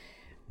 and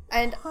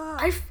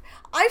I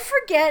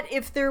forget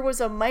if there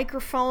was a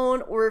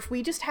microphone or if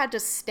we just had to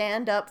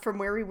stand up from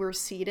where we were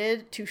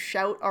seated to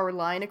shout our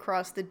line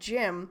across the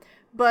gym,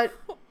 but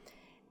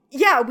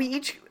yeah,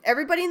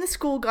 everybody in the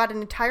school got an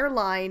entire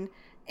line,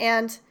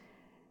 and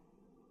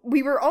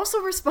we were also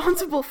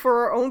responsible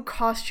for our own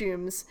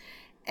costumes,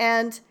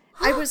 and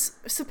I was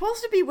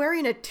supposed to be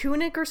wearing a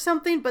tunic or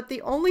something, but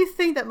the only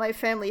thing that my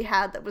family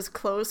had that was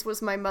close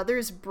was my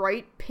mother's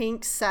bright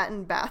pink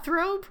satin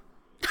bathrobe.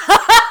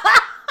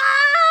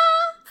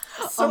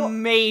 So,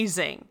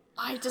 amazing.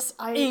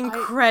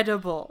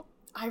 Incredible.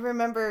 I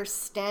remember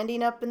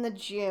standing up in the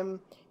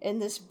gym in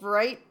this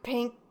bright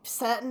pink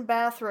satin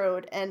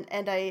bathrobe, and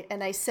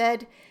I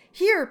said,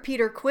 "Here,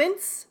 Peter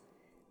Quince,"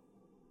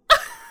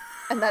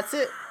 and that's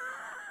it.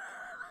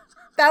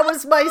 That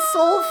was my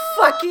sole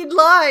fucking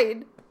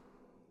line.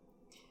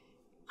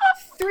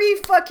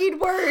 3 fucking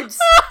words.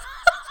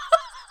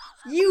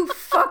 You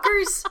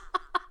fuckers.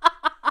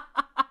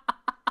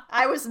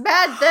 I was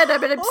mad then,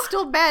 but I'm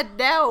still mad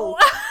now.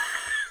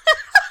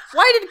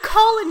 Why did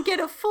Colin get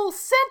a full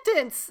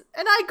sentence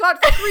and I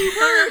got 3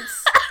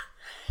 words?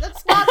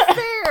 That's not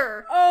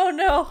fair. Oh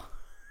no.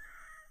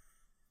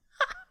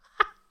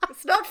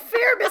 It's not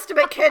fair, Mr.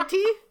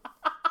 McKenty.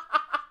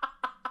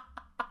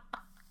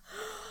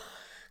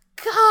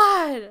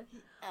 God.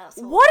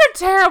 Asshole. What a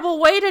terrible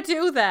way to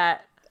do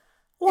that.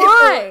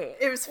 Why?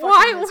 It was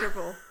fucking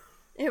miserable.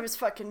 It was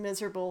fucking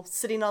miserable.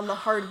 Sitting on the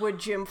hardwood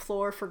gym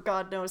floor for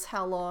God knows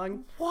how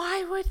long.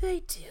 Why would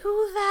they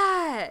do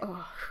that?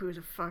 Oh, who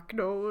the fuck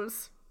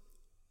knows?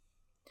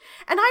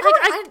 And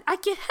I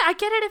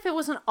get it if it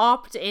was an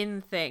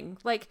opt-in thing.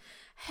 Like,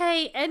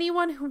 hey,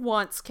 anyone who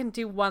wants can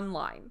do 1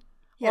 line.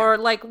 Yeah. Or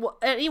like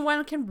anyone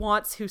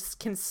who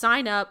can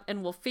sign up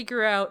and we'll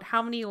figure out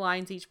how many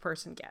lines each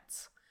person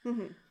gets.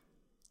 Mm-hmm.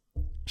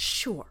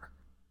 Sure.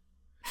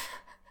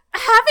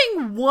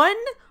 Having 1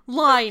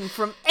 line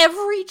from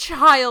every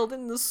child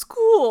in the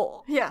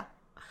school. Yeah.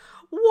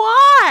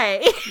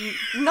 Why?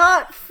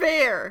 Not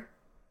fair.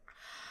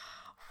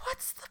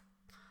 What?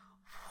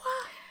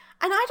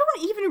 And I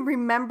don't even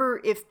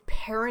remember if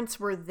parents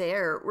were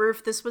there or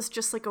if this was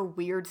just like a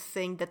weird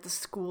thing that the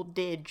school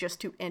did just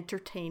to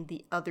entertain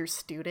the other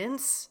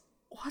students.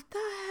 What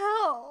the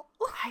hell?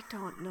 I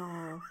don't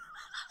know.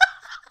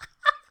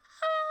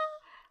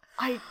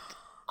 I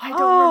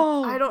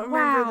don't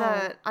remember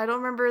that. I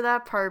don't remember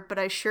that part, but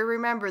I sure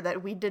remember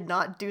that we did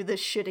not do this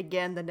shit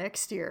again the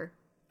next year.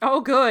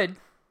 Oh, good.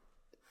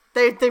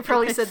 They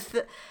probably said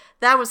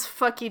that was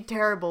fucking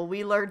terrible.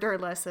 We learned our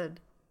lesson.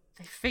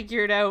 They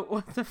figured out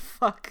what the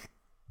fuck.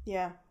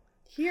 Yeah.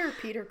 Here,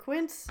 Peter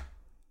Quince.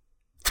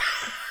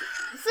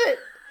 That's it.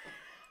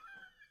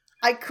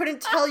 I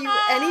couldn't tell you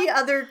any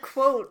other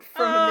quote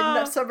from A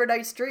Midsummer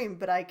Night's Dream,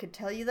 but I could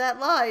tell you that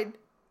line.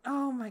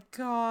 Oh my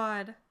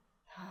god.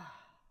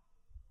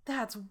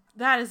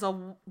 That is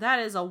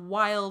a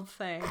wild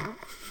thing.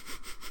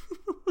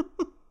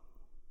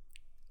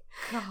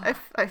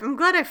 I'm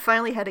glad I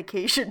finally had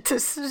occasion to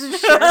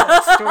share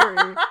that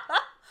story.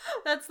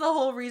 That's the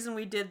whole reason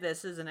we did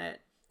this, isn't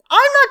it? I'm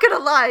not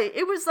gonna lie.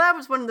 That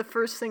was one of the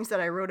first things that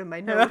I wrote in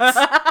my notes.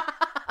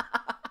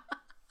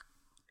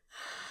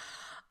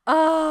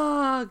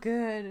 Oh,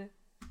 good.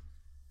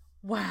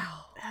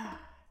 Wow.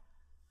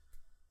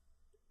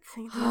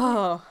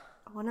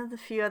 One of the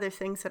few other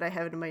things that I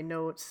have in my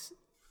notes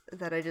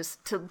that I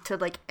just to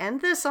like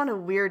end this on a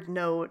weird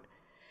note.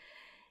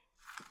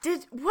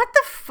 What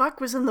the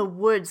fuck was in the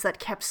woods that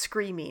kept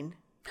screaming?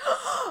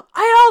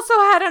 I also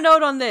had a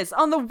note on this,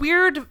 on the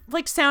weird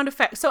like sound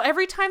effect. So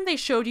every time they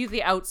showed you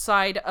the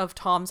outside of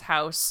Tom's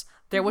house,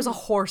 there was a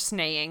horse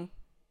neighing.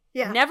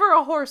 Yeah. Never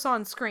a horse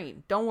on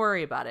screen. Don't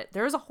worry about it.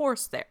 There's a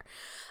horse there.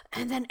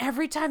 And then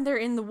every time they're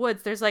in the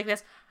woods, there's like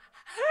this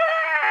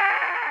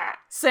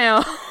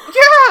sound.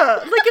 Yeah,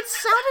 like it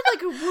sounded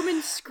like a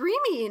woman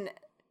screaming.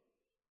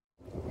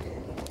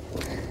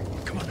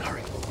 Come on,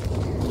 hurry.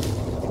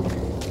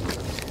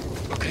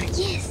 Okay.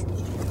 Yes.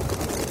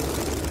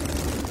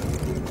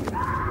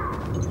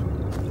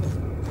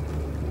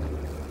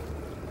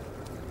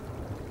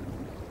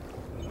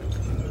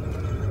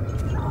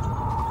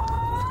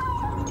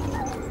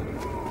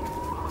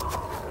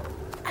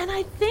 And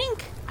I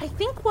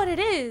think what it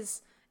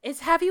is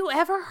have you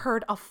ever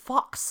heard a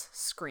fox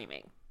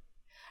screaming?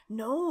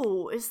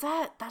 No,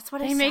 that's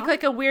what They make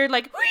like a weird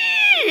like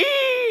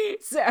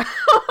sound.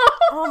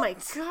 Oh my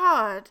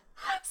god.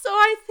 So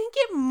I think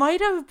it might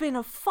have been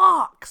a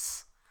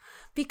fox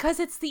because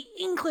it's the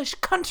English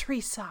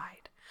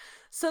countryside.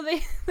 So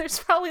there's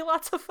probably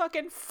lots of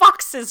fucking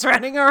foxes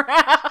running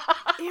around.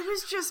 It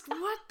was just,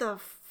 what the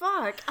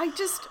fuck?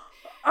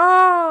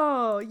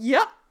 Oh,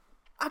 yep.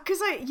 Because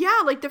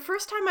the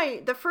first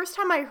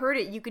time I heard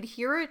it, you could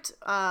hear it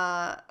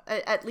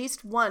at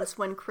least once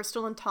when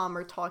Crystal and Tom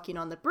are talking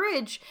on the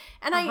bridge,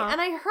 and I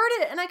heard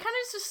it, and I kind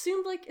of just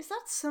assumed, like, is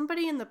that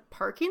somebody in the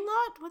parking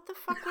lot? What the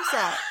fuck was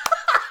that?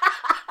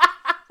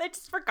 They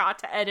just forgot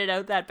to edit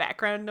out that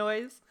background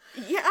noise.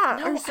 Yeah.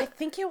 No, I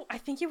think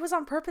it was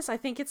on purpose. I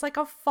think it's like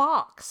a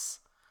fox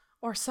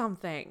or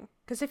something.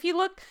 Because if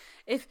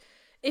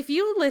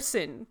you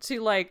listen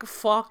to like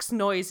fox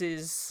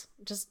noises,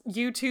 just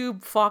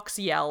YouTube fox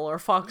yell or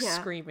fox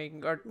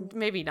screaming, or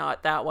maybe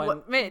not that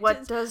one.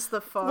 What does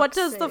the fox What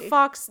does the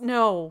fox?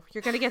 No,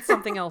 you're gonna get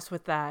something else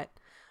with that.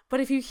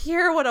 But if you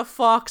hear what a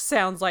fox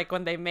sounds like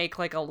when they make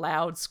like a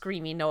loud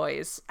screamy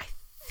noise, I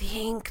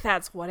think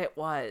that's what it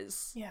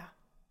was. Yeah.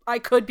 I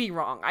could be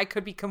wrong. I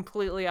could be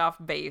completely off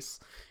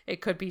base.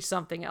 It could be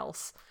something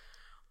else.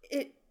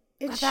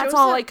 That's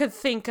all I could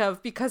think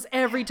of, because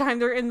every time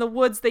they're in the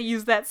woods, they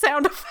use that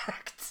sound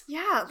effect.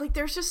 Yeah, like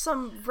there's just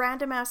some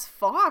random ass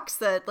fox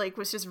that like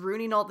was just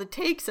ruining all the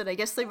takes, and I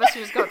guess they must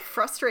have just got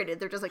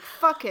frustrated. They're just like,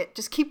 fuck it,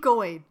 just keep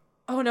going.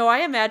 Oh no, I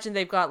imagine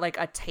they've got like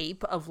a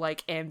tape of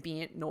like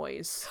ambient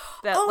noise.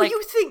 That,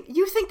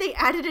 you think they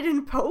added it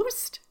in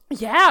post?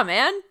 Yeah,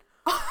 man.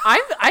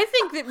 I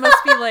think it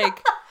must be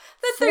like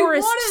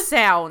forest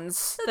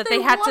sounds that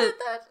they had to.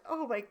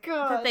 Oh my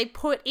god! That they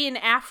put in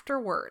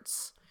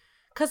afterwards.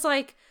 Because,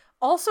 like,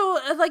 also,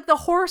 like, the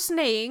horse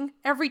neighing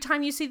every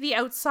time you see the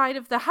outside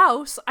of the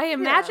house, I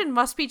imagine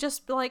must be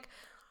just, like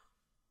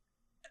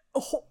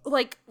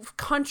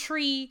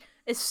country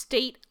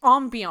estate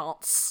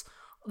ambiance.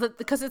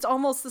 Because it's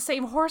almost the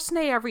same horse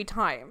neigh every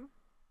time.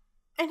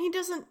 And he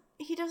doesn't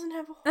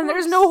have a horse. And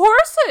there's no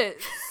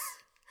horses!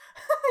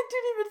 I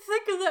didn't even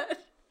think of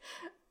that.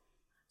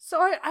 So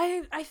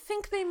I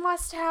think they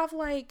must have,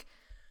 like,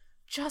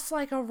 just,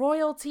 like, a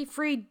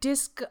royalty-free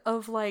disc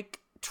of, like,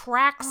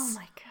 tracks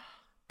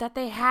that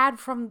they had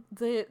from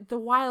the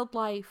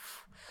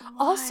wildlife. Why?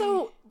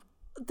 Also,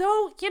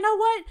 though, you know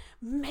what?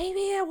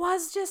 Maybe it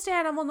was just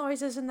animal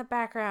noises in the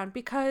background,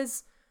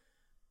 because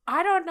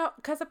I don't know,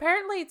 because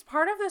apparently it's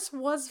part of this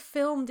was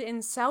filmed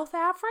in South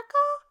Africa.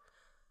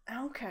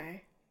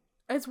 Okay.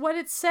 It's what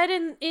it said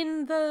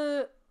in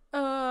the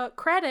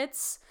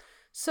credits.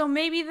 So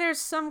maybe there's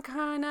some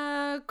kind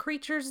of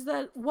creatures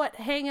that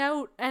hang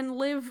out and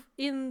live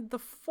in the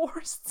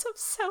forests of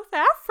South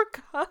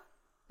Africa.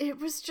 It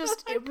was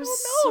just, it was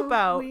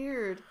so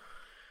weird.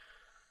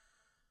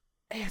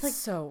 It's like,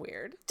 so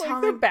weird.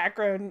 Like the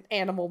background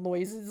animal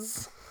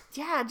noises.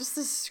 Yeah, just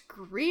this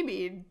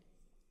screaming.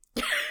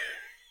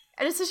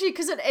 And especially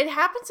because it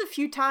happens a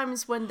few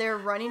times when they're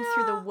running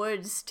through the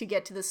woods to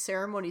get to the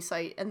ceremony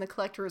site and the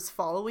collector is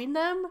following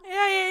them.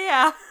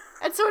 Yeah.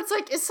 And so it's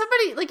like,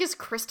 is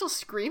Crystal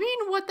screaming?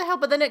 What the hell?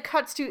 But then it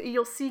cuts to,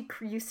 you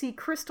see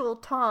Crystal,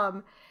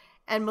 Tom,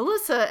 and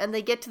Melissa, and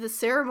they get to the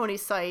ceremony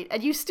site,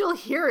 and you still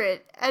hear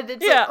it, and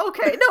it's like,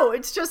 okay, no,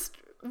 it's just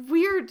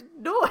weird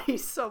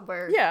noise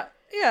somewhere. Yeah,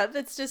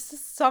 that's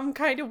just some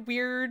kind of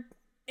weird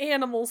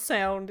animal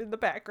sound in the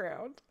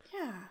background.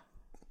 Yeah.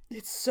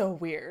 It's so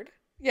weird.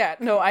 Yeah,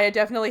 no, I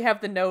definitely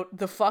have the note,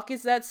 the fuck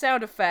is that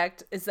sound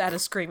effect? Is that a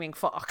screaming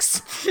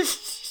fox?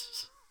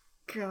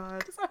 God.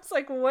 Because I was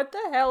like, what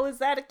the hell is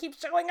that? It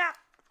keeps showing up.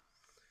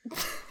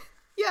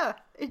 Yeah,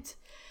 it's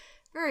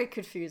very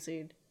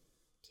confusing.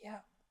 Yeah.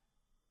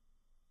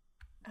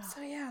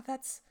 So yeah,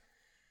 that's...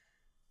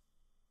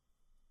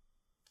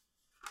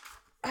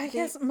 I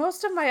guess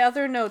most of my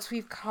other notes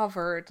we've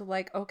covered.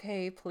 Like,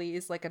 okay,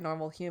 please, like a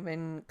normal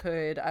human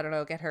could, I don't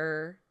know, get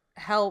her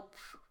help,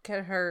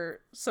 get her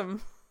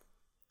some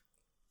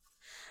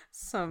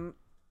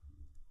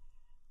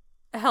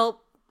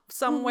help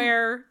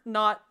somewhere,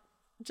 not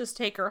just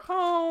take her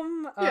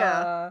home.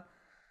 Yeah.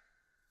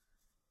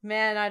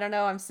 Man, I don't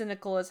know, I'm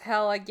cynical as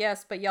hell, I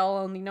guess, but y'all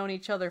only known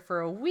each other for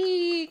a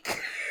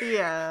week.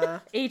 Yeah.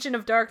 Agent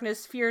of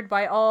Darkness, feared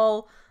by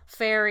all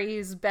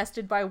fairies,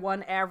 bested by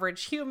one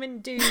average human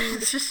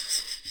dude.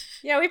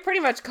 Yeah, we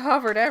pretty much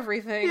covered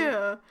everything.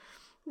 Yeah.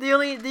 The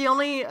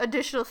only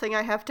additional thing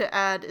I have to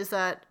add is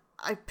that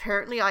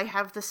apparently I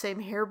have the same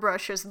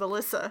hairbrush as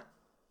Melissa.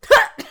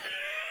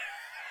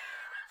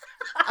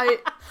 Have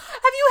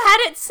you had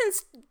it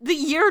since the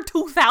year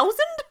 2000?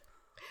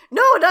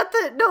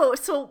 No.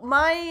 So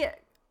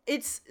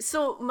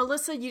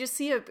Melissa, you just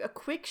see a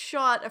quick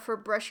shot of her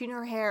brushing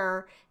her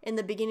hair in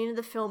the beginning of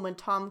the film when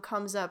Tom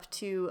comes up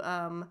to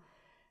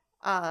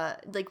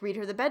read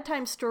her the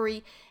bedtime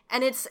story,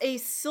 and it's a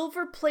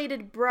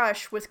silver-plated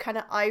brush with kind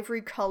of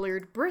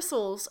ivory-colored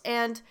bristles,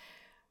 and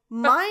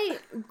my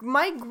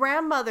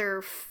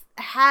grandmother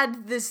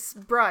had this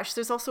brush.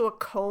 There's also a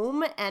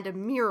comb and a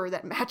mirror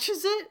that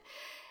matches it,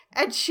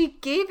 and she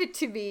gave it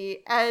to me,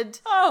 and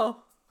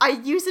I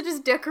use it as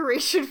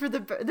decoration for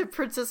the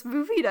princess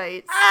movie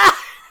nights.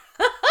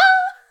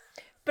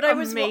 But I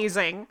was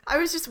amazing. I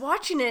was just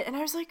watching it and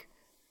I was like,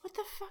 what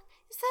the fuck?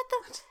 Is that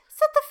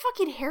the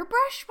fucking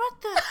hairbrush?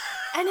 What the?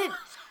 And it,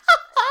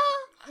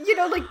 you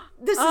know, like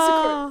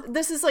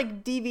this is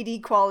like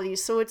DVD quality,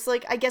 so it's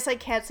like, I guess I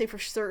can't say for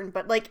certain,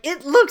 but like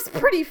it looks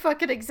pretty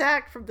fucking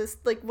exact from this,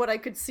 like what I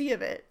could see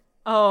of it.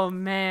 Oh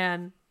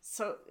man.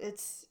 So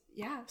it's,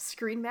 yeah,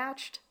 screen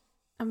matched.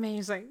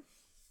 Amazing.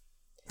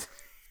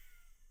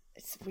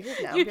 It's weird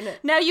now.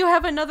 Now you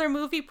have another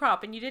movie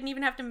prop and you didn't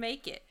even have to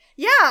make it.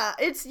 Yeah,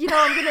 it's, you know,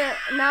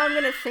 I'm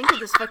gonna think of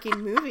this fucking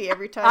movie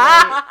every time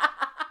I...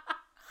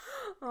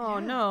 Oh,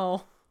 yeah.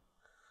 No.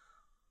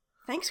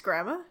 Thanks,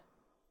 Grandma.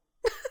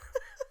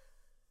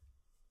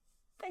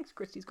 Thanks,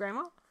 Christy's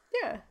grandma.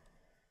 Yeah.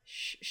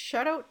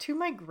 Shout out to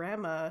my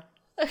grandma.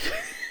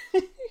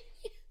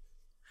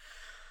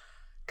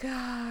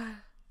 God.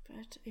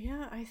 But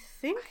yeah, I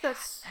think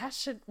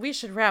we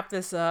should wrap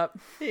this up.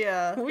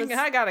 Yeah.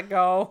 I gotta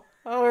go.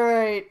 All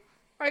right.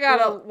 I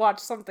gotta watch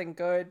something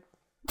good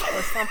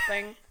or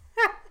something.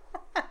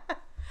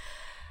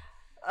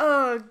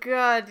 Oh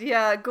God,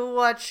 yeah. Go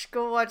watch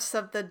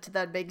something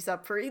that makes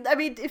up for it. I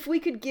mean, if we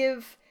could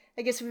give,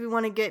 I guess if we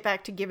want to get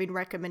back to giving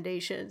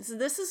recommendations,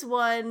 this is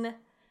one.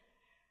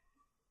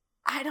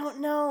 I don't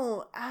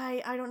know.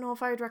 I don't know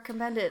if I would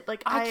recommend it.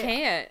 Like I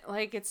can't.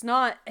 Like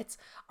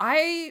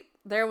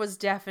there was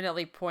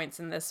definitely points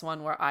in this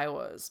one where I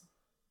was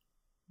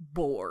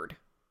bored.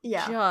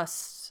 Yeah.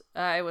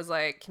 I was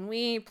like, can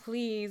we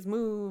please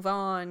move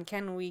on?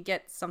 Can we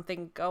get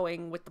something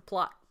going with the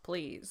plot,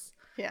 please?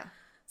 Yeah.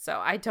 So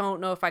I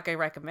don't know if I could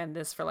recommend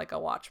this for like a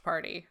watch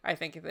party. I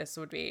think this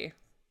would be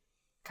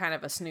kind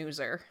of a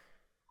snoozer.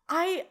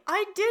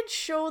 I did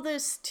show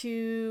this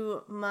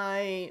to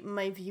my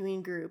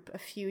viewing group a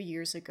few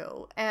years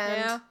ago,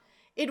 and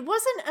it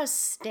wasn't a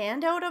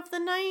standout of the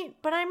night,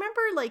 but I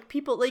remember like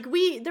people, like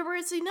there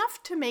was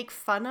enough to make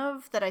fun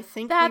of that I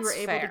think we were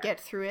able to get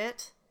through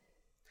it.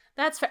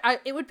 That's fair.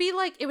 It would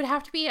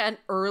have to be an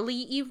early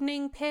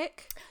evening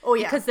pick. Oh,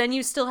 yeah. Because then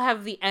you still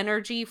have the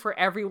energy for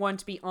everyone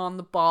to be on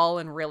the ball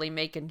and really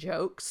making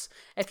jokes.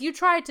 If you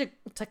tried to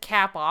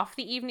cap off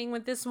the evening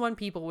with this one,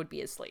 people would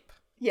be asleep.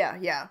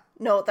 Yeah.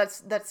 No,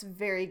 that's a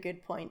very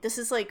good point. This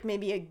is like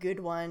maybe a good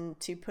one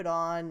to put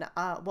on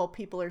while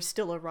people are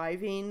still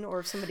arriving, or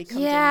if somebody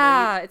comes in late.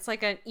 Yeah, it's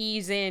like an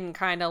ease in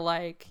kind of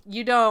like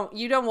you don't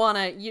want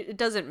to. It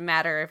doesn't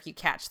matter if you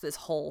catch this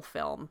whole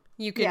film.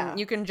 You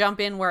can jump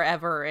in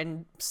wherever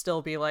and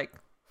still be like,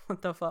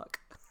 what the fuck?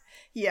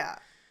 Yeah.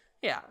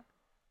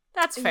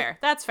 That's fair.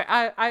 That's fair.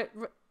 I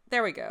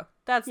there we go.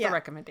 That's the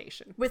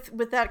recommendation.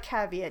 With that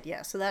caveat,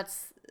 yeah. So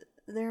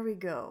there we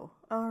go.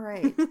 All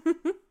right.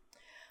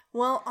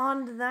 Well,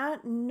 on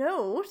that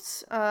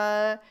note,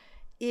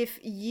 if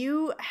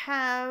you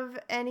have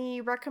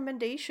any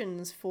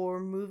recommendations for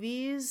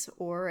movies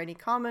or any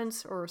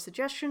comments or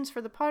suggestions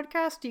for the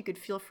podcast, you could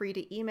feel free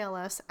to email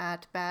us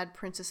at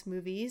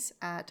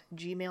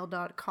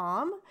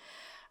badprincessmovies@gmail.com.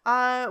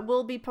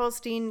 We'll be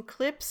posting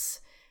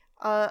clips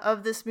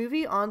of this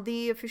movie on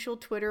the official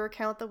Twitter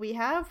account that we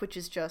have, which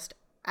is just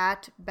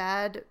at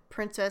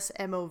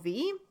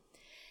badprincessmov.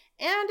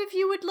 And if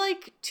you would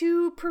like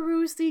to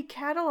peruse the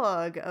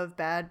catalog of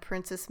Bad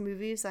Princess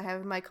movies I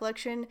have in my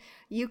collection,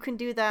 you can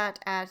do that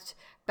at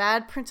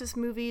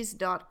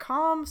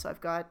badprincessmovies.com. So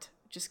I've got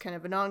just kind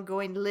of an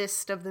ongoing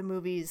list of the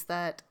movies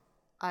that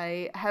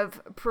I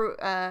have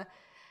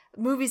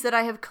movies that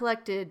I have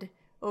collected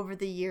over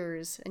the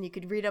years, and you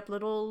could read up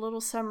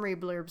little summary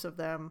blurbs of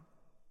them.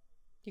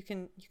 You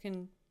can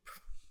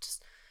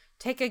just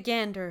take a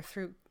gander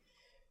through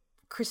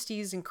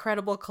Christie's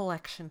incredible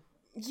collection.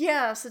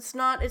 Yes, it's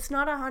not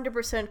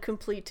 100%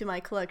 complete to my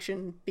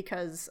collection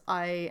because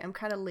I am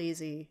kind of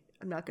lazy.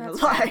 I'm not going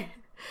to lie. Fair.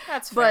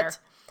 That's fair. But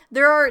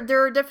there are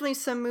definitely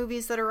some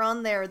movies that are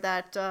on there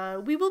that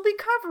we will be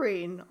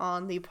covering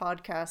on the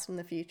podcast in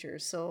the future.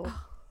 So,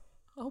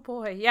 oh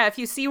boy, yeah. If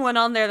you see one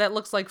on there that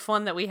looks like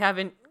fun that we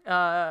haven't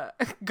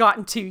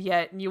gotten to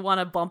yet, and you want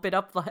to bump it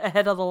up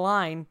ahead of the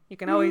line, you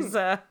can always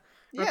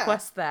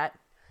request that.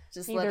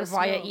 Just either let us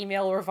via know.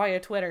 email or via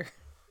Twitter.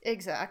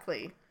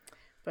 Exactly.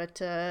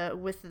 But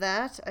with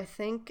that, I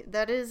think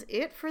that is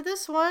it for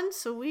this one.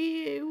 So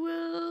we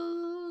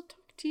will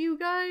talk to you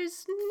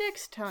guys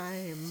next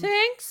time.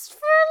 Thanks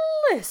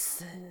for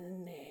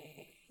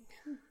listening.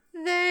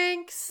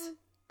 Thanks.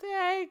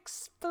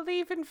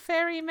 Believe in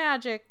fairy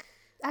magic.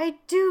 I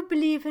do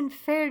believe in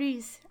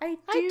fairies. I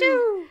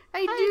do.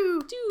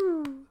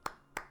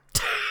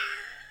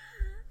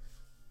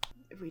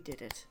 We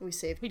did it. We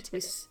saved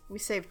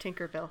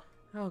Tinkerbell.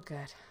 Oh,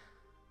 good.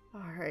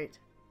 All right.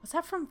 Was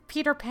that from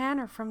Peter Pan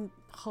or from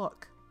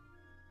Hook?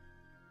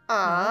 No,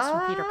 that's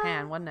from Peter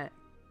Pan, wasn't it?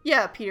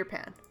 Yeah, Peter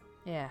Pan.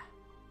 Yeah.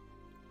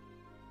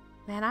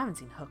 Man, I haven't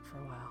seen Hook for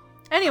a while.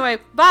 Anyway,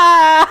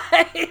 bye!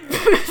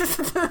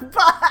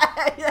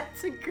 Bye!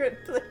 That's a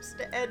good place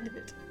to end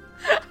it.